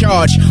free of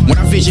charge. When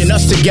I vision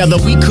us together,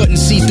 we couldn't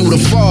see through the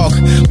fog.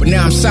 But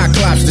now I'm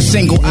Cyclops, the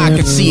single eye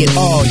can see it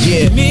all,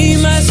 yeah. Me,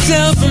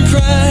 myself, and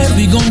pride,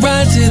 we gon'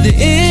 ride to the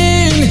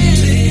end.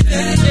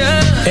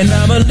 And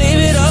I'ma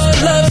leave it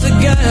all up to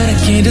God. I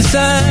can't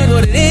decide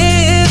what it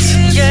is.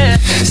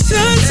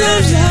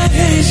 Sometimes I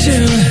hate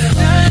you,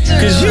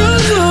 'cause you're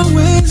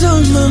always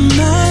on my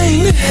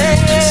mind.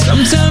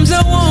 Sometimes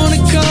I wanna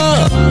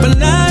call, but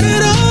not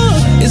at all.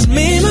 It's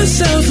me,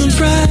 myself, and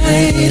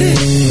pride.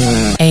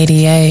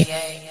 88.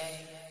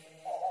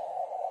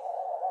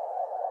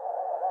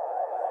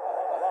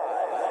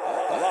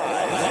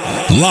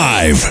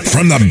 Live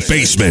from the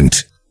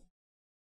basement.